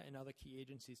NOAA and other key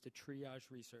agencies to triage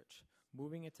research,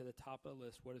 moving it to the top of the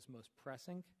list what is most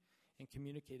pressing and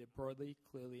communicate it broadly,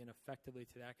 clearly, and effectively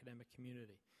to the academic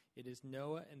community. It is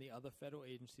NOAA and the other federal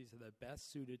agencies that are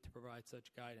best suited to provide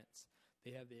such guidance.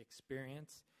 They have the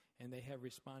experience, and they have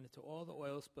responded to all the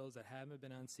oil spills that haven't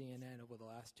been on CNN over the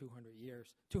last 200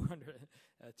 years,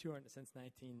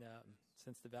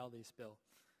 since the Valdez spill.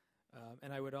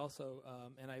 And I would also,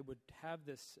 and I would have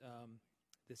this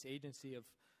agency of,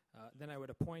 then I would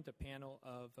appoint a panel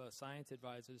of science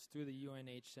advisors through the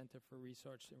UNH Center for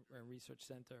Research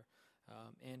Center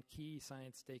and key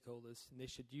science stakeholders. And they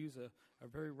should use a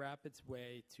very rapid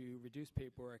way to reduce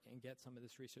paperwork and get some of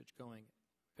this research going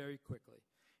very quickly.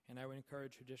 And I would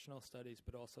encourage traditional studies,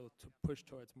 but also to push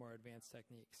towards more advanced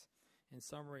techniques. In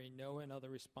summary, NOAA and other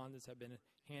respondents have been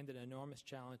handed an enormous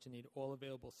challenge and need all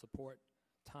available support.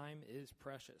 Time is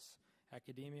precious.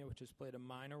 Academia, which has played a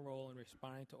minor role in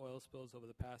responding to oil spills over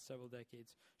the past several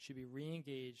decades, should be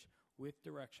re-engaged with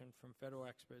direction from federal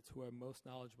experts who are most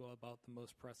knowledgeable about the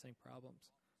most pressing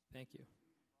problems. Thank you.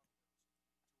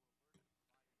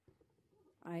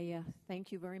 I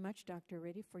thank you very much, Dr.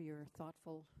 Reddy, for your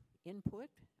thoughtful input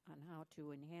on how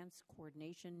to enhance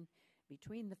coordination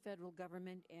between the federal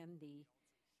government and the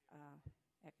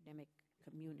academic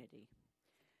community.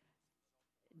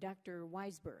 Dr.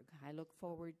 Weisberg, I look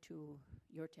forward to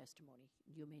your testimony.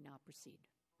 You may now proceed.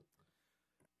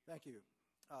 Thank you.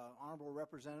 Honorable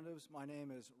representatives, my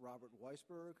name is Robert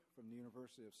Weisberg from the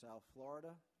University of South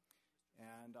Florida,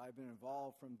 and I've been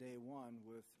involved from day one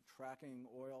with tracking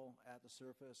oil at the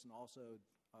surface and also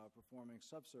performing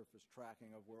subsurface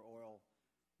tracking of where oil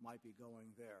might be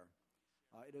going there.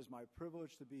 It is my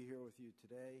privilege to be here with you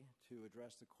today to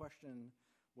address the question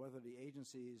whether the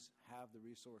agencies have the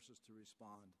resources to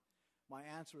respond. My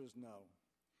answer is no,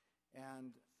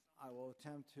 and I will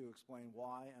attempt to explain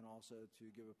why and also to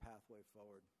give a pathway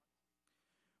forward.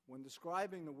 When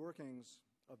describing the workings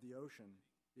of the ocean,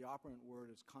 the operant word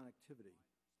is connectivity.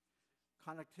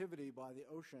 Connectivity by the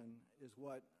ocean is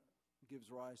what gives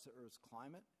rise to Earth's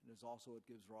climate. It is also what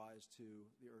gives rise to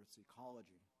the Earth's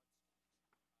ecology.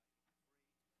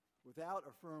 Without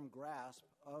a firm grasp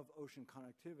of ocean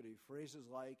connectivity, phrases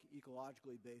like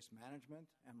ecologically based management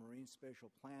and marine spatial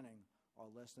planning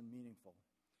are less than meaningful.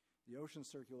 The ocean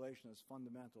circulation is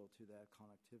fundamental to that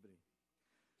connectivity.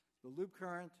 The Loop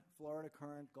Current, Florida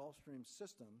Current, Gulf Stream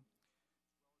system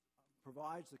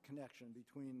provides the connection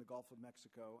between the Gulf of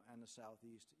Mexico and the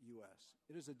southeast U.S.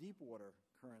 It is a deepwater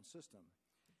current system,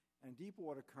 and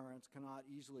deepwater currents cannot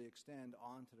easily extend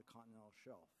onto the continental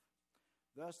shelf.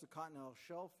 Thus, the continental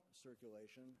shelf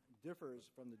circulation differs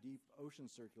from the deep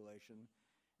ocean circulation,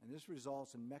 and this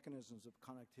results in mechanisms of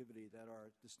connectivity that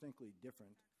are distinctly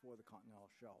different for the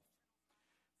continental shelf.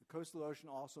 The coastal ocean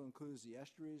also includes the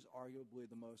estuaries, arguably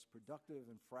the most productive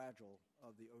and fragile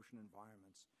of the ocean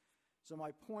environments. So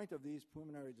my point of these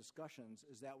preliminary discussions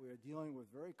is that we are dealing with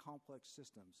very complex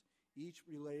systems, each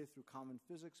related through common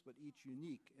physics, but each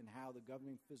unique in how the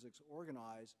governing physics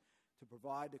organize to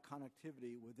provide the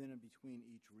connectivity within and between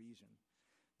each region.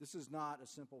 This is not a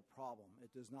simple problem. It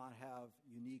does not have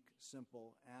unique,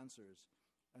 simple answers.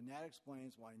 And that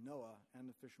explains why NOAA and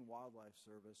the Fish and Wildlife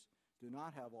Service do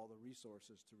not have all the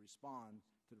resources to respond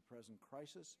to the present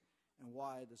crisis, and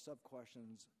why the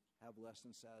sub-questions have less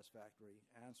than satisfactory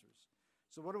answers.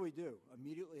 So what do we do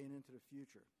immediately and into the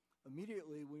future?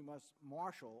 Immediately, we must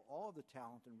marshal all of the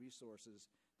talent and resources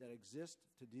that exist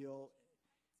to deal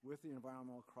with the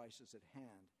environmental crisis at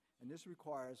hand. And this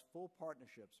requires full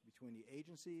partnerships between the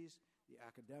agencies, the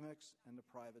academics, and the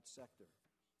private sector.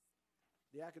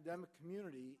 The academic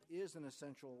community has an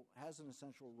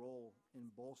essential role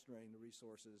in bolstering the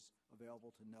resources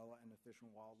available to NOAA and the Fish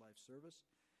and Wildlife Service,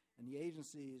 and the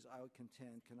agencies, I would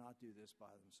contend, cannot do this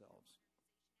by themselves.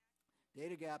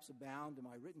 Data gaps abound, and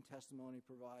my written testimony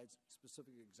provides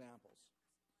specific examples,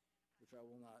 which I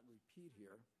will not repeat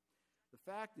here. The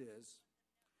fact is,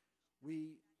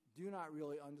 we do not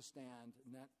really understand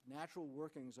natural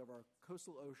workings of our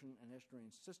coastal ocean and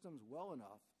estuarine systems well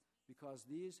enough, because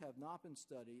these have not been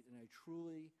studied in a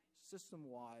truly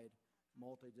system-wide,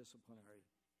 multidisciplinary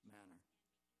manner.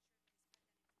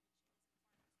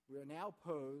 We are now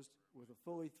posed with a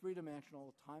fully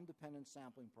three-dimensional, time-dependent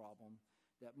sampling problem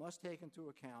that must take into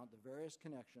account the various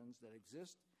connections that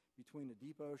exist between the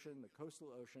deep ocean, the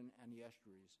coastal ocean, and the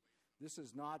estuaries. This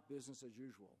is not business as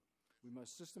usual. We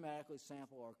must systematically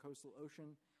sample our coastal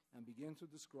ocean and begin to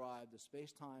describe the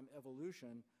space-time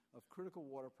evolution of critical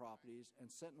water properties and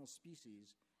sentinel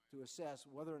species to assess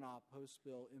whether or not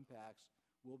post-spill impacts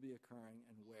will be occurring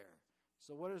and where.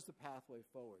 So what is the pathway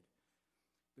forward?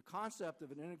 The concept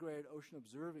of an integrated ocean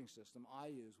observing system,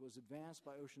 IOOS, was advanced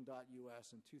by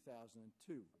Ocean.US in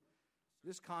 2002.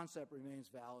 This concept remains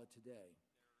valid today.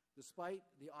 Despite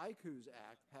the ICOOS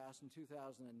Act passed in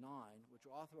 2009,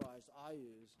 which authorized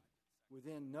IOOS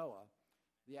within NOAA,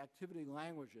 the activity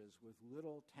languages with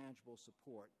little tangible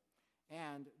support,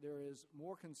 and there is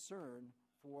more concern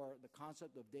for the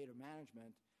concept of data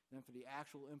management than for the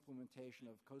actual implementation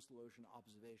of coastal ocean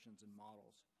observations and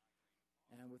models.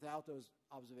 And without those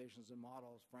observations and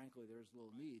models, frankly, there's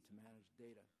little need to manage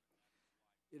data.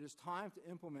 It is time to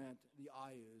implement the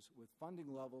IOOS with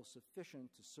funding levels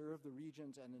sufficient to serve the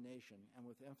regions and the nation, and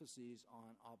with emphases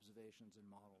on observations and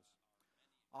models.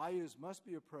 IOOS must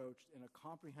be approached in a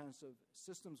comprehensive,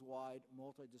 systems-wide,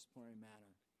 multidisciplinary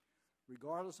manner.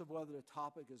 Regardless of whether the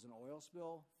topic is an oil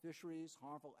spill, fisheries,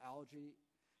 harmful algae,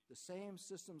 the same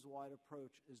systems-wide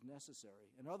approach is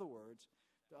necessary. In other words,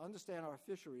 to understand our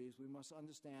fisheries, we must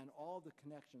understand all the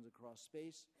connections across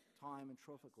space, time, and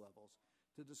trophic levels.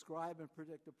 To describe and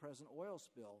predict the present oil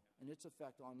spill and its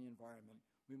effect on the environment,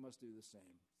 we must do the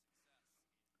same.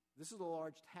 This is a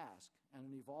large task and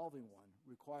an evolving one,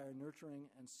 requiring nurturing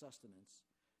and sustenance.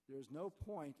 There is no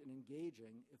point in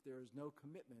engaging if there is no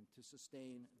commitment to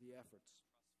sustain the efforts.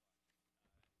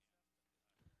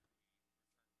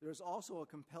 There is also a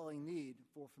compelling need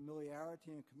for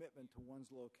familiarity and commitment to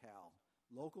one's locale.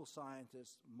 Local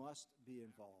scientists must be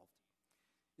involved.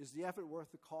 Is the effort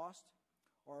worth the cost?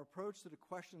 Our approach to the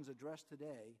questions addressed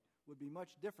today would be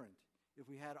much different if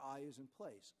we had IOOS in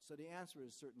place, so the answer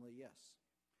is certainly yes.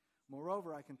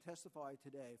 Moreover, I can testify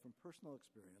today from personal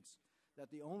experience that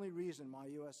the only reason my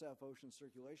USF Ocean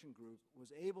Circulation Group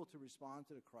was able to respond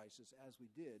to the crisis as we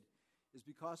did is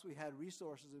because we had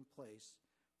resources in place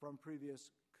from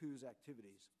previous COOS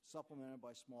activities, supplemented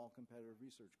by small competitive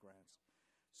research grants.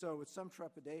 So with some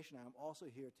trepidation, I'm also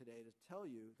here today to tell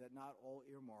you that not all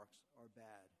earmarks are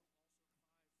bad.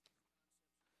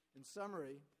 In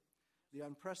summary, the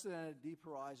unprecedented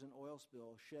Deepwater Horizon oil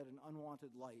spill shed an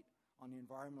unwanted light on the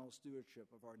environmental stewardship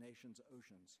of our nation's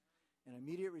oceans. An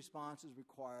immediate response is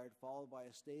required, followed by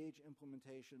a staged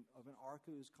implementation of an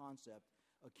ARCOOS concept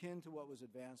akin to what was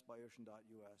advanced by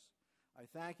Ocean.US. I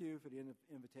thank you for the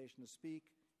invitation to speak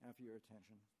and for your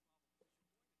attention.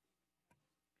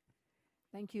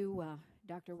 Thank you,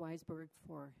 Dr. Weisberg,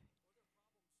 for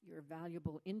your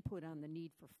valuable input on the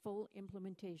need for full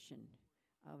implementation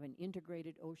of an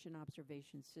integrated ocean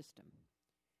observation system.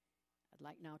 I'd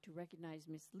like now to recognize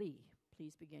Ms. Lee.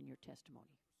 Please begin your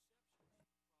testimony.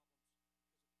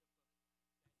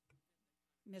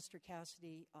 Mr.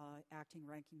 Cassidy, Acting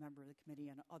Ranking Member of the Committee,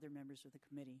 and other members of the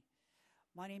Committee.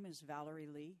 My name is Valerie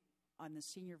Lee. I'm the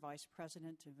Senior Vice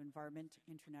President of Environment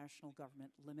International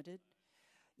Government Limited.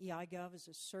 EIGov is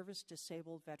a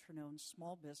service-disabled, veteran-owned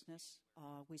small business.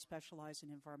 We specialize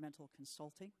in environmental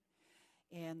consulting.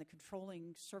 And the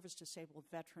controlling service-disabled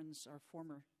veterans are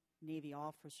former Navy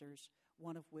officers,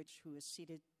 one of which who is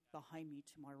seated behind me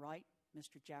to my right,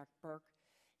 Mr. Jack Burke.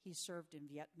 He served in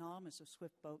Vietnam as a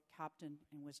swift boat captain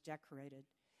and was decorated.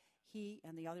 He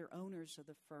and the other owners of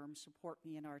the firm support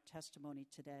me in our testimony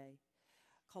today.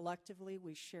 Collectively,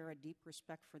 we share a deep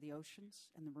respect for the oceans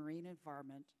and the marine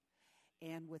environment,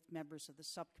 and with members of the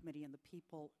subcommittee and the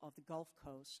people of the Gulf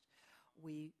Coast,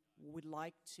 we would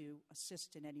like to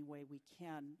assist in any way we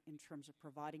can in terms of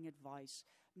providing advice,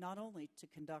 not only to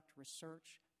conduct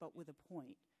research, but with a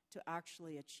point, to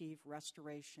actually achieve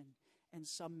restoration and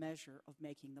some measure of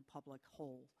making the public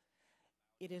whole.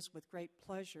 It is with great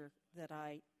pleasure that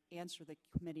I answer the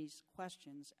committee's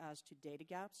questions as to data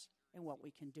gaps and what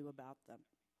we can do about them.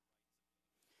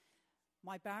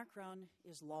 My background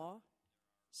is law,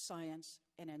 science,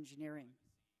 and engineering.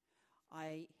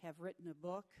 I have written a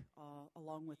book,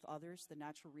 along with others, the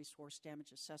Natural Resource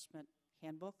Damage Assessment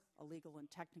Handbook, a legal and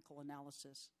technical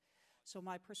analysis. So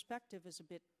my perspective is a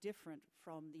bit different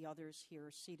from the others here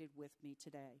seated with me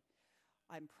today.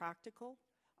 I'm practical.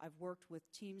 I've worked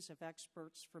with teams of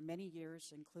experts for many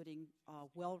years, including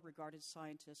well-regarded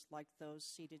scientists like those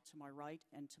seated to my right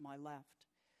and to my left.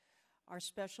 Our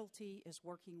specialty is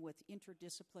working with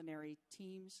interdisciplinary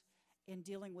teams and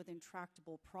dealing with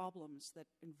intractable problems that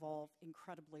involve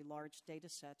incredibly large data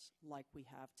sets like we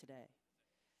have today.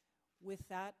 With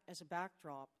that as a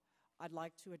backdrop, I'd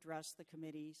like to address the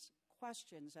committee's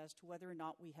questions as to whether or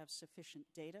not we have sufficient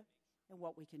data and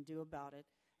what we can do about it,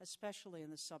 especially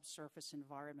in the subsurface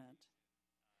environment.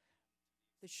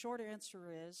 The short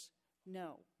answer is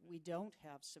no, we don't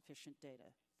have sufficient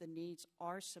data. The needs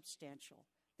are substantial.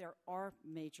 There are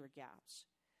major gaps.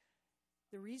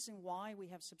 The reason why we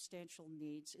have substantial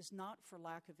needs is not for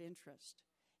lack of interest.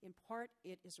 In part,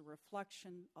 it is a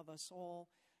reflection of us all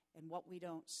and what we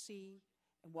don't see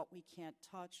and what we can't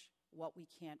touch, what we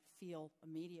can't feel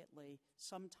immediately,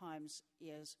 sometimes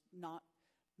is not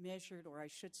measured, or I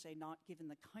should say not given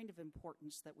the kind of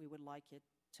importance that we would like it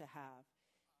to have.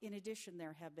 In addition,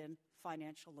 there have been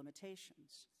financial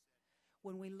limitations.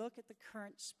 When we look at the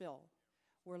current spill,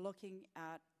 we're looking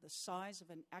at the size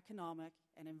of an economic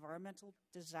and environmental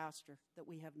disaster that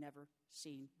we have never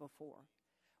seen before.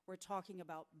 We're talking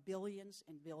about billions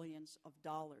and billions of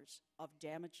dollars of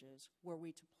damages were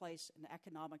we to place an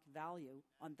economic value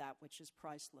on that which is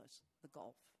priceless, the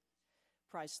Gulf.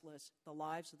 Priceless, the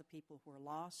lives of the people who are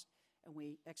lost, and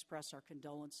we express our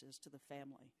condolences to the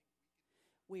family.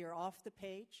 We are off the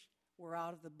page. We're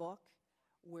out of the book.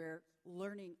 We're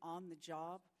learning on the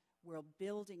job. We're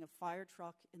building a fire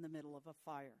truck in the middle of a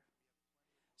fire.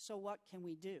 So what can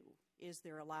we do? Is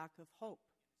there a lack of hope?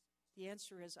 The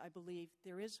answer is, I believe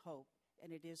there is hope,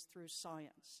 and it is through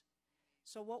science.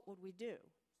 So what would we do?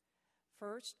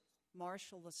 First,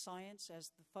 marshal the science, as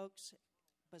the folks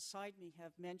beside me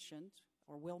have mentioned,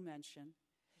 or will mention,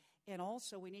 and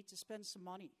also we need to spend some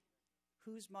money.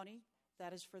 Whose money?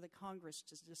 That is for the Congress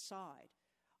to decide.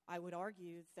 I would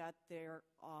argue that there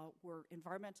were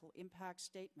environmental impact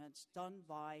statements done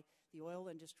by the oil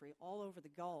industry all over the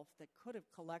Gulf that could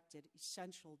have collected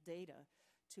essential data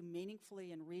to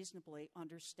meaningfully and reasonably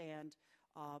understand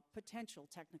potential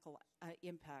technical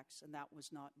impacts, and that was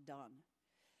not done.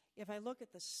 If I look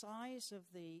at the size of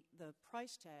the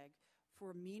price tag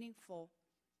for meaningful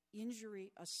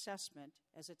injury assessment,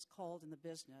 as it's called in the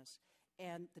business,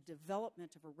 and the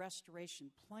development of a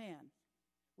restoration plan,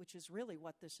 which is really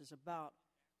what this is about,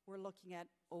 we're looking at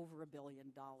over $1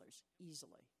 billion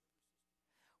easily.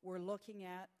 We're looking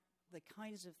at the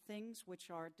kinds of things which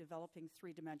are developing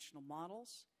three-dimensional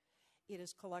models. It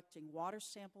is collecting water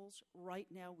samples. Right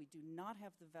now, we do not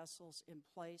have the vessels in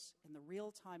place and the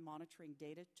real-time monitoring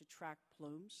data to track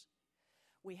plumes.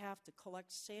 We have to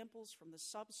collect samples from the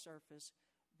subsurface,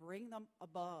 bring them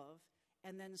above,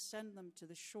 and then send them to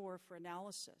the shore for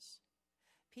analysis.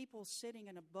 People sitting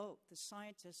in a boat, the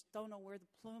scientists, don't know where the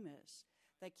plume is.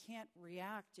 They can't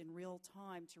react in real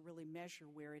time to really measure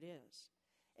where it is.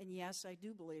 And yes, I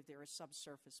do believe there are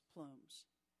subsurface plumes.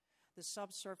 The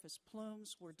subsurface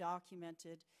plumes were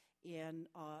documented in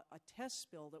a test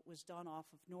spill that was done off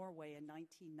of Norway in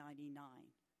 1999.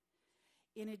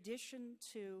 In addition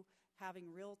to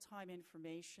having real-time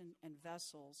information and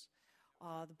vessels,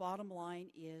 the bottom line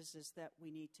is that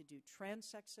we need to do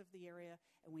transects of the area,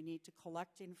 and we need to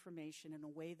collect information in a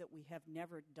way that we have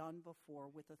never done before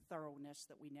with a thoroughness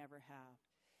that we never have.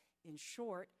 In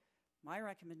short, my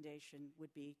recommendation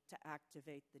would be to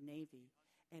activate the Navy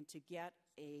and to get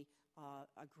a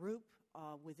group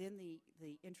within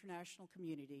the international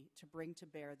community to bring to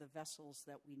bear the vessels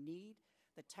that we need,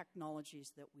 the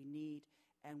technologies that we need,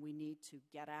 and we need to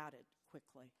get at it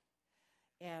quickly.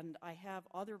 And I have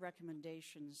other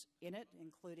recommendations in it,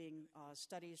 including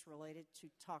studies related to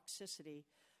toxicity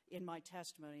in my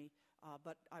testimony,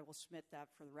 but I will submit that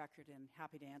for the record and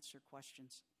happy to answer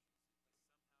questions.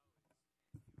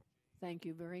 Thank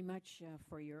you very much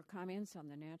for your comments on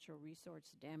the natural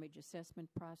resource damage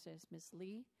assessment process, Ms.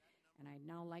 Lee. And I'd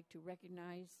now like to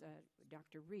recognize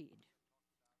Dr. Reed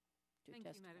to Thank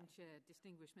testify. you, Madam Chair,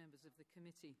 distinguished members of the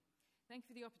committee. Thank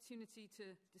you for the opportunity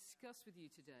to discuss with you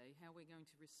today how we're going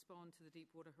to respond to the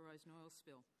Deepwater Horizon oil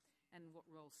spill and what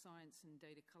role science and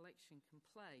data collection can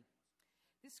play.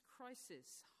 This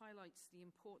crisis highlights the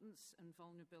importance and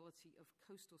vulnerability of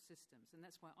coastal systems, and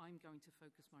that's why I'm going to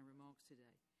focus my remarks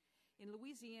today. In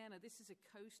Louisiana, this is a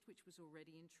coast which was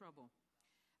already in trouble,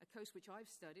 a coast which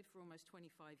I've studied for almost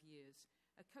 25 years,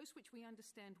 a coast which we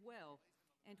understand well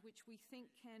and which we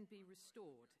think can be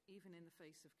restored, even in the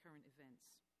face of current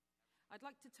events. I'd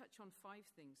like to touch on 5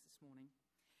 things this morning.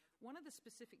 One of the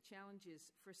specific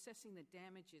challenges for assessing the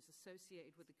damages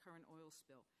associated with the current oil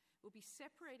spill will be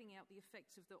separating out the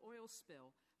effects of the oil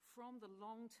spill from the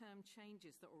long-term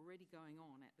changes that are already going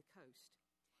on at the coast.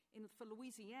 For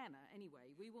Louisiana,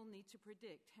 anyway, we will need to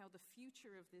predict how the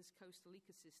future of this coastal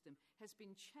ecosystem has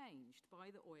been changed by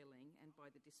the oiling and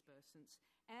by the dispersants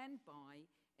and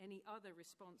by any other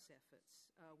response efforts.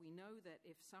 We know that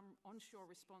if some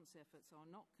onshore response efforts are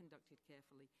not conducted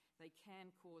carefully, they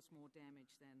can cause more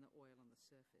damage than the oil on the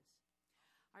surface.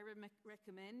 I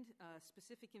recommend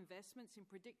specific investments in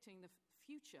predicting the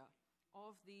future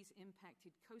of these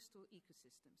impacted coastal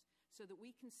ecosystems so that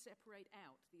we can separate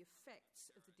out the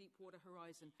effects of the Deepwater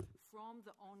Horizon from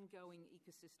the ongoing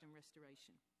ecosystem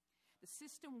restoration. The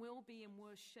system will be in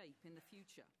worse shape in the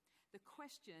future. The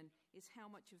question is how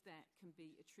much of that can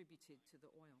be attributed to the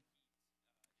oil.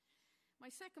 My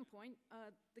second point,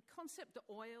 the concept that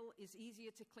oil is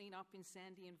easier to clean up in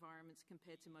sandy environments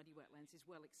compared to muddy wetlands is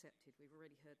well accepted. We've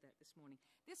already heard that this morning.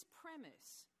 This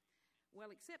premise,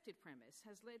 well-accepted premise,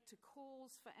 has led to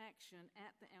calls for action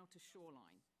at the outer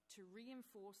shoreline to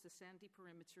reinforce the sandy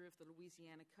perimeter of the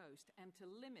Louisiana coast and to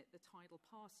limit the tidal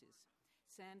passes.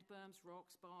 Sand berms,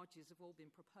 rocks, barges have all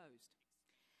been proposed.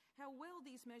 How well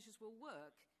these measures will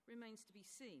work remains to be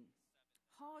seen.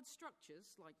 Hard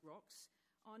structures, like rocks,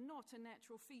 are not a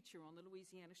natural feature on the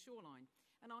Louisiana shoreline,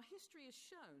 and our history has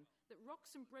shown that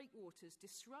rocks and breakwaters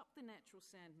disrupt the natural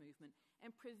sand movement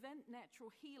and prevent natural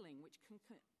healing, which can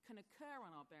occur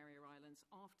on our barrier islands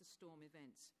after storm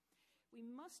events. We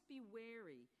must be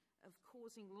wary of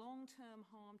causing long-term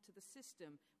harm to the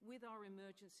system with our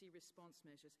emergency response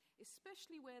measures,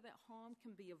 especially where that harm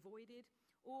can be avoided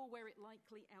or where it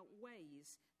likely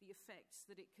outweighs the effects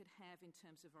that it could have in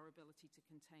terms of our ability to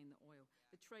contain the oil,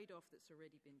 the trade-off that's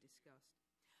already been discussed.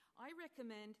 I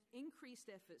recommend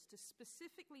increased efforts to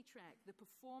specifically track the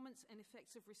performance and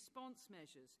effects of response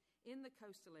measures in the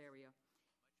coastal area,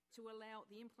 to allow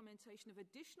the implementation of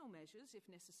additional measures, if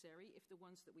necessary, if the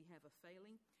ones that we have are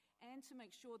failing, and to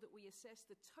make sure that we assess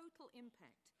the total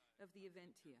impact of the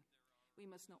event here. We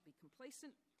must not be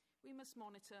complacent, we must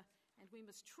monitor, and we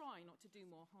must try not to do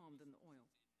more harm than the oil.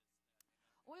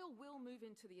 Oil will move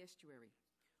into the estuary.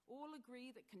 All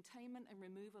agree that containment and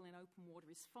removal in open water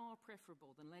is far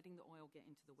preferable than letting the oil get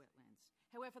into the wetlands.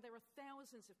 However, there are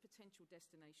thousands of potential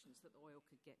destinations that the oil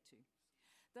could get to.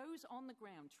 Those on the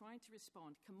ground trying to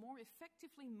respond can more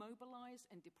effectively mobilize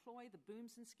and deploy the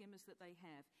booms and skimmers that they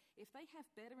have if they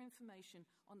have better information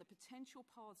on the potential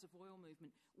paths of oil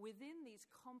movement within these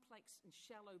complex and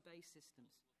shallow bay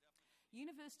systems.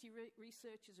 University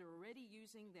researchers are already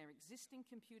using their existing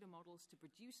computer models to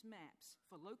produce maps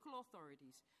for local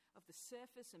authorities of the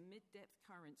surface and mid-depth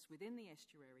currents within the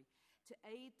estuary to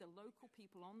aid the local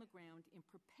people on the ground in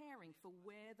preparing for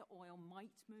where the oil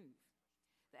might move.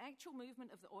 The actual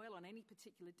movement of the oil on any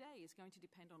particular day is going to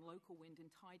depend on local wind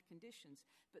and tide conditions,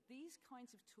 but these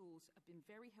kinds of tools have been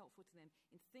very helpful to them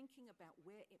in thinking about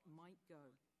where it might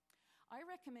go. I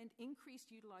recommend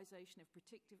increased utilization of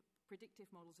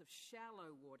predictive models of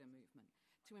shallow water movement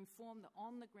to inform the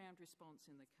on-the-ground response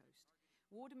in the coast.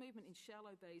 Water movement in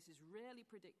shallow bays is rarely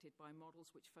predicted by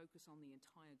models which focus on the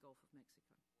entire Gulf of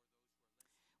Mexico.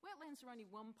 Wetlands are only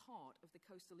one part of the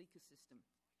coastal ecosystem.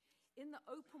 In the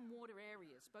open water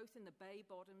areas, both in the bay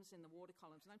bottoms and the water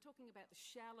columns, and I'm talking about the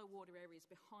shallow water areas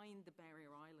behind the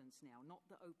barrier islands now, not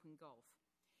the open Gulf.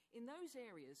 In those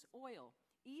areas, oil,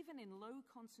 even in low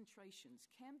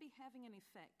concentrations, can be having an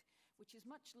effect which is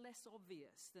much less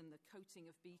obvious than the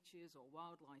coating of beaches or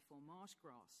wildlife or marsh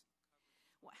grass.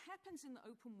 What happens in the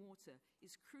open water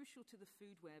is crucial to the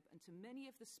food web and to many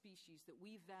of the species that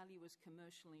we value as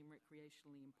commercially and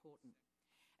recreationally important.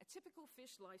 A typical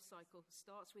fish life cycle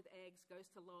starts with eggs, goes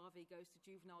to larvae, goes to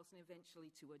juveniles, and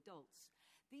eventually to adults.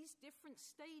 These different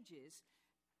stages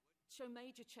show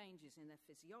major changes in their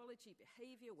physiology,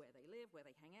 behavior, where they live, where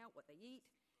they hang out, what they eat,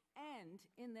 and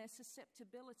in their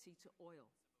susceptibility to oil,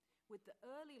 with the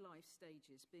early life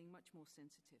stages being much more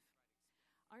sensitive.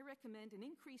 I recommend an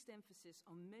increased emphasis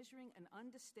on measuring and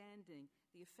understanding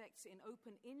the effects in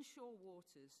open inshore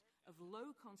waters of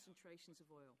low concentrations of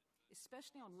oil,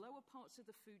 especially on lower parts of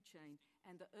the food chain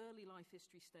and the early life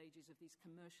history stages of these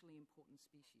commercially important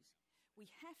species.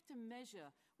 We have to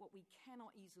measure what we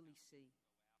cannot easily see.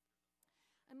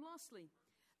 And lastly,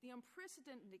 the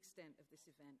unprecedented extent of this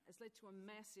event has led to a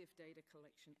massive data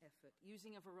collection effort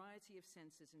using a variety of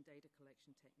sensors and data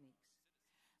collection techniques.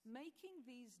 Making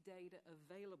these data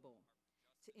available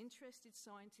to interested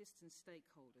scientists and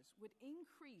stakeholders would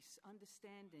increase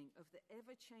understanding of the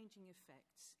ever-changing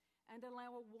effects and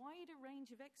allow a wider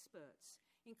range of experts,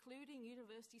 including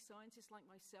university scientists like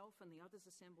myself and the others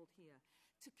assembled here,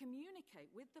 to communicate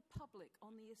with the public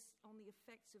on the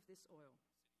effects of this oil.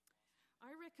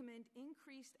 I recommend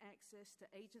increased access to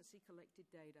agency-collected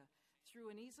data through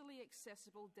an easily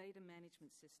accessible data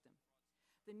management system.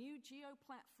 The new GEO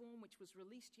platform, which was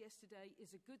released yesterday,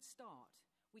 is a good start.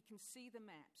 We can see the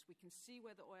maps, we can see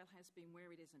where the oil has been, where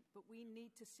it isn't, but we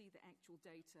need to see the actual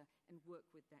data and work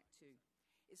with that too.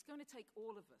 It's going to take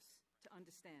all of us to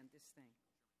understand this thing.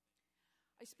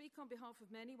 I speak on behalf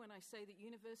of many when I say that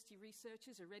university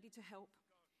researchers are ready to help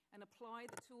and apply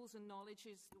the tools and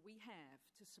knowledges that we have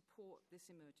to support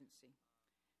this emergency.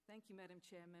 Thank you, Madam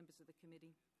Chair, members of the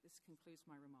committee. This concludes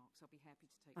my remarks. I'll be happy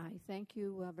to take them. I thank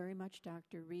you very much,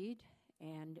 Dr. Reed.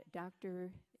 And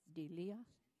Dr. Delia,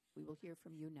 we will hear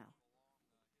from you now.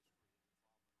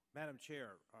 Madam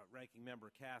Chair, Ranking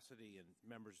Member Cassidy, and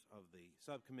members of the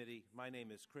subcommittee, my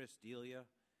name is Chris Delia,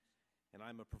 and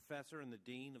I'm a professor and the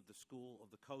dean of the School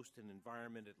of the Coast and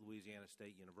Environment at Louisiana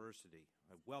State University.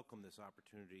 I welcome this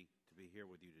opportunity to be here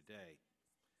with you today.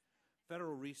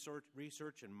 Federal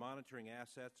research and monitoring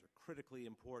assets are critically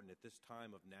important at this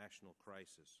time of national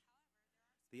crisis.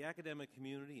 The academic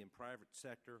community and private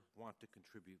sector want to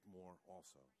contribute more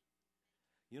also.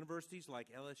 Universities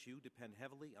like LSU depend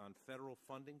heavily on federal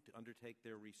funding to undertake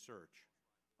their research.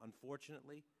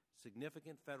 Unfortunately,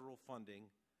 significant federal funding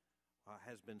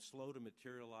has been slow to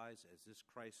materialize as this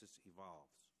crisis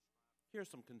evolves. Here are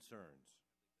some concerns.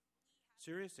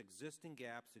 Serious existing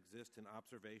gaps exist in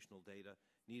observational data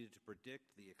needed to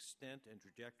predict the extent and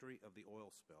trajectory of the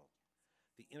oil spill.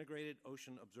 The Integrated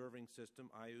Ocean Observing System,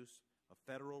 IOS, a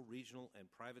federal, regional, and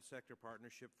private sector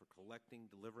partnership for collecting,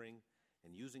 delivering,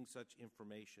 and using such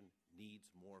information, needs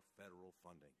more federal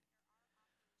funding.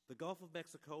 The Gulf of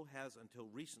Mexico has until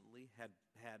recently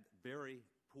had very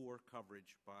poor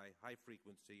coverage by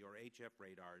high-frequency or HF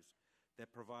radars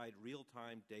that provide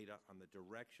real-time data on the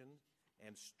direction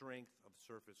and strength of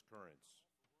surface currents.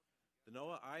 The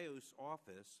NOAA IOS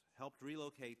office helped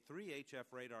relocate 3 HF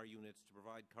radar units to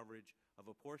provide coverage of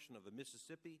a portion of the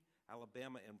Mississippi,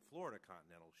 Alabama, and Florida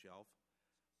continental shelf,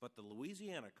 but the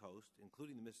Louisiana coast,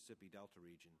 including the Mississippi Delta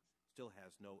region, still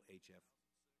has no HF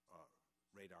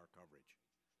radar coverage.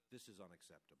 This is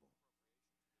unacceptable.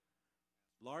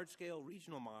 Large-scale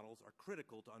regional models are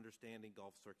critical to understanding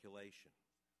Gulf circulation,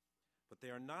 but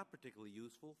they are not particularly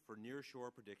useful for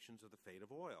near-shore predictions of the fate of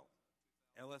oil.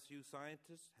 LSU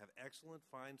scientists have excellent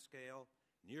fine-scale,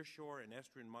 near-shore and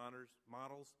estuarine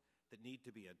models that need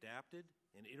to be adapted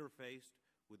and interfaced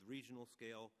with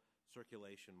regional-scale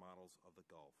circulation models of the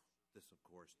Gulf. This, of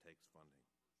course, takes funding.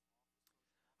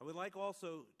 I would like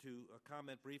also to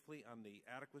comment briefly on the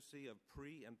adequacy of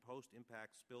pre- and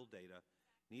post-impact spill data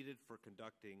needed for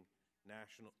conducting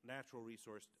natural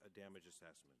resource damage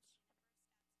assessments.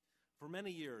 For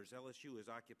many years, LSU has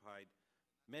occupied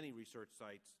many research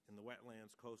sites in the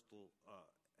wetlands, coastal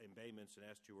embayments, and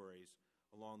estuaries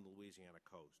along the Louisiana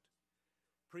coast.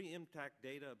 Pre-impact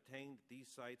data obtained at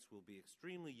these sites will be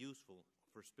extremely useful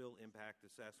for spill impact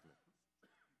assessment.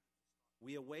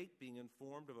 We await being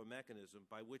informed of a mechanism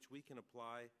by which we can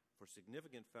apply for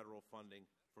significant federal funding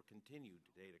for continued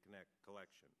data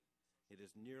collection. It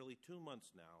is nearly 2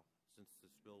 months now since the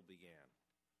spill began.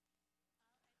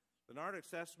 The NARD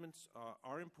assessments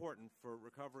are important for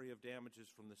recovery of damages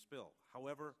from the spill.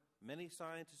 However, many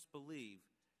scientists believe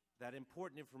that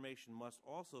important information must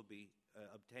also be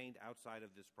obtained outside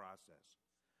of this process.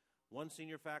 One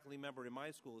senior faculty member in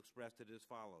my school expressed it as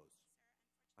follows: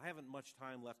 I haven't much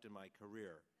time left in my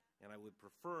career, and I would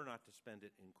prefer not to spend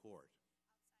it in court.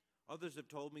 Others have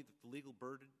told me that the legal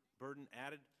burden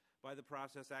added by the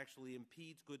process actually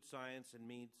impedes good science and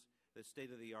means that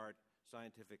state-of-the-art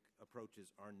scientific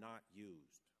approaches are not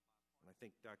used. And I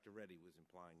think Dr. Reddy was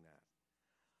implying that.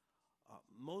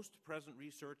 Most present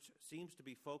research seems to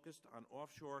be focused on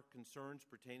offshore concerns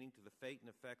pertaining to the fate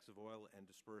and effects of oil and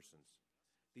dispersants.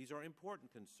 These are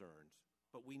important concerns,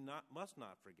 but we must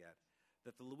not forget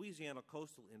that the Louisiana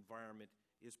coastal environment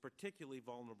is particularly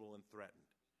vulnerable and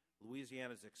threatened.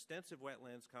 Louisiana's extensive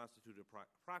wetlands constitute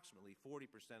approximately 40%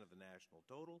 of the national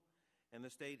total, and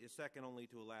the state is second only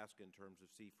to Alaska in terms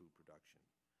of seafood production.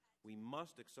 We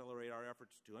must accelerate our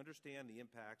efforts to understand the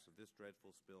impacts of this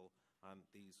dreadful spill on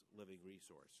these living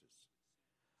resources.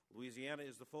 Louisiana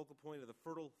is the focal point of the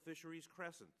fertile fisheries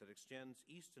crescent that extends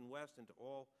east and west into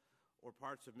all or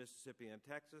parts of Mississippi and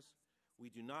Texas.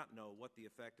 We do not know what the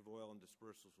effect of oil and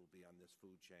dispersals will be on this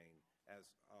food chain,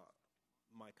 as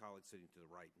my colleague sitting to the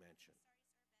right mentioned.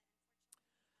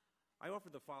 I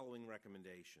offer the following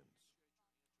recommendations.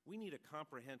 We need a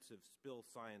comprehensive spill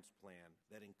science plan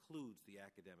that includes the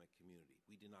academic community.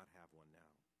 We do not have one now.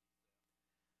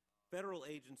 Federal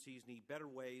agencies need better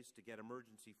ways to get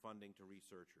emergency funding to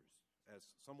researchers. As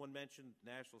someone mentioned, the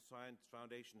National Science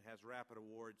Foundation has rapid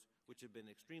awards, which have been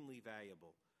extremely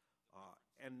valuable.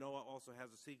 And NOAA also has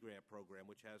a Sea Grant program,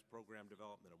 which has program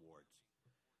development awards.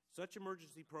 Such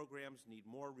emergency programs need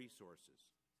more resources.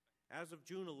 As of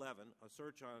June 11, a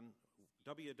search on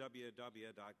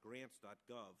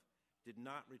www.grants.gov did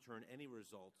not return any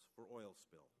results for oil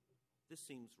spill. This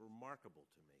seems remarkable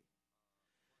to me.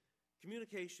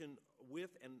 Communication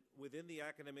with and within the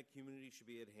academic community should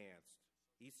be enhanced.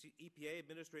 EPA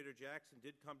Administrator Jackson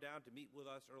did come down to meet with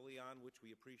us early on, which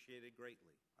we appreciated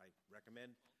greatly. I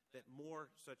recommend that more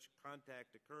such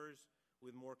contact occurs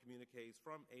with more communiques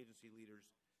from agency leaders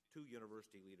to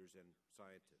university leaders and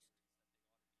scientists.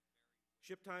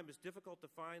 Ship time is difficult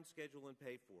to find, schedule, and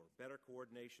pay for. Better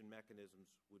coordination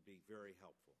mechanisms would be very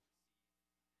helpful.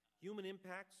 Human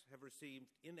impacts have received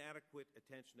inadequate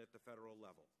attention at the federal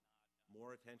level.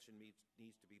 More attention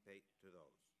needs to be paid to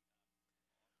those.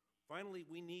 Finally,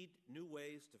 we need new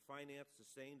ways to finance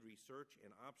sustained research and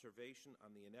observation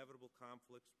on the inevitable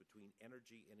conflicts between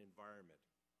energy and environment.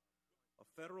 A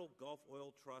federal Gulf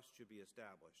Oil Trust should be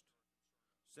established.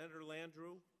 Senator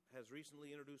Landrieu has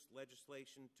recently introduced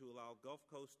legislation to allow Gulf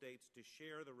Coast states to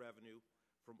share the revenue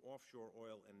from offshore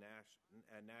oil and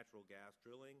natural gas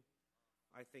drilling.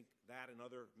 I think that and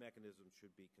other mechanisms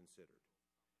should be considered.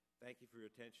 Thank you for your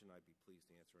attention. I'd be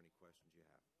pleased to answer any questions you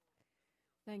have.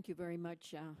 Thank you very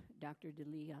much, Dr.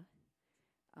 D'Elia,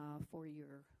 for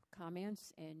your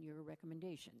comments and your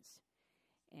recommendations.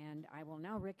 And I will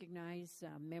now recognize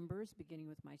members, beginning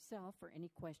with myself, for any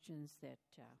questions that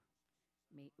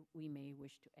we may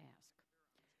wish to ask.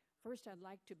 First, I'd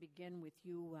like to begin with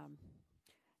you,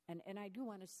 and I do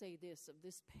want to say this of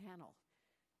this panel.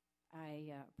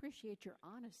 I appreciate your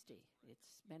honesty.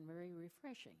 It's been very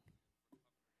refreshing.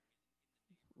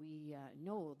 We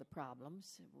know the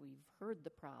problems, we've heard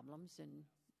the problems, and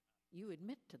you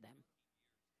admit to them.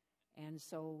 And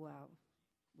so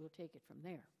we'll take it from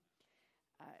there.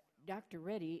 Dr.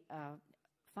 Reddy,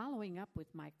 following up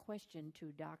with my question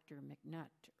to Dr.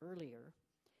 McNutt earlier,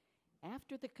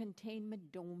 after the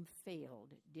containment dome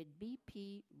failed, did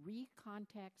BP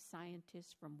recontact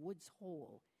scientists from Woods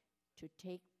Hole to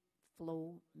take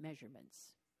flow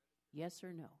measurements? Yes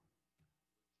or no?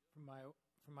 From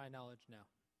my knowledge, no.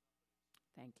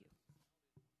 Thank you.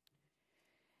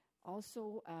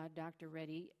 Also, Dr.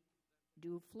 Reddy,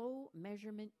 do flow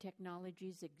measurement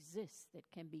technologies exist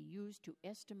that can be used to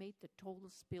estimate the total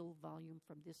spill volume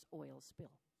from this oil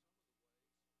spill?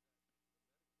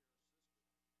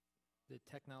 The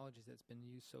technologies that's been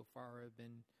used so far have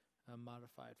been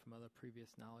modified from other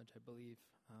previous knowledge, I believe.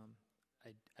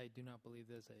 I do not believe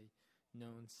there's a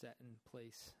known set in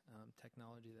place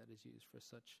technology that is used for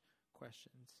such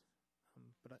questions.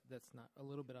 But that's not a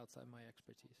little bit outside my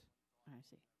expertise. I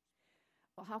see.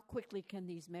 Well, how quickly can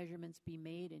these measurements be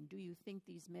made, and do you think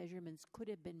these measurements could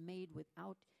have been made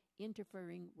without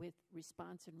interfering with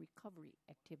response and recovery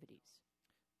activities?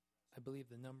 I believe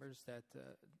the numbers that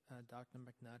Dr.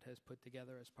 McNutt has put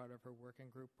together as part of her working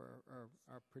group are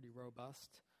pretty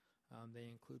robust. They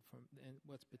include and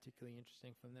what's particularly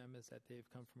interesting from them is that they've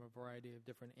come from a variety of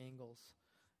different angles,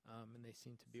 and they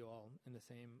seem to be all in the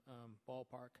same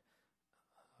ballpark.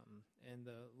 And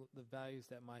the values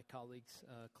that my colleagues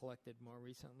collected more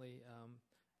recently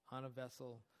on a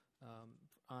vessel,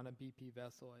 on a BP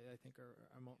vessel, I think are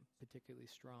particularly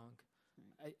strong.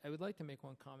 Right. I would like to make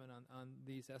one comment on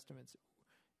these estimates.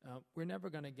 We're never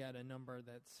going to get a number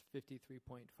that's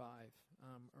 53.5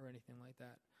 or anything like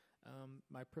that.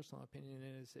 My personal opinion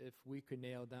is if we could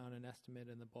nail down an estimate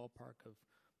in the ballpark of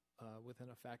within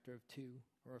a factor of 2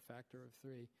 or a factor of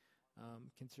 3,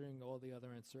 considering all the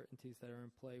other uncertainties that are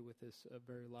in play with this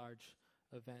very large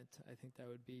event, I think that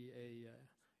would be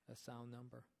a sound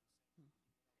number.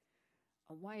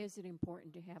 Why is it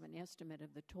important to have an estimate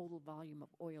of the total volume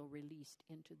of oil released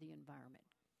into the environment?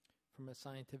 From a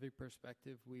scientific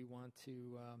perspective, we want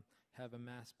to have a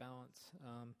mass balance.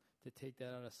 To take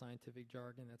that out of scientific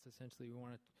jargon, that's essentially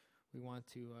we want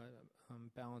to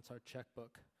balance our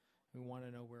checkbook. We want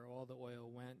to know where all the oil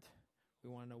went. We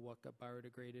want to know what got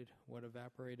biodegraded, what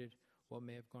evaporated, what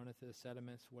may have gone into the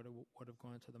sediments, what have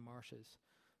gone into the marshes.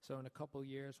 So in a couple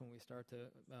years, when we start to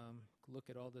look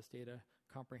at all this data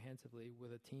comprehensively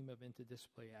with a team of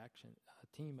interdisciplinary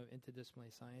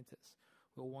scientists,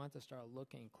 we'll want to start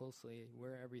looking closely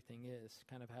where everything is,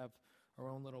 kind of have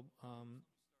our own little,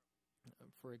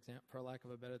 for lack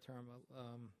of a better term,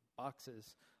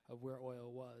 boxes of where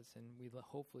oil was, and we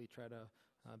hopefully try to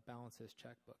balance this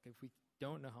checkbook. If we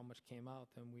don't know how much came out,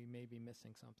 then we may be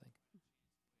missing something.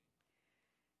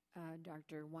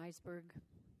 Dr. Weisberg,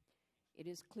 it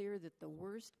is clear that the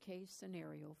worst case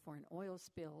scenario for an oil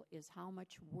spill is how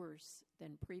much worse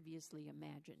than previously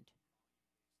imagined.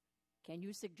 Can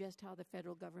you suggest how the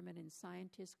federal government and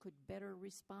scientists could better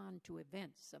respond to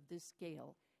events of this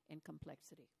scale and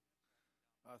complexity?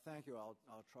 Thank you.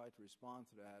 I'll try to respond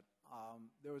to that.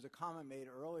 There was a comment made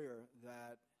earlier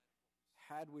that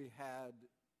had we had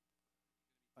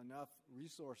enough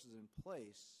resources in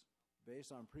place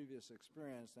based on previous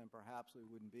experience, then perhaps we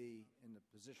wouldn't be in the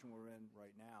position we're in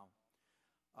right now.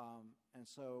 And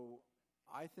so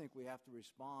I think we have to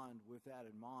respond with that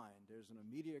in mind. There's an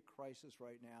immediate crisis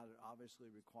right now that obviously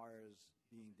requires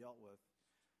being dealt with,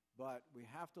 but we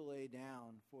have to lay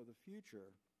down for the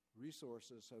future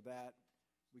resources so that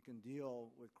we can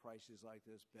deal with crises like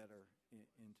this better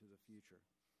into the future.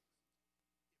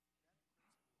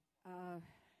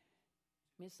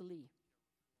 Ms. Lee,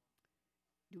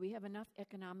 do we have enough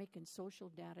economic and social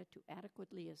data to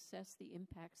adequately assess the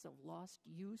impacts of lost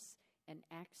use and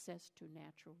access to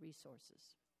natural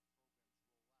resources?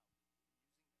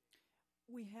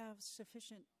 We have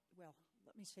sufficient, well,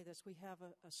 let me say this, we have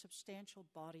a substantial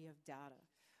body of data.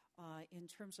 In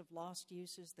terms of lost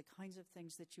uses, the kinds of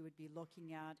things that you would be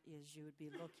looking at is you would be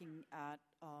looking at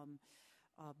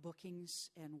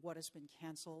bookings and what has been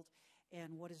canceled.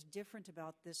 And what is different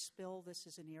about this spill, this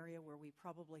is an area where we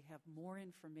probably have more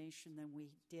information than we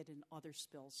did in other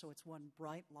spills. So it's one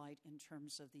bright light in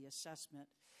terms of the assessment.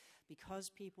 Because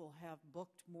people have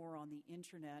booked more on the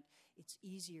internet, it's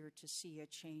easier to see a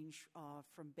change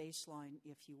from baseline,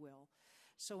 if you will.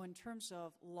 So in terms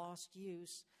of lost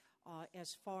use,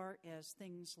 as far as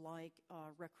things like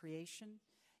recreation,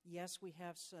 yes, we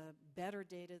have better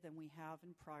data than we have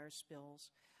in prior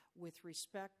spills. With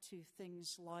respect to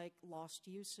things like lost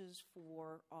uses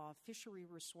for fishery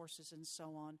resources and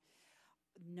so on,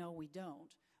 no, we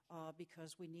don't,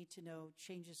 because we need to know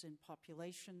changes in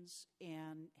populations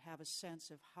and have a sense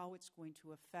of how it's going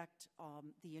to affect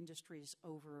the industries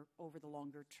over the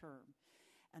longer term.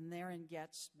 And therein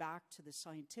gets back to the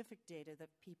scientific data that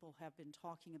people have been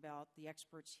talking about, the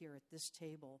experts here at this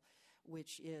table,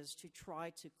 which is to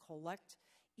try to collect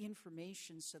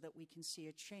information so that we can see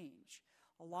a change.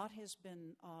 A lot has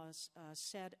been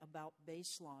said about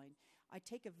baseline. I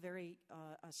take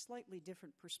a slightly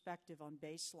different perspective on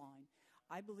baseline.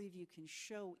 I believe you can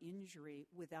show injury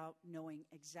without knowing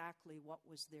exactly what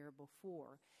was there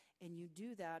before. And you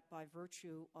do that by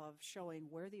virtue of showing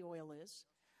where the oil is,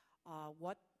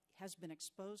 what has been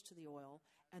exposed to the oil,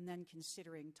 and then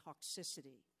considering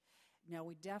toxicity. Now,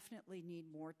 we definitely need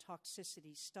more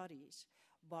toxicity studies,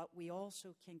 but we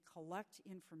also can collect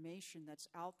information that's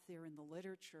out there in the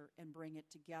literature and bring it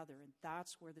together, and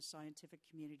that's where the scientific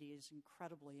community is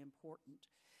incredibly important.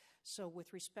 So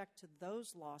with respect to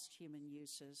those lost human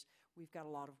uses, we've got a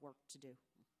lot of work to do.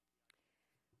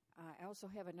 I also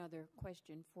have another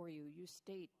question for you. You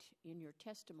state in your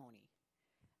testimony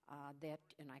that,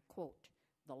 and I quote,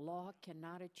 "The law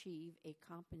cannot achieve a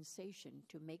compensation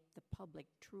to make the public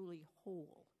truly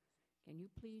whole." Can you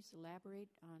please elaborate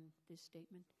on this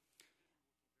statement?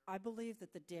 I believe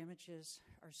that the damages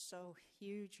are so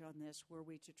huge on this, were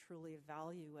we to truly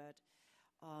value it,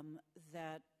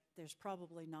 that there's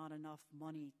probably not enough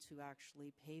money to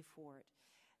actually pay for it.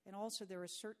 And also there are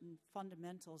certain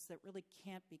fundamentals that really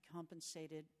can't be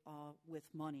compensated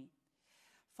with money.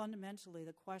 Fundamentally,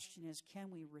 the question is,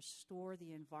 can we restore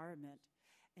the environment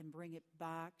and bring it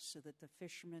back so that the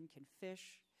fishermen can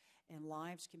fish and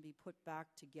lives can be put back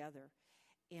together?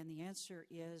 And the answer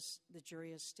is the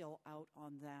jury is still out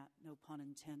on that, no pun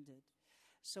intended.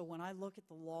 So when I look at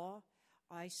the law,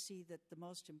 I see that the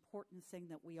most important thing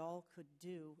that we all could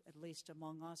do, at least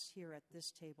among us here at this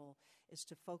table, is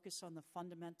to focus on the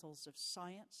fundamentals of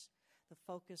science, the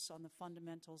focus on the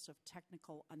fundamentals of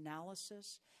technical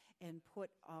analysis, and put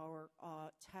our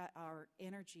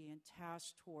energy and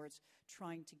task towards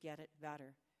trying to get it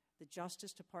better. The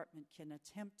Justice Department can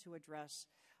attempt to address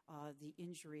the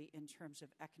injury in terms of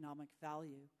economic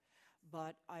value,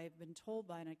 but I've been told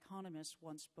by an economist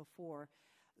once before,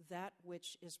 that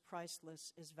which is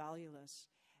priceless is valueless.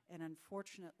 And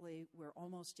unfortunately, we're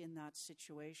almost in that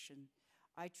situation.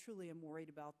 I truly am worried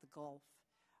about the Gulf.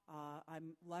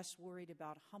 I'm less worried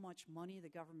about how much money the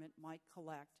government might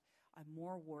collect. I'm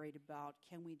more worried about,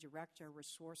 can we direct our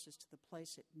resources to the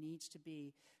place it needs to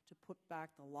be to put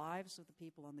back the lives of the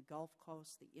people on the Gulf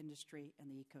Coast, the industry,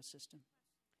 and the ecosystem.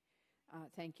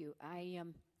 Thank you.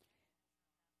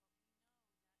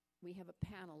 We have a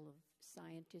panel of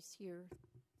scientists here.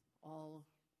 all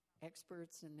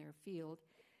experts in their field.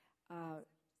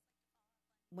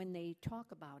 When they talk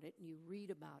about it and you read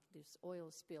about this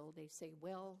oil spill, they say,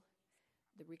 well,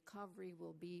 the recovery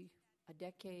will be a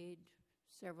decade,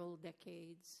 several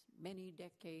decades, many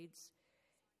decades.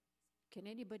 Can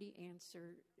anybody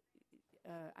answer?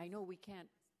 I know we can't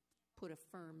put a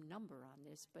firm number on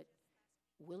this, but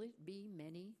will it be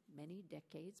many, many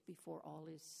decades before all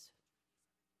is,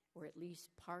 or at least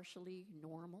partially,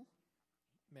 normal?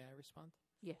 May I respond?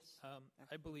 Yes.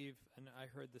 I believe, and I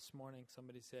heard this morning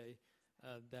somebody say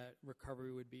that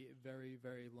recovery would be a very,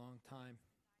 very long time.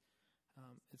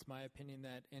 It's my opinion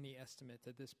that any estimates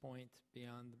at this point,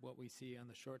 beyond what we see on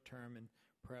the short term and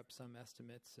perhaps some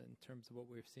estimates in terms of what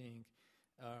we're seeing,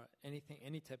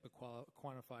 any type of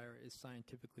quantifier is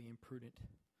scientifically imprudent,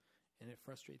 and it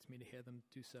frustrates me to hear them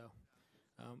do so.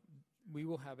 We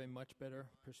will have a much better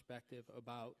perspective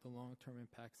about the long-term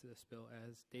impacts of the spill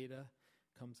as data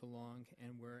comes along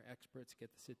and where experts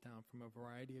get to sit down from a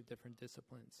variety of different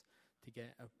disciplines to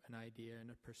get an idea and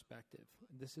a perspective.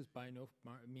 This is by no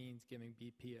means giving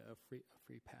BP a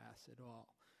free pass at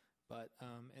all. But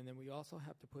and then we also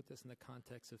have to put this in the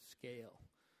context of scale.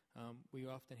 We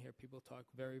often hear people talk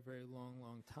very, very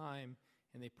long time,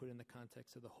 and they put in the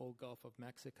context of the whole Gulf of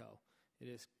Mexico. It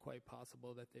is quite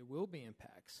possible that there will be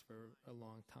impacts for a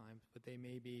long time, but they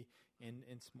may be in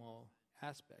small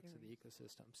aspects of the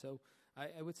ecosystem. So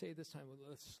I would say this time,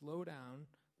 let's slow down,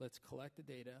 let's collect the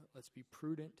data, let's be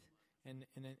prudent, and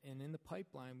in the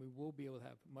pipeline, we will be able to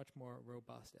have much more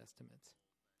robust estimates.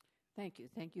 Thank you.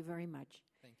 Thank you very much.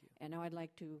 Thank you. And now I'd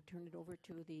like to turn it over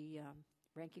to the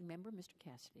ranking member, Mr.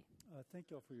 Cassidy. Thank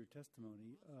you all for your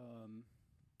testimony.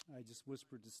 I just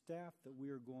whispered to staff that we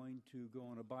are going to go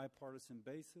on a bipartisan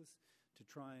basis to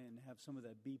try and have some of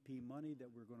that BP money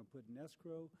that we're going to put in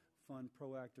escrow, fund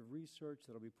proactive research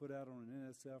that will be put out on an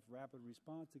NSF, rapid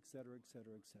response, et cetera, et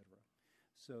cetera, et cetera.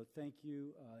 So thank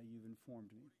you. You've informed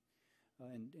me.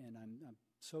 And I'm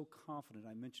so confident,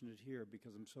 I mentioned it here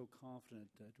because I'm so confident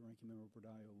that Ranking Member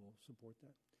Bordallo will support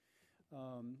that.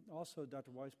 Also,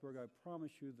 Dr. Weisberg, I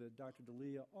promise you that Dr.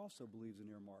 D'Elia also believes in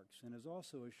earmarks and has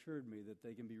also assured me that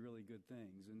they can be really good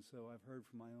things. And so I've heard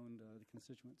from my own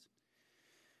constituents.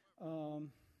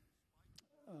 I'm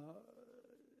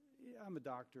a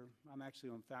doctor. I'm actually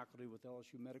on faculty with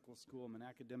LSU Medical School. I'm an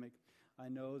academic. I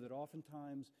know that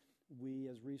oftentimes we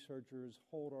as researchers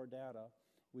hold our data.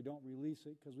 We don't release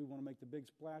it because we want to make the big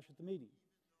splash at the meeting.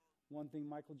 One thing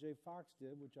Michael J. Fox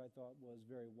did, which I thought was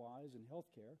very wise in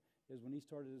healthcare, is when he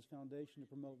started his foundation to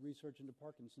promote research into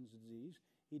Parkinson's disease,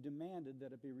 he demanded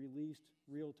that it be released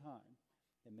real time.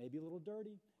 It may be a little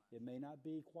dirty. It may not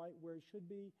be quite where it should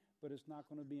be, but it's not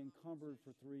going to be encumbered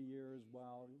for 3 years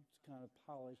while it's kind of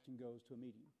polished and goes to a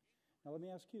meeting. Now, let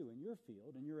me ask you, in your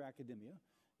field, in your academia,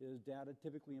 is data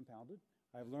typically impounded?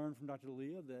 I've learned from Dr.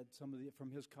 D'Elia that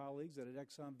from his colleagues that at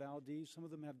Exxon Valdez, some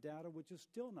of them have data which is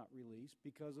still not released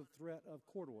because of threat of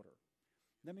court order.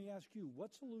 Let me ask you,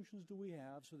 what solutions do we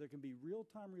have so there can be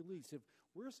real-time release? If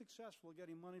we're successful at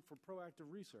getting money for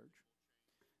proactive research,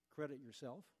 credit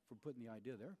yourself for putting the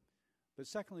idea there. But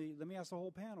secondly, let me ask the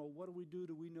whole panel, what do we do?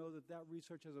 Do we know that that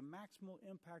research has a maximal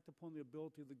impact upon the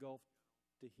ability of the Gulf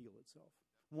to heal itself?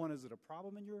 One, is it a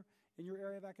problem in your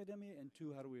area of academia? And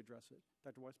two, how do we address it?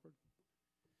 Dr. Weisberg?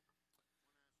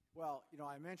 Well,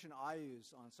 I mentioned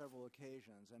IUs on several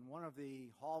occasions, and one of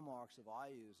the hallmarks of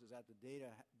IUs is that the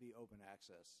data be open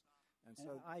access. And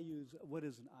so IUs, what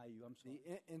is an IU? I'm sorry.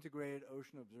 The Integrated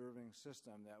Ocean Observing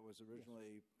System that was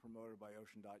originally promoted by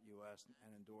Ocean.us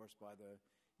and endorsed by the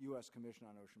U.S. Commission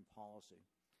on Ocean Policy.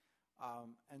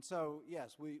 And so,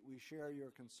 yes, we share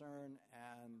your concern,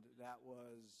 and that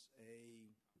was a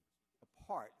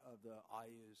part of the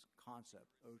IU's concept,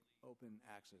 open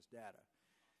access data.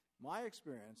 My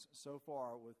experience so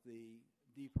far with the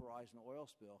Deep Horizon oil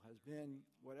spill has been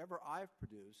whatever I've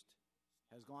produced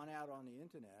has gone out on the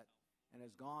internet and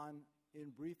has gone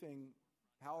in briefing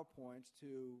PowerPoints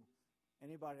to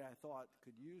anybody I thought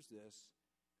could use this,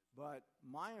 but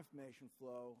my information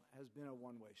flow has been a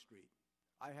one-way street.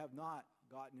 I have not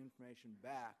gotten information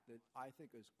back that I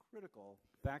think is critical.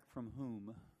 Back from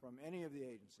whom? From any of the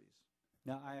agencies.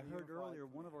 Now, I heard earlier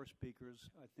one of our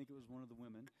speakers, I think it was one of the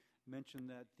women, mentioned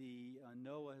that the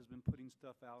NOAA has been putting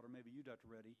stuff out, or maybe you, Dr.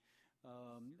 Reddy,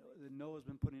 the NOAA has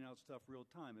been putting out stuff real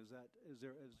time.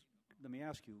 Let me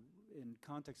ask you, in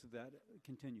context of that,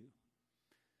 continue.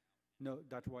 No,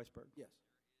 Dr. Weisberg. Yes.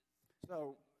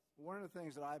 So one of the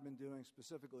things that I've been doing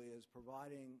specifically is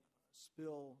providing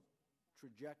spill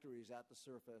trajectories at the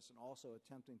surface and also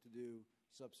attempting to do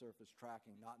subsurface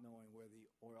tracking, not knowing where the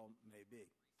oil may be.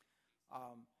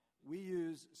 We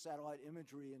use satellite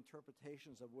imagery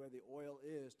interpretations of where the oil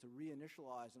is to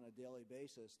reinitialize on a daily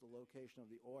basis the location of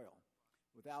the oil,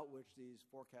 without which these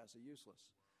forecasts are useless.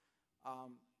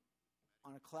 On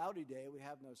a cloudy day, we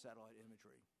have no satellite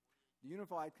imagery. The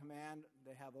Unified Command,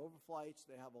 they have overflights,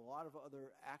 they have a lot of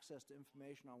other access to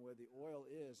information on where the oil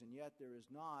is, and yet there is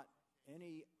not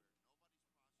any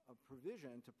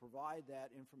provision to provide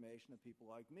that information to people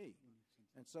like me.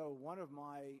 And so one of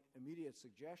my immediate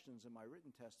suggestions in my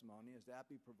written testimony is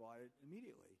that be provided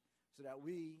immediately, so that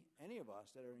we, any of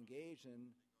us that are engaged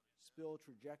in spill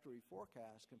trajectory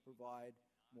forecasts, can provide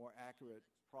more accurate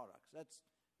products. That's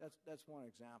one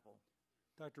example.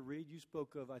 Dr. Reed, you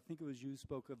spoke of, I think it was you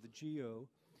spoke of the GEO,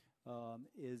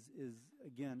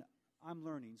 again, I'm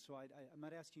learning, so I'm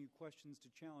not asking you questions to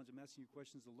challenge, I'm asking you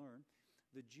questions to learn.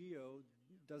 The GEO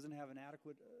doesn't have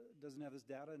this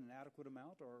data in an adequate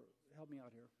amount, or help me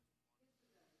out here.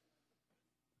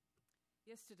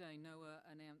 Yesterday, NOAA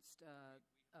announced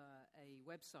a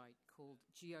website called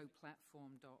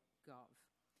geoplatform.gov,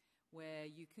 where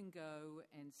you can go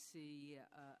and see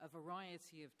a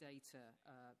variety of data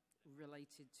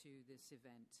related to this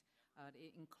event.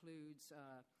 It includes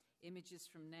images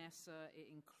from NASA. It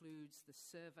includes the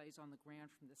surveys on the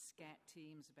ground from the SCAT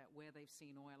teams about where they've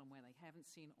seen oil and where they haven't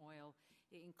seen oil.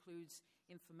 It includes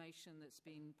information that's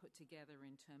been put together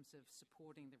in terms of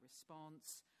supporting the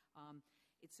response.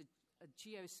 It's a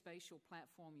geospatial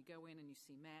platform. You go in and you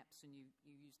see maps and you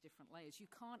use different layers. You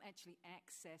can't actually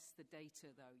access the data,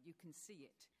 though. You can see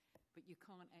it, but you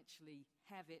can't actually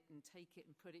have it and take it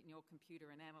and put it in your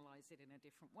computer and analyze it in a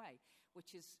different way,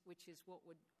 which is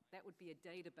that would be a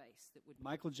database that would be.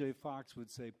 Michael J. Fox would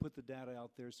say, put the data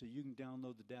out there so you can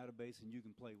download the database and you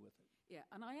can play with it. Yeah,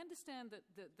 and I understand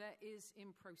that is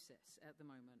in process at the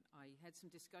moment. I had some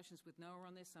discussions with NOAA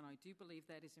on this, and I do believe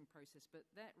that is in process, but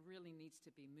that really needs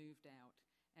to be moved out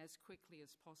as quickly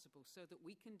as possible so that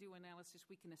we can do analysis,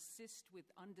 we can assist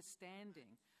with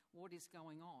understanding what is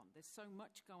going on. There's so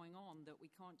much going on that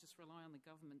we can't just rely on the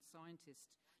government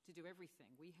scientists to do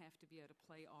everything. We have to be able to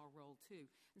play our role too.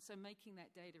 And so making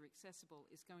that data accessible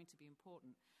is going to be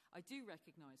important. I do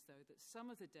recognize, though, that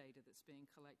some of the data that's being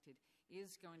collected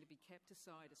is going to be kept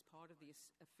aside as part of the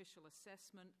official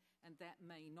assessment, and that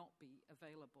may not be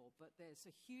available. But there's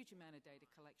a huge amount of data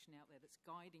collection out there that's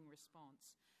guiding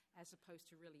response, as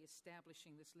opposed to really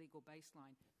establishing this legal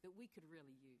baseline that we could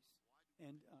really use.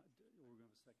 And we're going to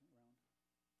have a second round.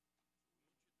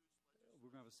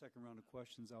 We're going to have a second round of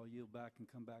questions. I'll yield back and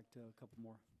come back to a couple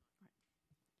more.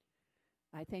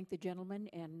 I thank the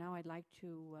gentleman, and now I'd like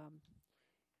to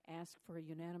ask for a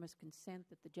unanimous consent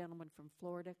that the gentleman from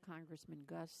Florida, Congressman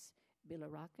Gus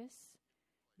Bilirakis,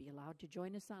 be allowed to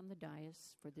join us on the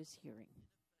dais for this hearing.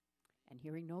 And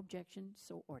hearing no objection,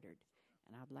 so ordered.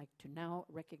 And I'd like to now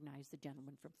recognize the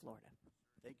gentleman from Florida.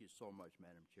 Thank you so much,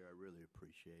 Madam Chair. I really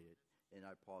appreciate it. And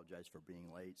I apologize for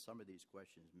being late. Some of these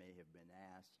questions may have been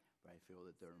asked, but I feel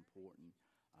that they're important.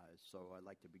 So I'd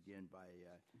like to begin by,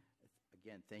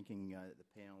 again, thanking the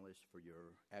panelists for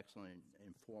your excellent,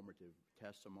 informative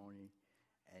testimony,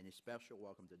 and a special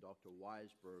welcome to Dr.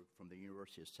 Weisberg from the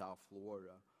University of South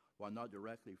Florida. While not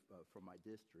directly from my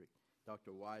district,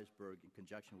 Dr. Weisberg, in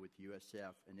conjunction with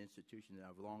USF, an institution that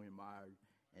I've long admired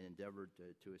and endeavored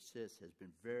to assist, has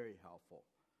been very helpful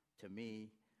to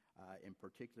me, in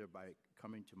particular by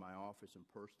coming to my office and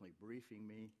personally briefing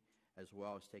me, as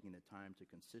well as taking the time to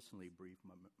consistently brief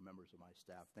members of my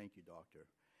staff. Thank you, Doctor.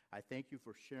 I thank you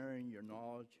for sharing your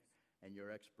knowledge and your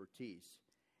expertise.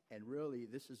 And really,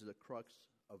 this is the crux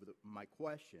of my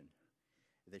question,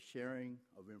 the sharing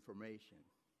of information.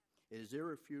 It is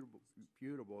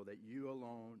irrefutable that you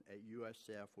alone at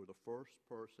USF were the first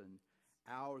person,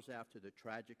 hours after the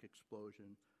tragic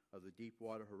explosion of the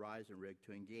Deepwater Horizon rig,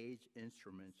 to engage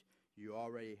instruments you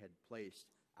already had placed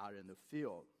out in the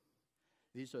field.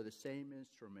 These are the same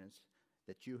instruments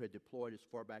that you had deployed as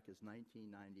far back as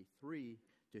 1993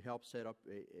 to help set up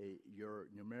your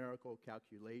numerical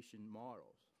calculation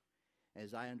models.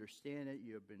 As I understand it,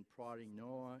 you have been prodding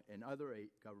NOAA and other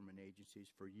government agencies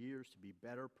for years to be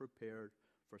better prepared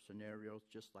for scenarios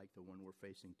just like the one we're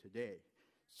facing today.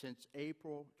 Since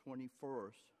April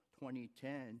 21st,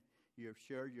 2010, you have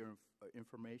shared your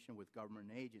information with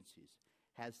government agencies.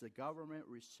 Has the government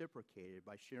reciprocated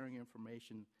by sharing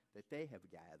information that they have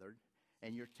gathered?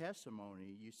 In your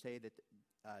testimony, you say that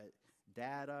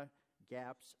data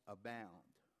gaps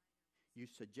abound. You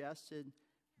suggested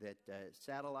that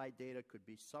satellite data could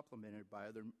be supplemented by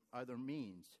other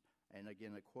means, and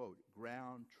again, I quote,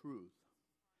 ground truth.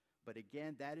 But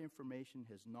again, that information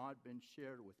has not been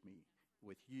shared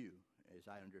with you, as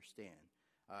I understand.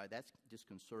 That's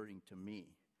disconcerting to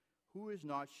me. Who is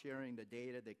not sharing the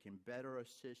data that can better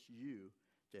assist you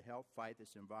to help fight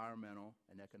this environmental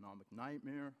and economic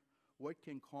nightmare? What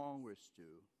can Congress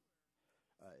do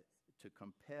to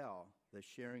compel the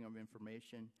sharing of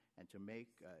information and to make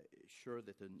sure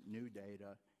that the new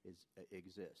data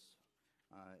exists?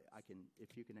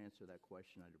 If you can answer that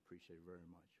question, I'd appreciate it very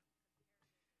much.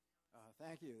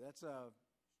 Thank you. That's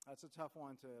a tough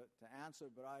one to answer,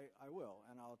 but I will,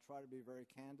 and I'll try to be very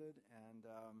candid, and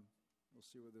we'll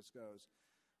see where this goes.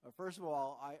 First of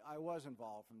all, I was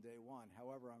involved from day one.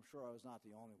 However, I'm sure I was not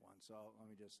the only one, so let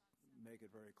me just make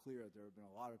it very clear there have been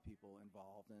a lot of people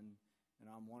involved, and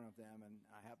I'm one of them, and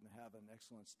I happen to have an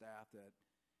excellent staff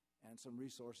and some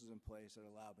resources in place that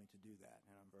allowed me to do that,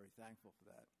 and I'm very thankful for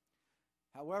that.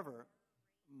 However,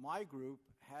 my group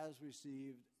has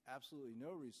received absolutely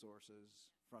no resources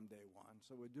from day one,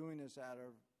 so we're doing this out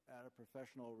of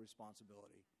professional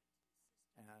responsibility.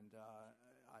 And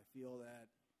I feel that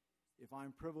if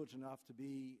I'm privileged enough to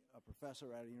be a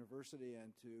professor at a university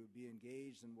and to be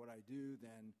engaged in what I do,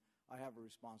 then I have a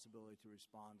responsibility to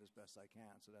respond as best I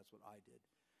can, so that's what I did.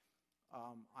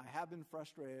 I have been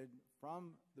frustrated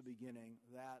from the beginning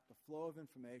that the flow of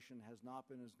information has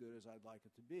not been as good as I'd like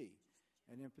it to be.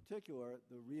 And in particular,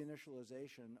 the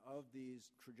reinitialization of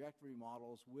these trajectory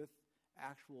models with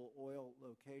actual oil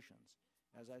locations.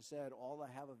 As I said, all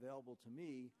I have available to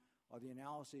me are the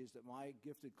analyses that my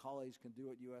gifted colleagues can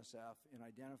do at USF in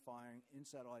identifying in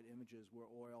satellite images where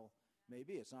oil may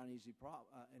be. It's not an easy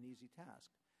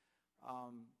task.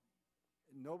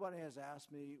 Nobody has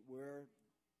asked me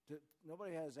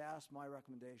nobody has asked my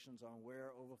recommendations on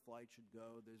where overflight should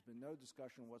go. There's been no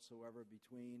discussion whatsoever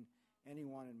between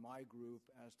anyone in my group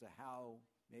as to how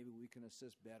maybe we can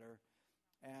assist better.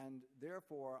 And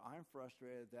therefore, I'm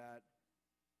frustrated that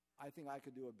I think I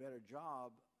could do a better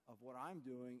job of what I'm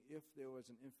doing if there was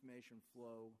an information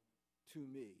flow to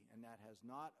me, and that has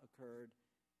not occurred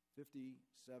 57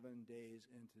 days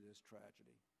into this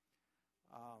tragedy.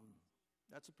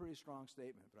 That's a pretty strong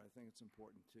statement, but I think it's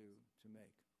important to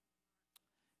make.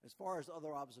 As far as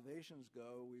other observations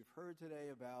go, we've heard today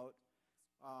about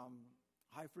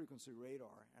high-frequency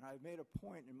radar, and I've made a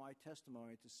point in my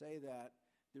testimony to say that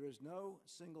there is no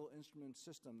single instrument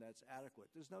system that's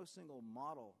adequate. There's no single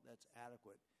model that's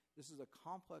adequate. This is a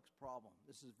complex problem.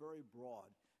 This is very broad.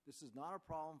 This is not a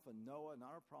problem for NOAA,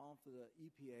 not a problem for the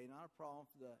EPA, not a problem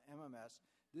for the MMS.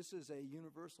 This is a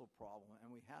universal problem,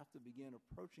 and we have to begin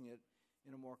approaching it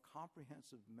in a more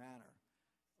comprehensive manner.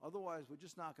 Otherwise, we're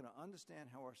just not going to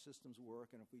understand how our systems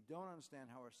work, and if we don't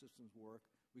understand how our systems work,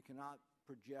 we cannot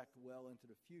project well into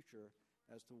the future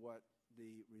as to what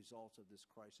the results of this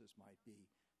crisis might be.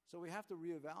 So we have to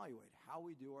reevaluate how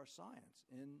we do our science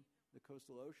in the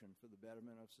coastal ocean for the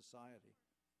betterment of society.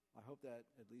 I hope that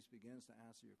at least begins to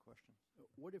answer your question.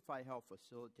 What if I help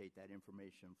facilitate that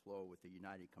information flow with the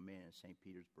United Command in St.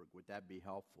 Petersburg? Would that be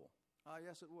helpful?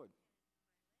 Yes, it would.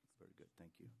 Very good.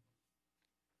 Thank you.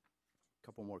 A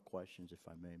couple more questions, if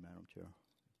I may, Madam Chair.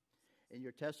 In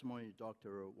your testimony,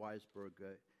 Dr. Weisberg,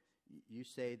 you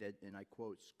say that, and I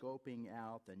quote, scoping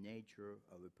out the nature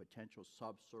of a potential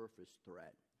subsurface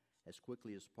threat as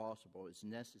quickly as possible is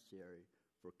necessary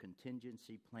for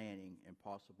contingency planning and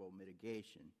possible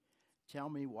mitigation. Tell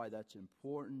me why that's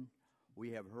important.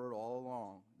 We have heard all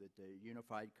along that the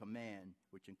Unified Command,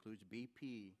 which includes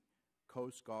BP,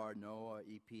 Coast Guard, NOAA,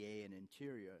 EPA, and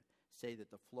Interior, say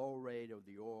that the flow rate of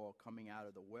the oil coming out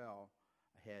of the well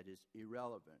ahead is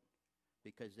irrelevant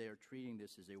because they are treating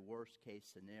this as a worst-case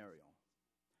scenario.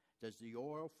 Does the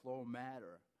oil flow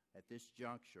matter at this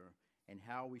juncture, and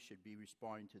how we should be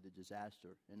responding to the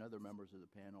disaster? And other members of the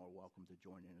panel are welcome to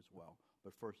join in as well.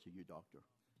 But first to you, Doctor.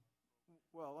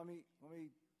 Well, let me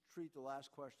treat the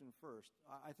last question first.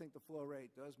 I think the flow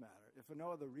rate does matter. If for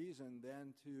no other reason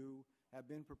than to have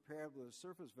been prepared with a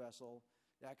surface vessel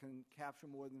that can capture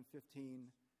more than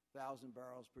 15,000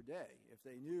 barrels per day. If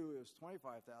they knew it was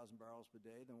 25,000 barrels per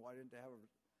day, then why didn't they have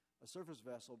a surface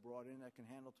vessel brought in that can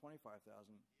handle 25,000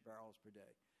 barrels per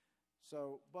day?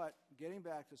 So, but getting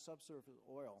back to subsurface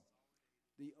oil,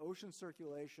 the ocean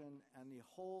circulation and the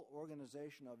whole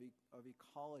organization of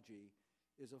ecology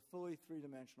is a fully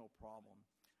three-dimensional problem.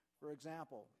 For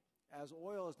example, as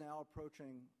oil is now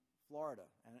approaching Florida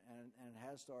and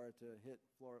has started to hit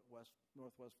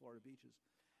northwest Florida beaches,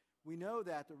 we know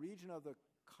that the region of the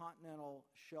continental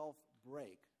shelf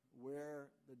break, where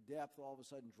the depth all of a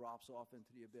sudden drops off into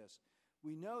the abyss,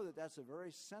 we know that that's a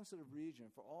very sensitive region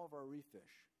for all of our reef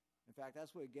fish. In fact,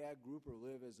 that's where gag grouper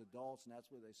live as adults, and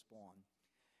that's where they spawn.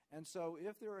 And so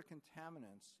if there are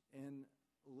contaminants in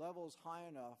levels high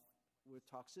enough with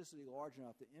toxicity large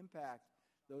enough to impact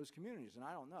those communities, and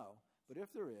I don't know, but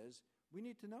if there is, We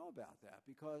need to know about that,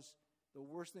 because the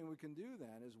worst thing we can do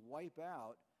then is wipe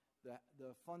out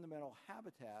the fundamental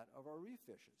habitat of our reef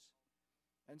fishes.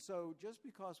 And so just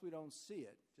because we don't see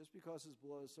it, just because it's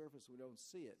below the surface we don't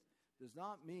see it, does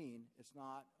not mean it's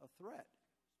not a threat.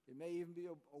 It may even be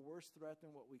a worse threat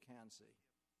than what we can see.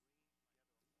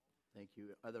 Thank you.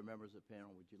 Other members of the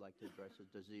panel, would you like to address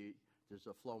it? Does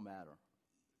the flow matter?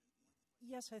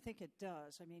 Yes, I think it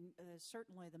does. I mean,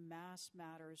 certainly the mass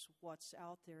matters, what's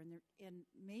out there, and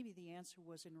maybe the answer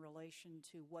was in relation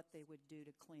to what they would do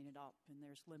to clean it up, and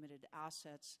there's limited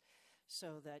assets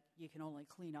so that you can only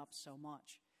clean up so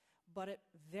much. But it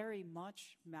very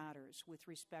much matters with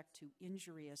respect to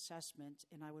injury assessment,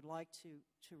 and I would like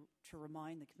to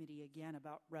remind the committee again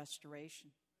about restoration.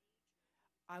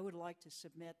 I would like to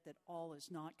submit that all is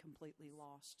not completely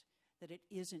lost, that it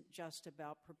isn't just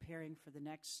about preparing for the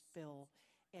next spill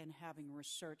and having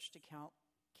research to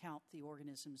count the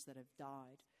organisms that have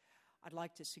died. I'd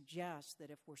like to suggest that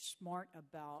if we're smart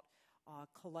about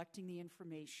collecting the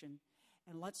information,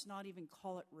 and let's not even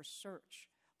call it research,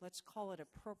 let's call it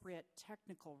appropriate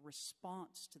technical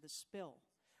response to the spill.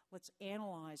 Let's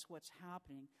analyze what's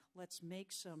happening. Let's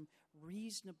make some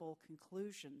reasonable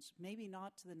conclusions, maybe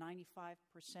not to the 95%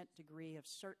 degree of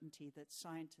certainty that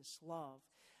scientists love,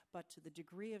 but to the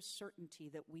degree of certainty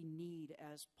that we need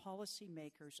as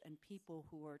policymakers and people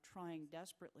who are trying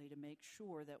desperately to make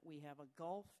sure that we have a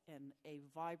Gulf and a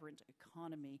vibrant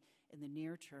economy in the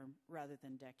near term rather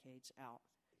than decades out.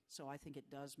 So I think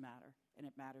it does matter, and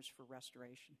it matters for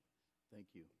restoration. Thank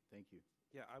you. Thank you.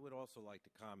 Yeah, I would also like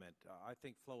to comment. I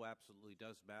think flow absolutely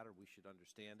does matter. We should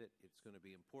understand it. It's going to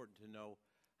be important to know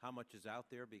how much is out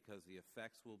there, because the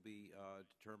effects will be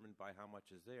determined by how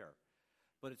much is there.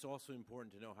 But it's also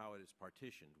important to know how it is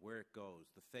partitioned, where it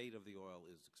goes. The fate of the oil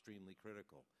is extremely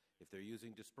critical. If they're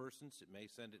using dispersants, it may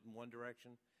send it in one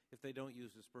direction. If they don't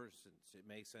use dispersants, it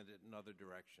may send it in another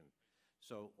direction.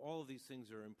 So all of these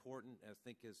things are important. I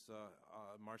think, as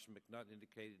Marcia McNutt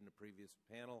indicated in the previous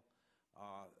panel,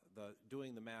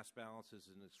 doing the mass balance is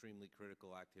an extremely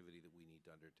critical activity that we need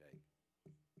to undertake.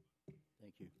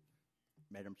 Thank you.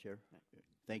 Madam Chair?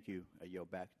 Thank you. I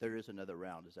yield back. There is another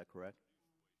round. Is that correct?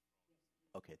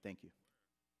 Okay, thank you.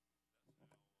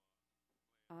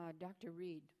 Dr.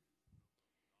 Reed,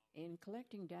 in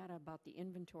collecting data about the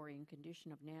inventory and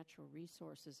condition of natural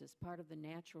resources as part of the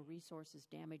natural resources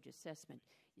damage assessment,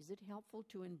 is it helpful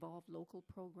to involve local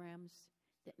programs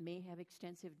that may have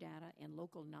extensive data and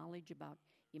local knowledge about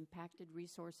impacted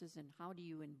resources, and how do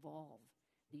you involve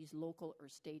these local or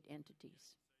state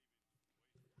entities?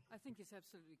 I think it's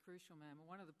absolutely crucial, ma'am.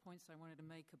 One of the points I wanted to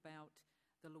make about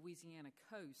the Louisiana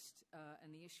coast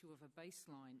and the issue of a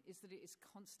baseline is that it is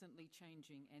constantly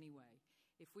changing anyway.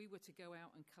 If we were to go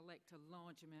out and collect a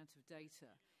large amount of data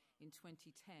in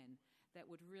 2010, that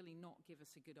would really not give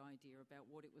us a good idea about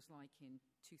what it was like in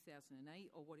 2008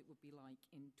 or what it would be like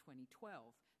in 2012,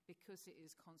 because it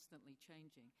is constantly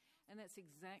changing. And that's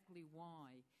exactly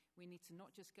why we need to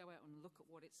not just go out and look at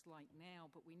what it's like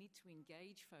now, but we need to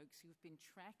engage folks who've been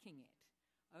tracking it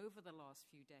over the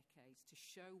last few decades to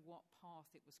show what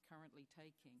path it was currently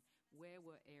taking. Where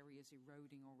were areas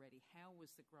eroding already? How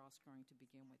was the grass growing to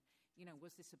begin with? You know,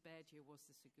 was this a bad year? Was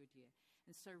this a good year?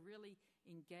 And so really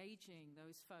engaging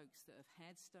those folks that have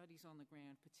had studies on the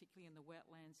ground, particularly in the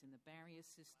wetlands, in the barrier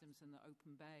systems, and the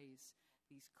open bays,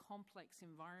 these complex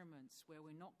environments where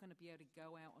we're not going to be able to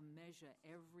go out and measure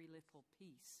every little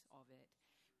piece of it.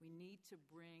 We need to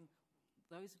bring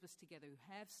those of us together who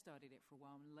have studied it for a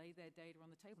while and lay their data on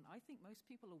the table. And I think most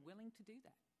people are willing to do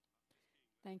that.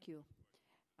 Thank you.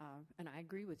 And I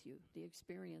agree with you. The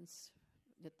experience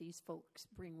that these folks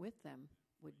bring with them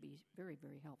would be very,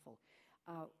 very helpful.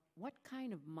 What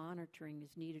kind of monitoring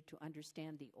is needed to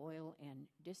understand the oil and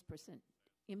dispersant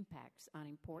impacts on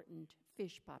important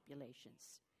fish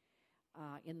populations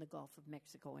in the Gulf of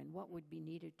Mexico, and what would be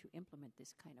needed to implement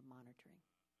this kind of monitoring?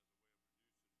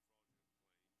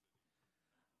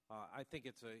 I think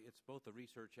it's both a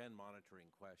research and monitoring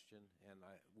question, and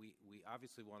we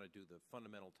obviously want to do the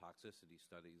fundamental toxicity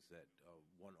studies that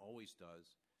one always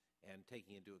does, and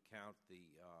taking into account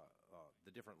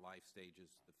the different life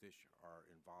stages the fish are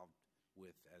involved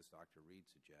with, as Dr. Reed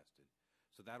suggested.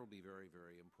 So that'll be very,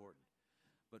 very important.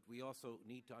 But we also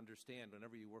need to understand,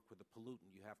 whenever you work with a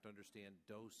pollutant, you have to understand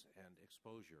dose and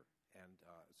exposure. And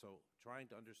so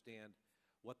trying to understand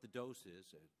what the dose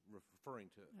is,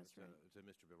 referring to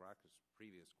Mr. Baraka's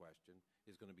previous question,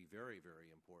 is going to be very,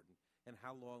 very important, and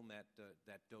how long that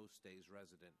dose stays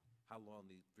resident, how long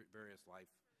the various life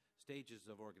stages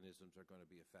of organisms are going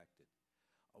to be affected.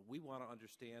 We want to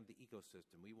understand the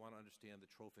ecosystem. We want to understand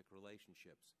the trophic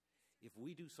relationships. If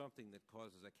we do something that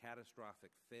causes a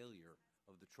catastrophic failure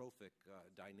of the trophic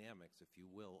dynamics, if you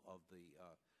will, of the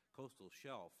coastal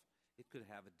shelf, it could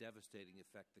have a devastating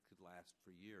effect that could last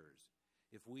for years.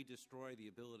 If we destroy the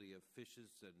ability of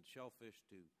fishes and shellfish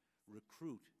to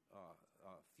recruit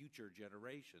future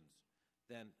generations,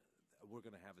 then we're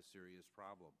going to have a serious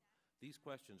problem. These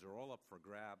questions are all up for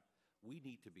grab. We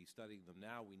need to be studying them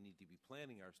now. We need to be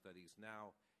planning our studies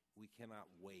now. We cannot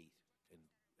wait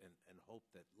and hope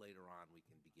that later on we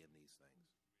can begin these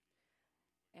things.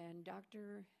 And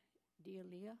Dr.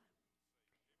 D'Elia,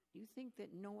 do you think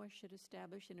that NOAA should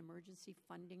establish an emergency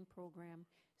funding program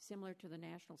similar to the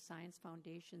National Science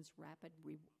Foundation's rapid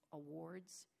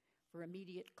awards for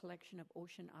immediate collection of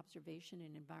ocean observation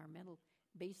and environmental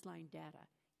baseline data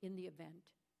in the event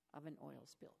of an oil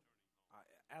spill?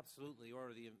 Absolutely,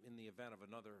 or in the event of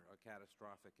another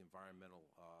catastrophic environmental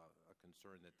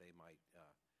concern that they might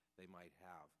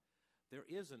have. There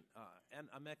isn't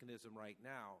a mechanism right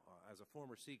now. As a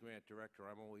former Sea Grant director,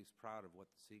 I'm always proud of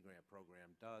what the Sea Grant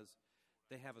program does.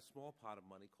 They have a small pot of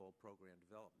money called program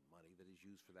development money that is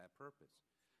used for that purpose.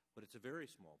 But it's a very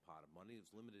small pot of money.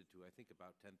 It's limited to, I think,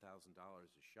 about $10,000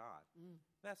 a shot.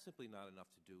 That's simply not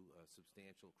enough to do a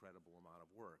substantial, credible amount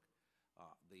of work.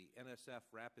 The NSF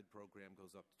Rapid program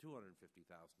goes up to $250,000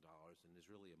 and is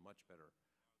really a much better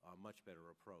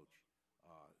approach.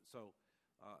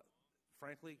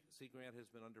 Frankly, Sea Grant has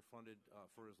been underfunded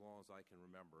for as long as I can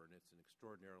remember, and it's an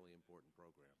extraordinarily important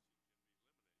program.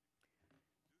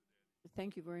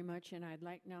 Thank you very much, and I'd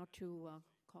like now to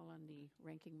call on the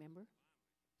ranking member.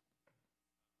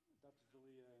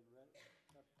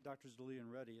 Drs. D'Elia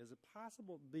and Reddy, is it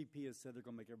possible, BP has said they're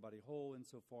going to make everybody whole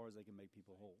insofar as they can make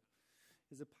people whole.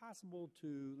 Is it possible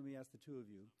to, let me ask the two of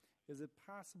you, is it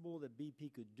possible that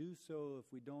BP could do so if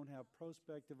we don't have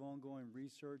prospective ongoing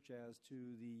research as to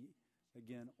the,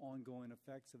 again, ongoing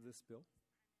effects of this spill?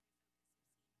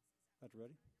 Dr.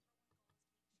 Reddy?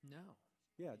 No.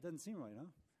 Yeah, it doesn't seem right, huh?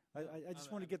 I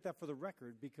just want to get that for the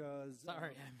record because...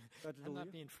 Sorry, I'm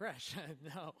not being fresh.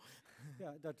 No. Yeah,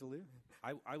 Dr. D'Elia?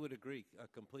 I would agree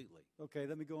completely. Okay,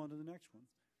 let me go on to the next one.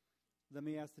 Let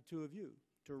me ask the two of you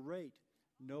to rate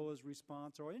NOAA's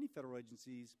response or any federal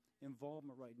agency's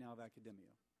involvement right now of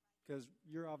academia. Because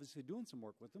you're obviously doing some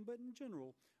work with them, but in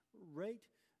general, rate,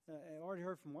 I already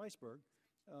heard from Weisberg,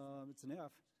 it's an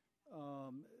F.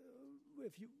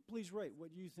 If you please rate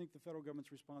what you think the federal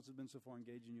government's response has been so far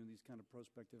engaging you in these kind of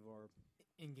prospective or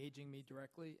engaging me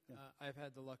directly. Yeah. I've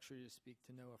had the luxury to speak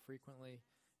to NOAA frequently.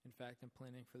 In fact, I'm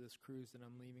planning for this cruise that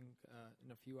I'm leaving in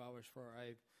a few hours for.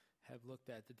 I have looked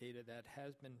at the data that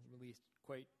has been released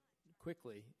quite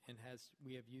quickly, and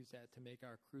we have used that to make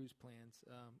our cruise plans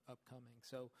upcoming.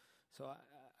 So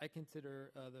I consider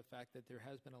the fact that there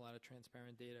has been a lot of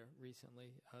transparent data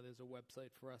recently. There's a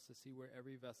website for us to see where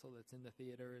every vessel that's in the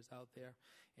theater is out there,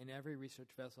 and every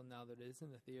research vessel now that is in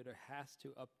the theater has to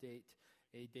update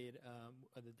the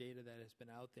data that has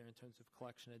been out there in terms of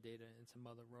collection of data and some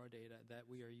other raw data that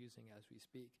we are using as we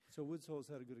speak. So Woods Hole's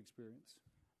had a good experience?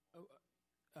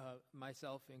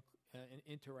 Myself in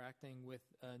interacting with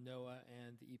NOAA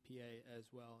and the EPA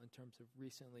as well in terms of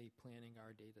recently planning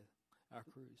our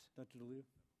cruise. Dr. D'Elia?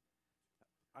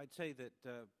 I'd say that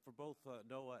for both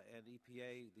NOAA and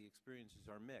EPA, the experiences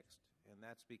are mixed, and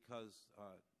that's because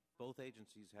both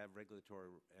agencies have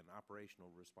regulatory and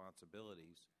operational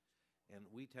responsibilities, and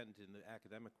we tend in the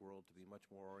academic world to be much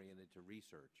more oriented to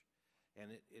research.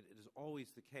 And it is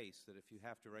always the case that if you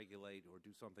have to regulate or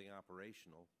do something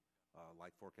operational,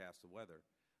 like forecast the weather,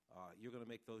 you're going to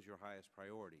make those your highest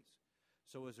priorities.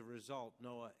 So as a result,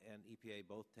 NOAA and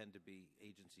EPA both tend to be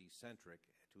agency-centric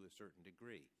to a certain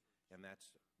degree, and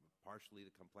that's partially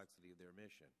the complexity of their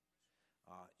mission.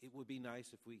 It would be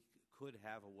nice if we could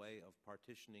have a way of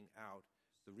partitioning out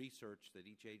the research that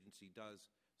each agency does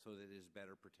so that it is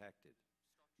better protected.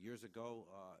 Years ago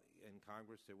in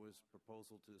Congress, there was a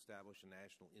proposal to establish a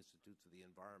National Institutes of the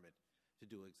Environment to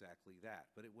do exactly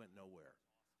that, but it went nowhere.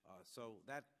 So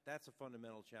that's a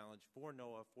fundamental challenge for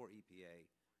NOAA, for EPA,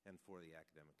 and for the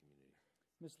academic community.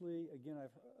 Ms. Lee, again,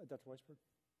 Dr. Weisberg?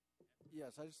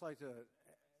 Yes, I'd just like to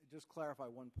just clarify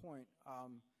one point.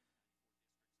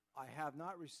 I have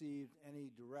not received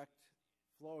any direct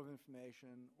flow of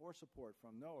information or support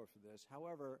from NOAA for this.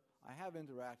 However, I have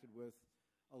interacted with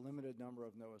a limited number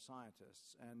of NOAA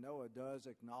scientists, and NOAA does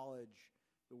acknowledge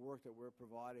the work that we're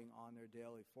providing on their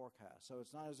daily forecast. So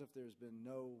it's not as if there's been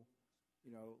no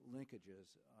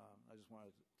linkages. I just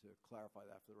wanted to clarify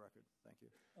that for the record. Thank you.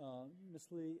 Ms.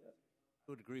 Lee? I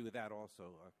would agree with that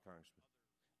also, Congressman.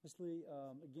 Ms. Lee,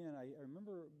 again, I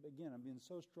remember, I'm being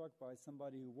so struck by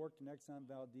somebody who worked in Exxon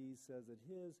Valdez says that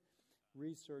his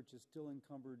research is still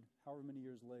encumbered however many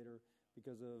years later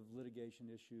because of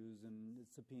litigation issues and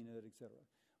it's subpoenaed, et cetera.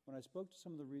 When I spoke to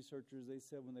some of the researchers, they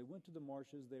said when they went to the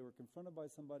marshes, they were confronted by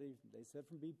somebody, they said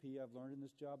from BP, I've learned in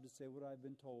this job to say what I've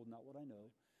been told, not what I know,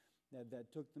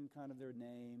 that took them kind of their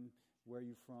name, where are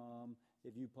you from,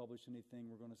 if you publish anything,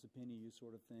 we're going to subpoena you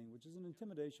sort of thing, which is an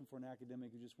intimidation for an academic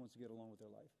who just wants to get along with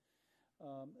their life.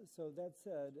 So that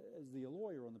said, as the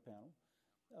lawyer on the panel,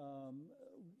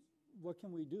 what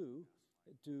can we do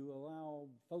to allow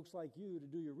folks like you to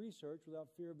do your research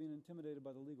without fear of being intimidated by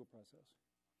the legal process?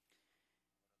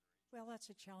 Well, that's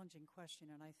a challenging question,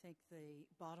 and I think the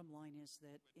bottom line is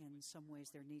that in some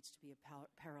ways there needs to be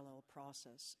a parallel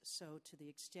process. So to the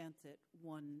extent that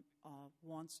one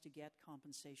wants to get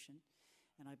compensation,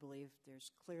 and I believe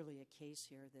there's clearly a case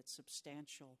here that's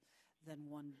substantial, then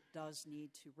one does need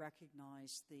to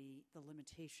recognize the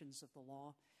limitations of the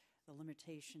law. The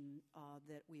limitation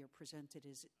that we are presented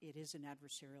is it is an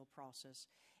adversarial process,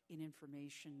 and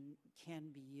information can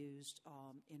be used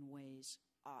in ways.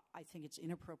 I think it's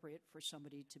inappropriate for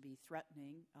somebody to be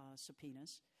threatening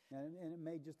subpoenas. And it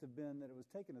may just have been that it was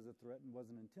taken as a threat and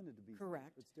wasn't intended to be.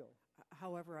 Correct. But still.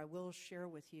 However, I will share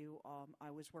with you, I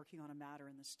was working on a matter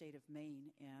in the state of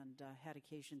Maine and had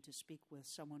occasion to speak with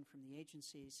someone from the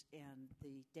agencies, and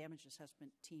the damage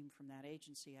assessment team from that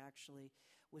agency actually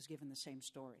was given the same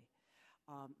story.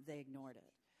 They ignored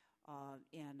it.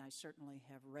 And I certainly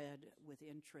have read with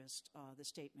interest the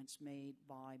statements made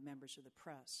by members of the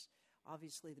press.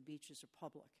 Obviously, the beaches are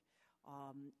public,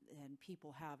 and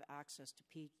people have access to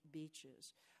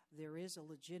beaches. There is a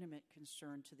legitimate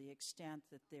concern to the extent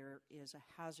that there is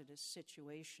a hazardous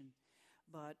situation,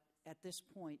 but at this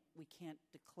point, we can't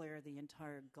declare the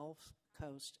entire Gulf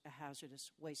Coast a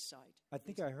hazardous waste site. I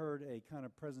think I heard a kind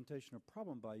of presentation of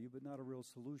problem by you, but not a real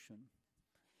solution.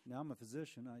 Now, I'm a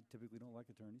physician. I typically don't like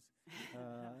attorneys.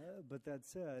 But that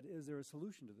said, is there a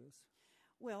solution to this?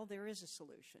 Well, there is a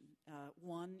solution.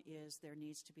 One is there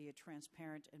needs to be a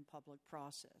transparent and public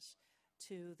process.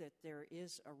 Two, that there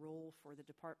is a role for the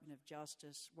Department of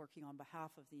Justice working on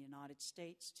behalf of the United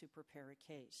States to prepare a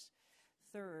case.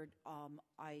 Third,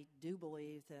 I do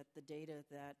believe that the data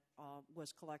that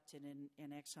was collected in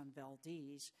Exxon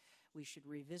Valdez, we should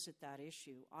revisit that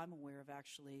issue. I'm aware of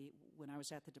actually, when I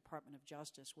was at the Department of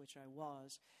Justice, which I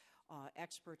was,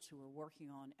 experts who were working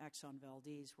on Exxon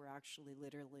Valdez were actually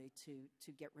literally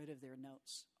to get rid of their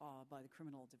notes by the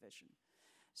criminal division.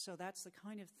 So that's the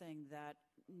kind of thing that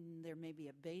there may be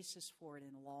a basis for it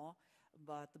in law,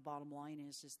 but the bottom line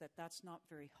is that that's not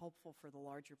very helpful for the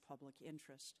larger public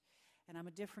interest. And I'm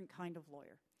a different kind of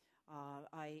lawyer.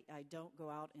 I don't go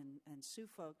out and sue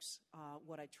folks.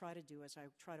 What I try to do is I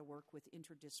try to work with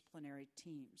interdisciplinary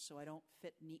teams. So I don't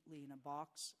fit neatly in a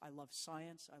box. I love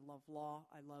science. I love law.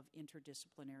 I love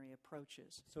interdisciplinary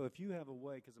approaches. So if you have a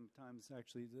way, because sometimes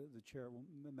actually the chair,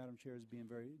 Madam Chair, is being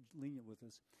very lenient with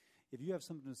us. If you have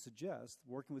something to suggest,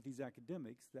 working with these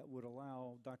academics, that would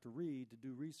allow Dr. Reed to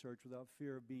do research without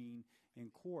fear of being in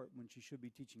court when she should be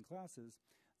teaching classes,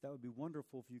 that would be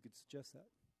wonderful if you could suggest that.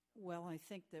 Well, I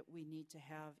think that we need to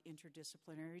have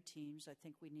interdisciplinary teams. I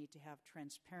think we need to have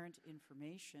transparent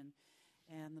information.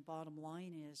 And the bottom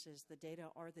line is the data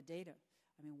are the data.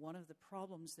 I mean, one of the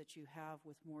problems that you have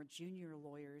with more junior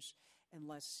lawyers and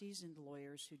less seasoned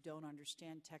lawyers who don't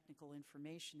understand technical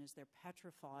information is they're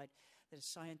petrified that a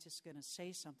scientist is going to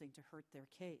say something to hurt their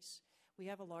case. We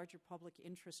have a larger public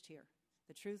interest here.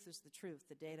 The truth is the truth.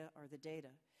 The data are the data.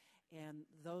 And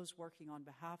those working on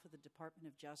behalf of the Department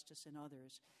of Justice and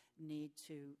others need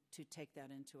to take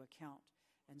that into account.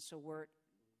 And so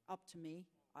up to me,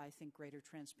 I think greater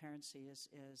transparency is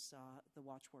the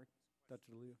watchword.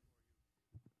 Dr. DeLeo.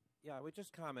 Yeah, I would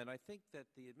just comment. I think that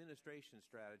the administration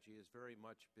strategy has very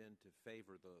much been to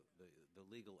favor the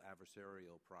legal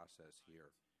adversarial process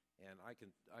here. And I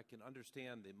can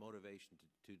understand the motivation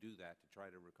to do that, to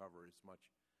try to recover as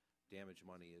much damage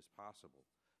money as possible.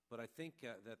 But I think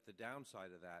that the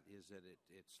downside of that is that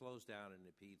it slows down and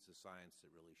impedes the science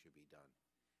that really should be done.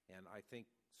 And I think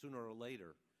sooner or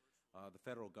later, the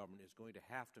federal government is going to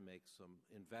have to make some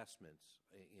investments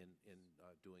in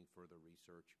doing further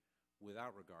research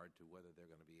without regard to whether they're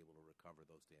going to be able to recover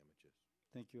those damages.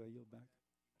 Thank you. I yield back.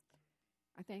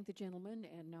 I thank the gentleman,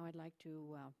 and now I'd like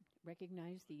to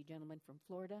recognize the gentleman from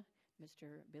Florida,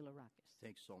 Mr. Bilirakis.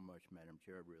 Thanks so much, Madam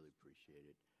Chair. I really appreciate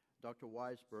it. Dr.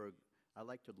 Weisberg, I'd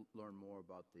like to learn more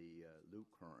about the loop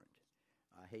current.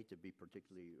 I hate to be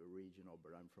particularly regional,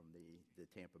 but I'm from the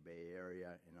Tampa Bay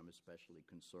area, and I'm especially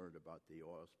concerned about the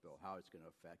oil spill, how it's going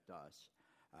to affect us.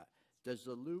 Does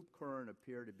the loop current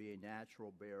appear to be a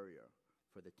natural barrier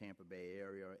for the Tampa Bay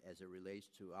area as it relates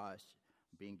to us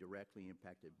being directly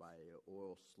impacted by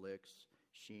oil slicks,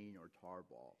 sheen, or tar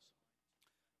balls?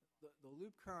 The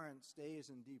loop current stays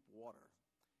in deep water.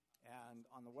 And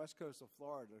on the west coast of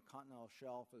Florida, the continental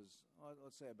shelf is,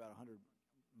 let's say, about 100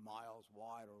 miles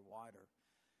wide or wider.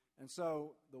 And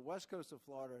so the west coast of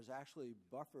Florida is actually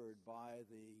buffered by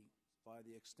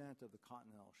the extent of the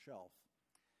continental shelf.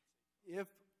 If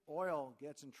oil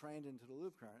gets entrained into the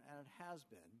loop current, and it has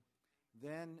been,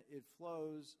 then it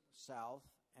flows south,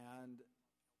 and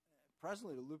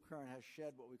presently the loop current has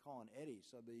shed what we call an eddy,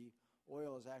 so the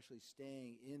oil is actually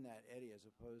staying in that eddy as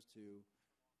opposed to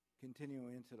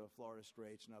continuing into the Florida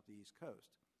Straits and up the East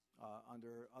Coast.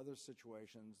 Under other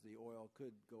situations, the oil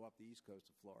could go up the East Coast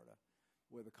of Florida,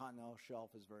 where the continental shelf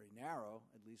is very narrow,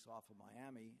 at least off of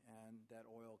Miami, and that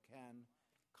oil can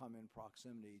come in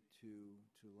proximity to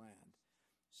land.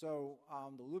 So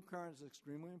the loop current is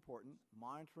extremely important.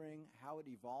 Monitoring how it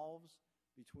evolves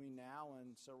between now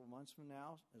and several months from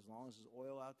now, as long as there's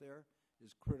oil out there,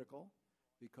 is critical,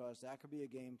 because that could be a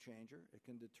game changer. It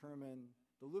can determine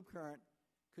the loop current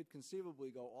could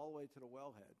conceivably go all the way to the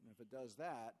wellhead. And if it does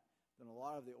that, then a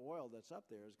lot of the oil that's up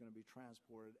there is going to be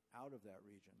transported out of that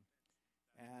region.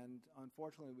 And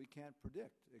unfortunately, we can't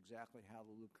predict exactly how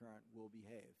the loop current will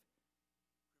behave.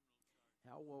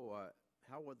 How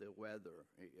will the weather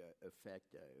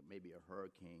affect maybe a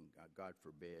hurricane, God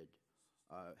forbid?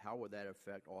 How would that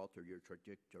alter your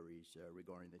trajectories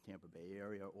regarding the Tampa Bay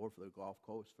area or for the Gulf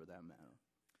Coast, for that matter?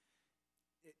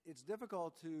 It's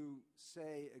difficult to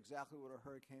say exactly what a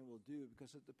hurricane will do,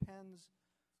 because it depends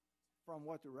from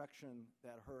what direction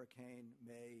that hurricane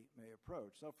may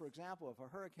approach. So, for example, if a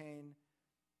hurricane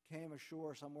came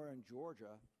ashore somewhere in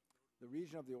Georgia, the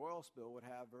region of the oil spill would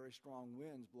have very strong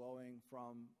winds blowing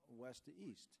from west to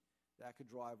east. That could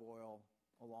drive oil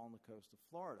along the coast of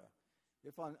Florida.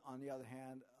 If, on the other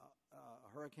hand,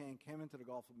 a hurricane came into the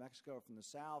Gulf of Mexico from the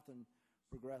south and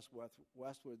progressed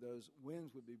westward, those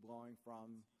winds would be blowing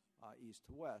from east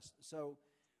to west. So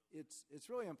it's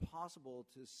really impossible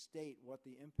to state what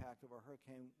the impact of a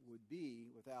hurricane would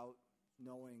be without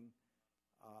knowing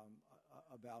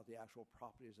about the actual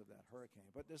properties of that hurricane.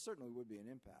 But there certainly would be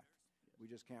an impact. We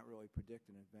just can't really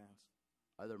predict in advance.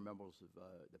 Other members of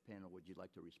the panel, would you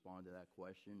like to respond to that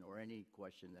question or any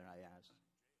question that I asked?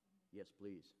 Yes,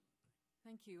 please.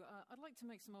 Thank you. I'd like to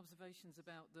make some observations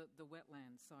about the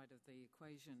wetland side of the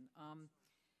equation.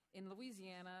 In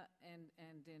Louisiana and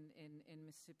in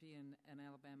Mississippi and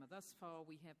Alabama, thus far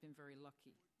we have been very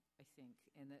lucky, I think,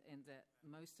 in that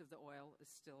most of the oil is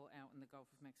still out in the Gulf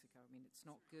of Mexico. I mean, it's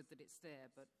not good that it's there,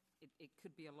 but it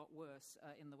could be a lot worse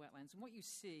in the wetlands. And what you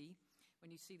see when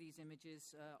you see these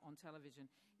images on television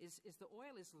is the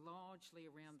oil is largely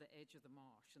around the edge of the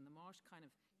marsh, and the marsh kind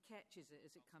of catches it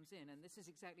as it comes in. And this is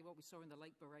exactly what we saw in the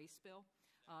Lake Beret spill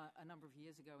a number of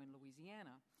years ago in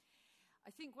Louisiana.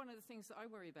 I think one of the things that I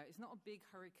worry about is not a big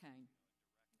hurricane,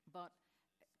 but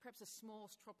perhaps a small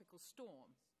tropical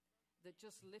storm that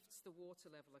just lifts the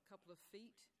water level a couple of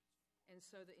feet, and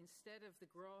so that instead of the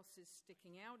grasses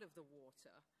sticking out of the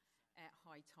water at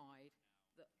high tide,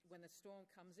 when the storm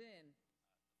comes in,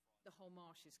 the whole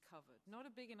marsh is covered. Not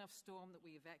a big enough storm that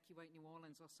we evacuate New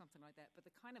Orleans or something like that, but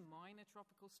the kind of minor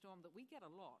tropical storm that we get a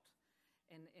lot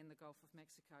in the Gulf of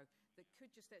Mexico that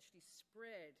could just actually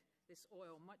spread this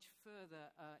oil much further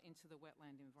into the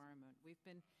wetland environment.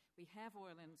 We have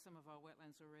oil in some of our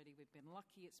wetlands already. We've been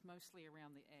lucky. It's mostly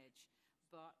around the edge.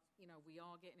 But, we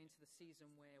are getting into the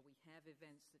season where we have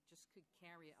events that just could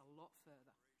carry it a lot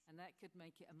further. And that could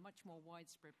make it a much more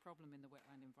widespread problem in the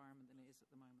wetland environment than it is at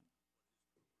the moment.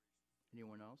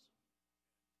 Anyone else?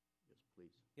 Yes,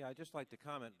 please. Yeah, I'd just like to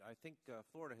comment. I think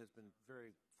Florida has been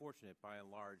very fortunate, by and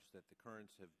large, that the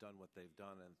currents have done what they've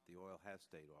done and the oil has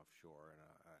stayed offshore. And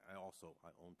I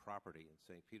own property in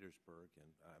St. Petersburg,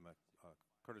 and I'm a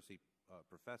courtesy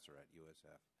professor at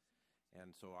USF.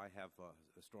 And so I have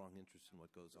a strong interest in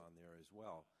what goes on there as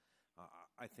well.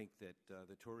 I think that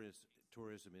the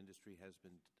tourism industry has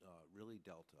been really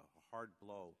dealt a hard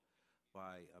blow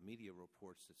by media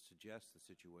reports that suggest the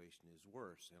situation is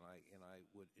worse, and I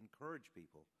would encourage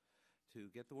people to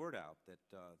get the word out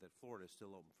that Florida is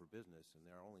still open for business, and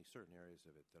there are only certain areas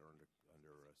of it that are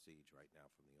under siege right now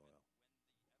from the oil.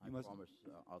 I promise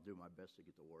I'll do my best to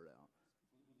get the word out.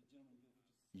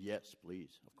 Yes,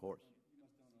 please, of course.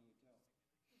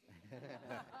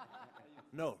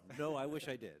 No, I wish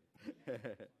I did.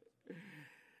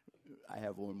 I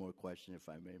have one more question, if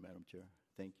I may, Madam Chair.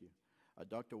 Thank you.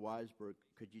 Dr. Weisberg,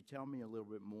 could you tell me a little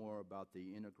bit more about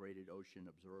the integrated ocean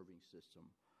observing system?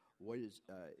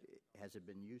 Has it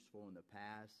been useful in the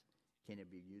past? Can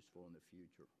it be useful in the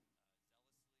future?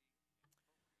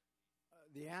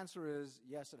 The answer is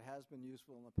yes, it has been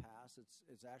useful in the past.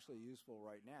 It's actually useful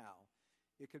right now.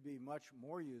 It could be much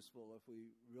more useful if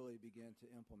we really begin to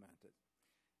implement it.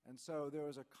 And so there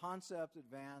was a concept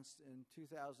advanced in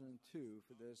 2002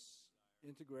 for this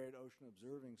integrated ocean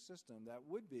observing system that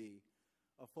would be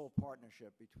a full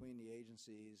partnership between the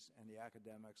agencies and the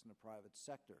academics and the private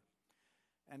sector.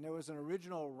 And there was an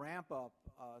original ramp up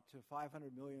to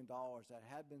 $500 million that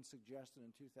had been suggested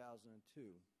in 2002.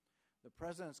 The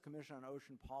President's Commission on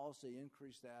Ocean Policy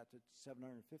increased that to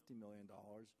 $750 million.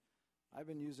 I've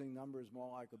been using numbers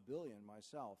more like $1 billion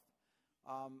myself.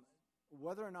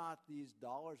 Whether or not these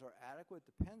dollars are adequate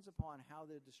depends upon how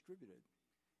they're distributed.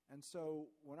 And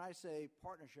so when I say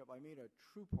partnership, I mean a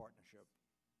true partnership.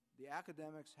 The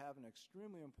academics have an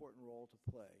extremely important role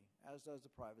to play, as does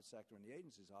the private sector and the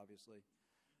agencies, obviously.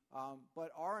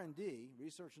 But R&D,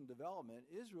 research and development,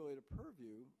 is really the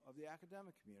purview of the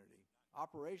academic community.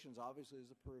 Operations, obviously,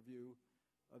 is the purview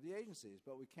of the agencies,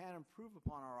 but we can't improve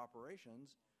upon our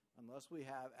operations unless we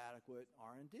have adequate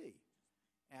R&D.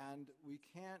 And we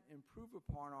can't improve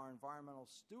upon our environmental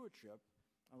stewardship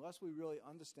unless we really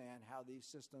understand how these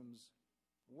systems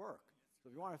work. So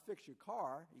if you want to fix your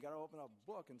car, you got to open up a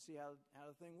book and see how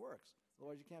the thing works.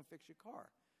 Otherwise, you can't fix your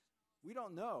car. We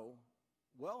don't know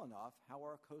well enough how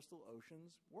our coastal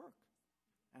oceans work.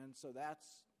 And so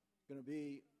that's going to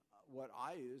be what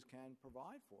IUs can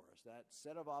provide for us, that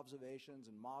set of observations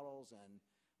and models and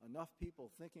enough people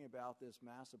thinking about this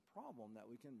massive problem that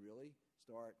we can really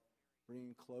start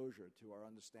bringing closure to our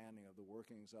understanding of the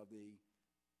workings of the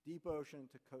deep ocean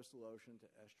to coastal ocean to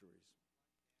estuaries.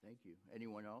 Thank you.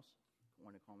 Anyone else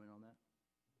want to comment on that?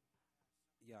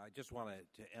 Yeah, I just wanted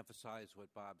to emphasize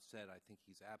what Bob said. I think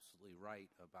he's absolutely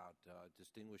right about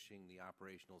distinguishing the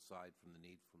operational side from the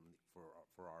need for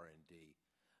R&D.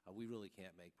 We really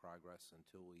can't make progress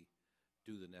until we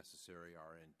do the necessary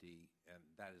R&D, and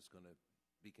that is going to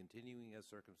be continuing as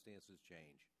circumstances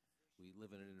change. We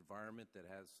live in an environment that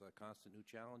has constant new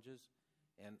challenges,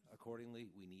 and accordingly,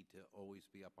 we need to always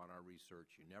be up on our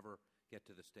research. You never get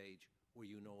to the stage where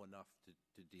you know enough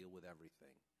to deal with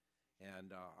everything.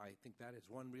 And I think that is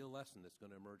one real lesson that's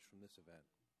going to emerge from this event.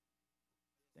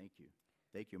 Thank you.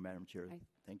 Thank you, Madam Chair.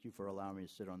 Thank you for allowing me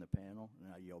to sit on the panel,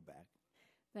 and I yield back.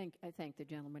 I thank the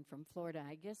gentleman from Florida.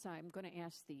 I guess I'm going to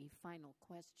ask the final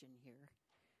question here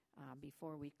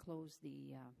before we close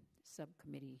the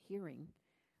subcommittee hearing.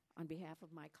 On behalf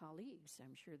of my colleagues,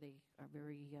 I'm sure they are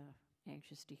very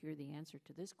anxious to hear the answer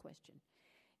to this question.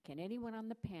 Can anyone on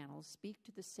the panel speak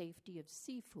to the safety of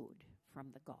seafood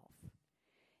from the Gulf?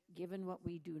 Given what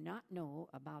we do not know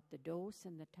about the dose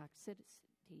and the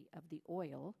toxicity of the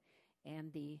oil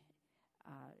and the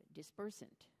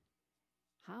dispersant,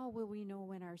 how will we know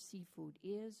when our seafood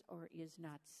is or is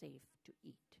not safe to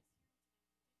eat?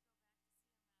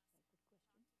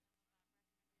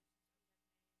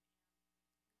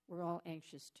 We're all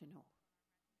anxious to know.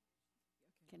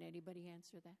 Can anybody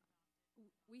answer that?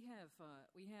 We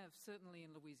have certainly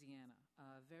in Louisiana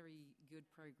very good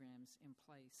programs in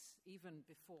place even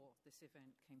before this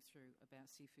event came through about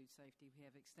seafood safety. We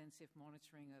have extensive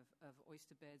monitoring of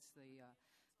oyster beds.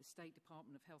 The State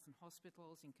Department of Health and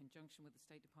Hospitals, in conjunction with the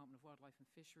State Department of Wildlife and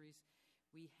Fisheries,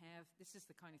 this is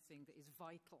the kind of thing that is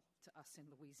vital to us in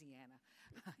Louisiana.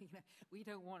 We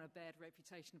don't want a bad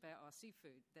reputation about our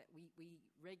seafood. That we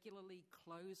regularly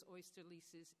close oyster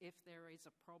leases if there is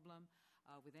a problem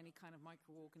with any kind of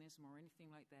microorganism or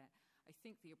anything like that. I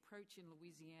think the approach in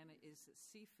Louisiana is that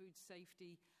seafood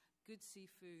safety, good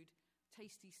seafood,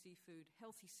 tasty seafood,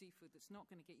 healthy seafood that's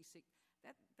not going to get you sick,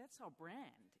 that's our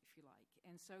brand, if you like.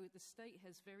 And so the state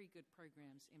has very good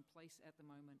programs in place at the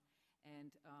moment.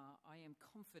 And I am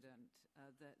confident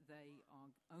that they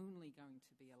are only going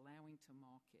to be allowing to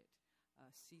market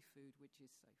seafood which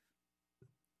is safe.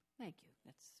 Thank you.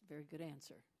 That's a very good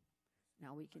answer.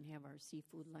 Now we can have our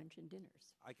seafood lunch and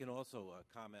dinners. I can also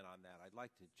comment on that. I'd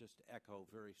like to just echo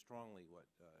very strongly what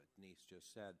Denise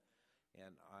just said.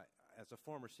 And as a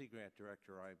former Sea Grant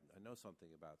director, I know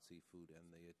something about seafood and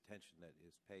the attention that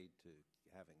is paid to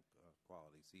having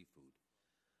quality seafood.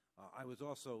 I was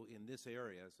also in this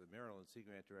area as a Maryland Sea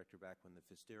Grant director back when the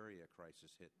Pfisteria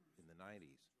crisis hit in the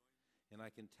 90s. And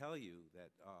I can tell you that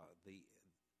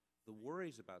the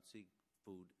worries about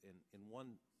seafood in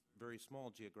one very small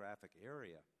geographic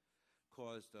area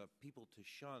caused people to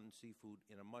shun seafood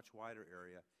in a much wider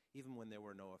area, even when there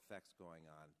were no effects going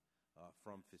on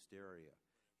from Pfisteria.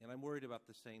 And I'm worried about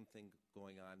the same thing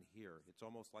going on here. It's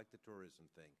almost like the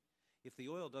tourism thing. If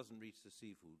the oil doesn't reach the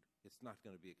seafood, it's not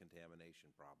going to be a contamination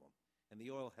problem. And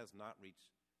the oil has not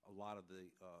reached a lot of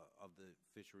the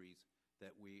fisheries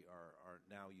that we are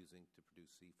now using to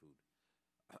produce seafood.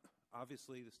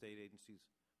 Obviously, the state agencies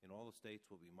in all the states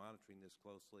will be monitoring this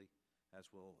closely, as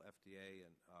will FDA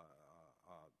and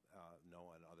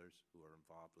NOAA and others who are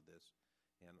involved with this,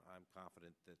 and I'm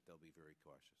confident that they'll be very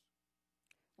cautious.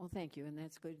 Well, thank you, and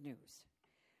that's good news.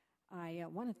 I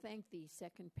want to thank the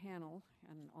second panel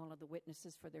and all of the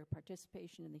witnesses for their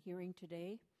participation in the hearing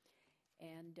today,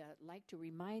 and like to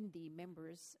remind the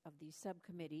members of the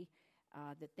subcommittee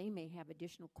that they may have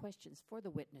additional questions for the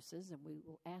witnesses, and we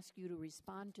will ask you to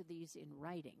respond to these in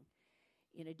writing.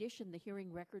 In addition, the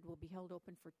hearing record will be held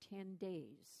open for 10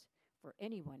 days for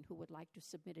anyone who would like to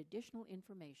submit additional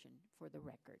information for the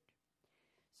record.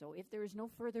 So if there is no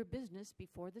further business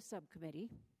before the subcommittee,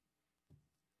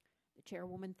 the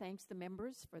chairwoman thanks the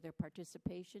members for their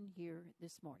participation here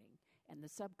this morning, and the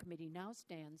subcommittee now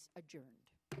stands adjourned.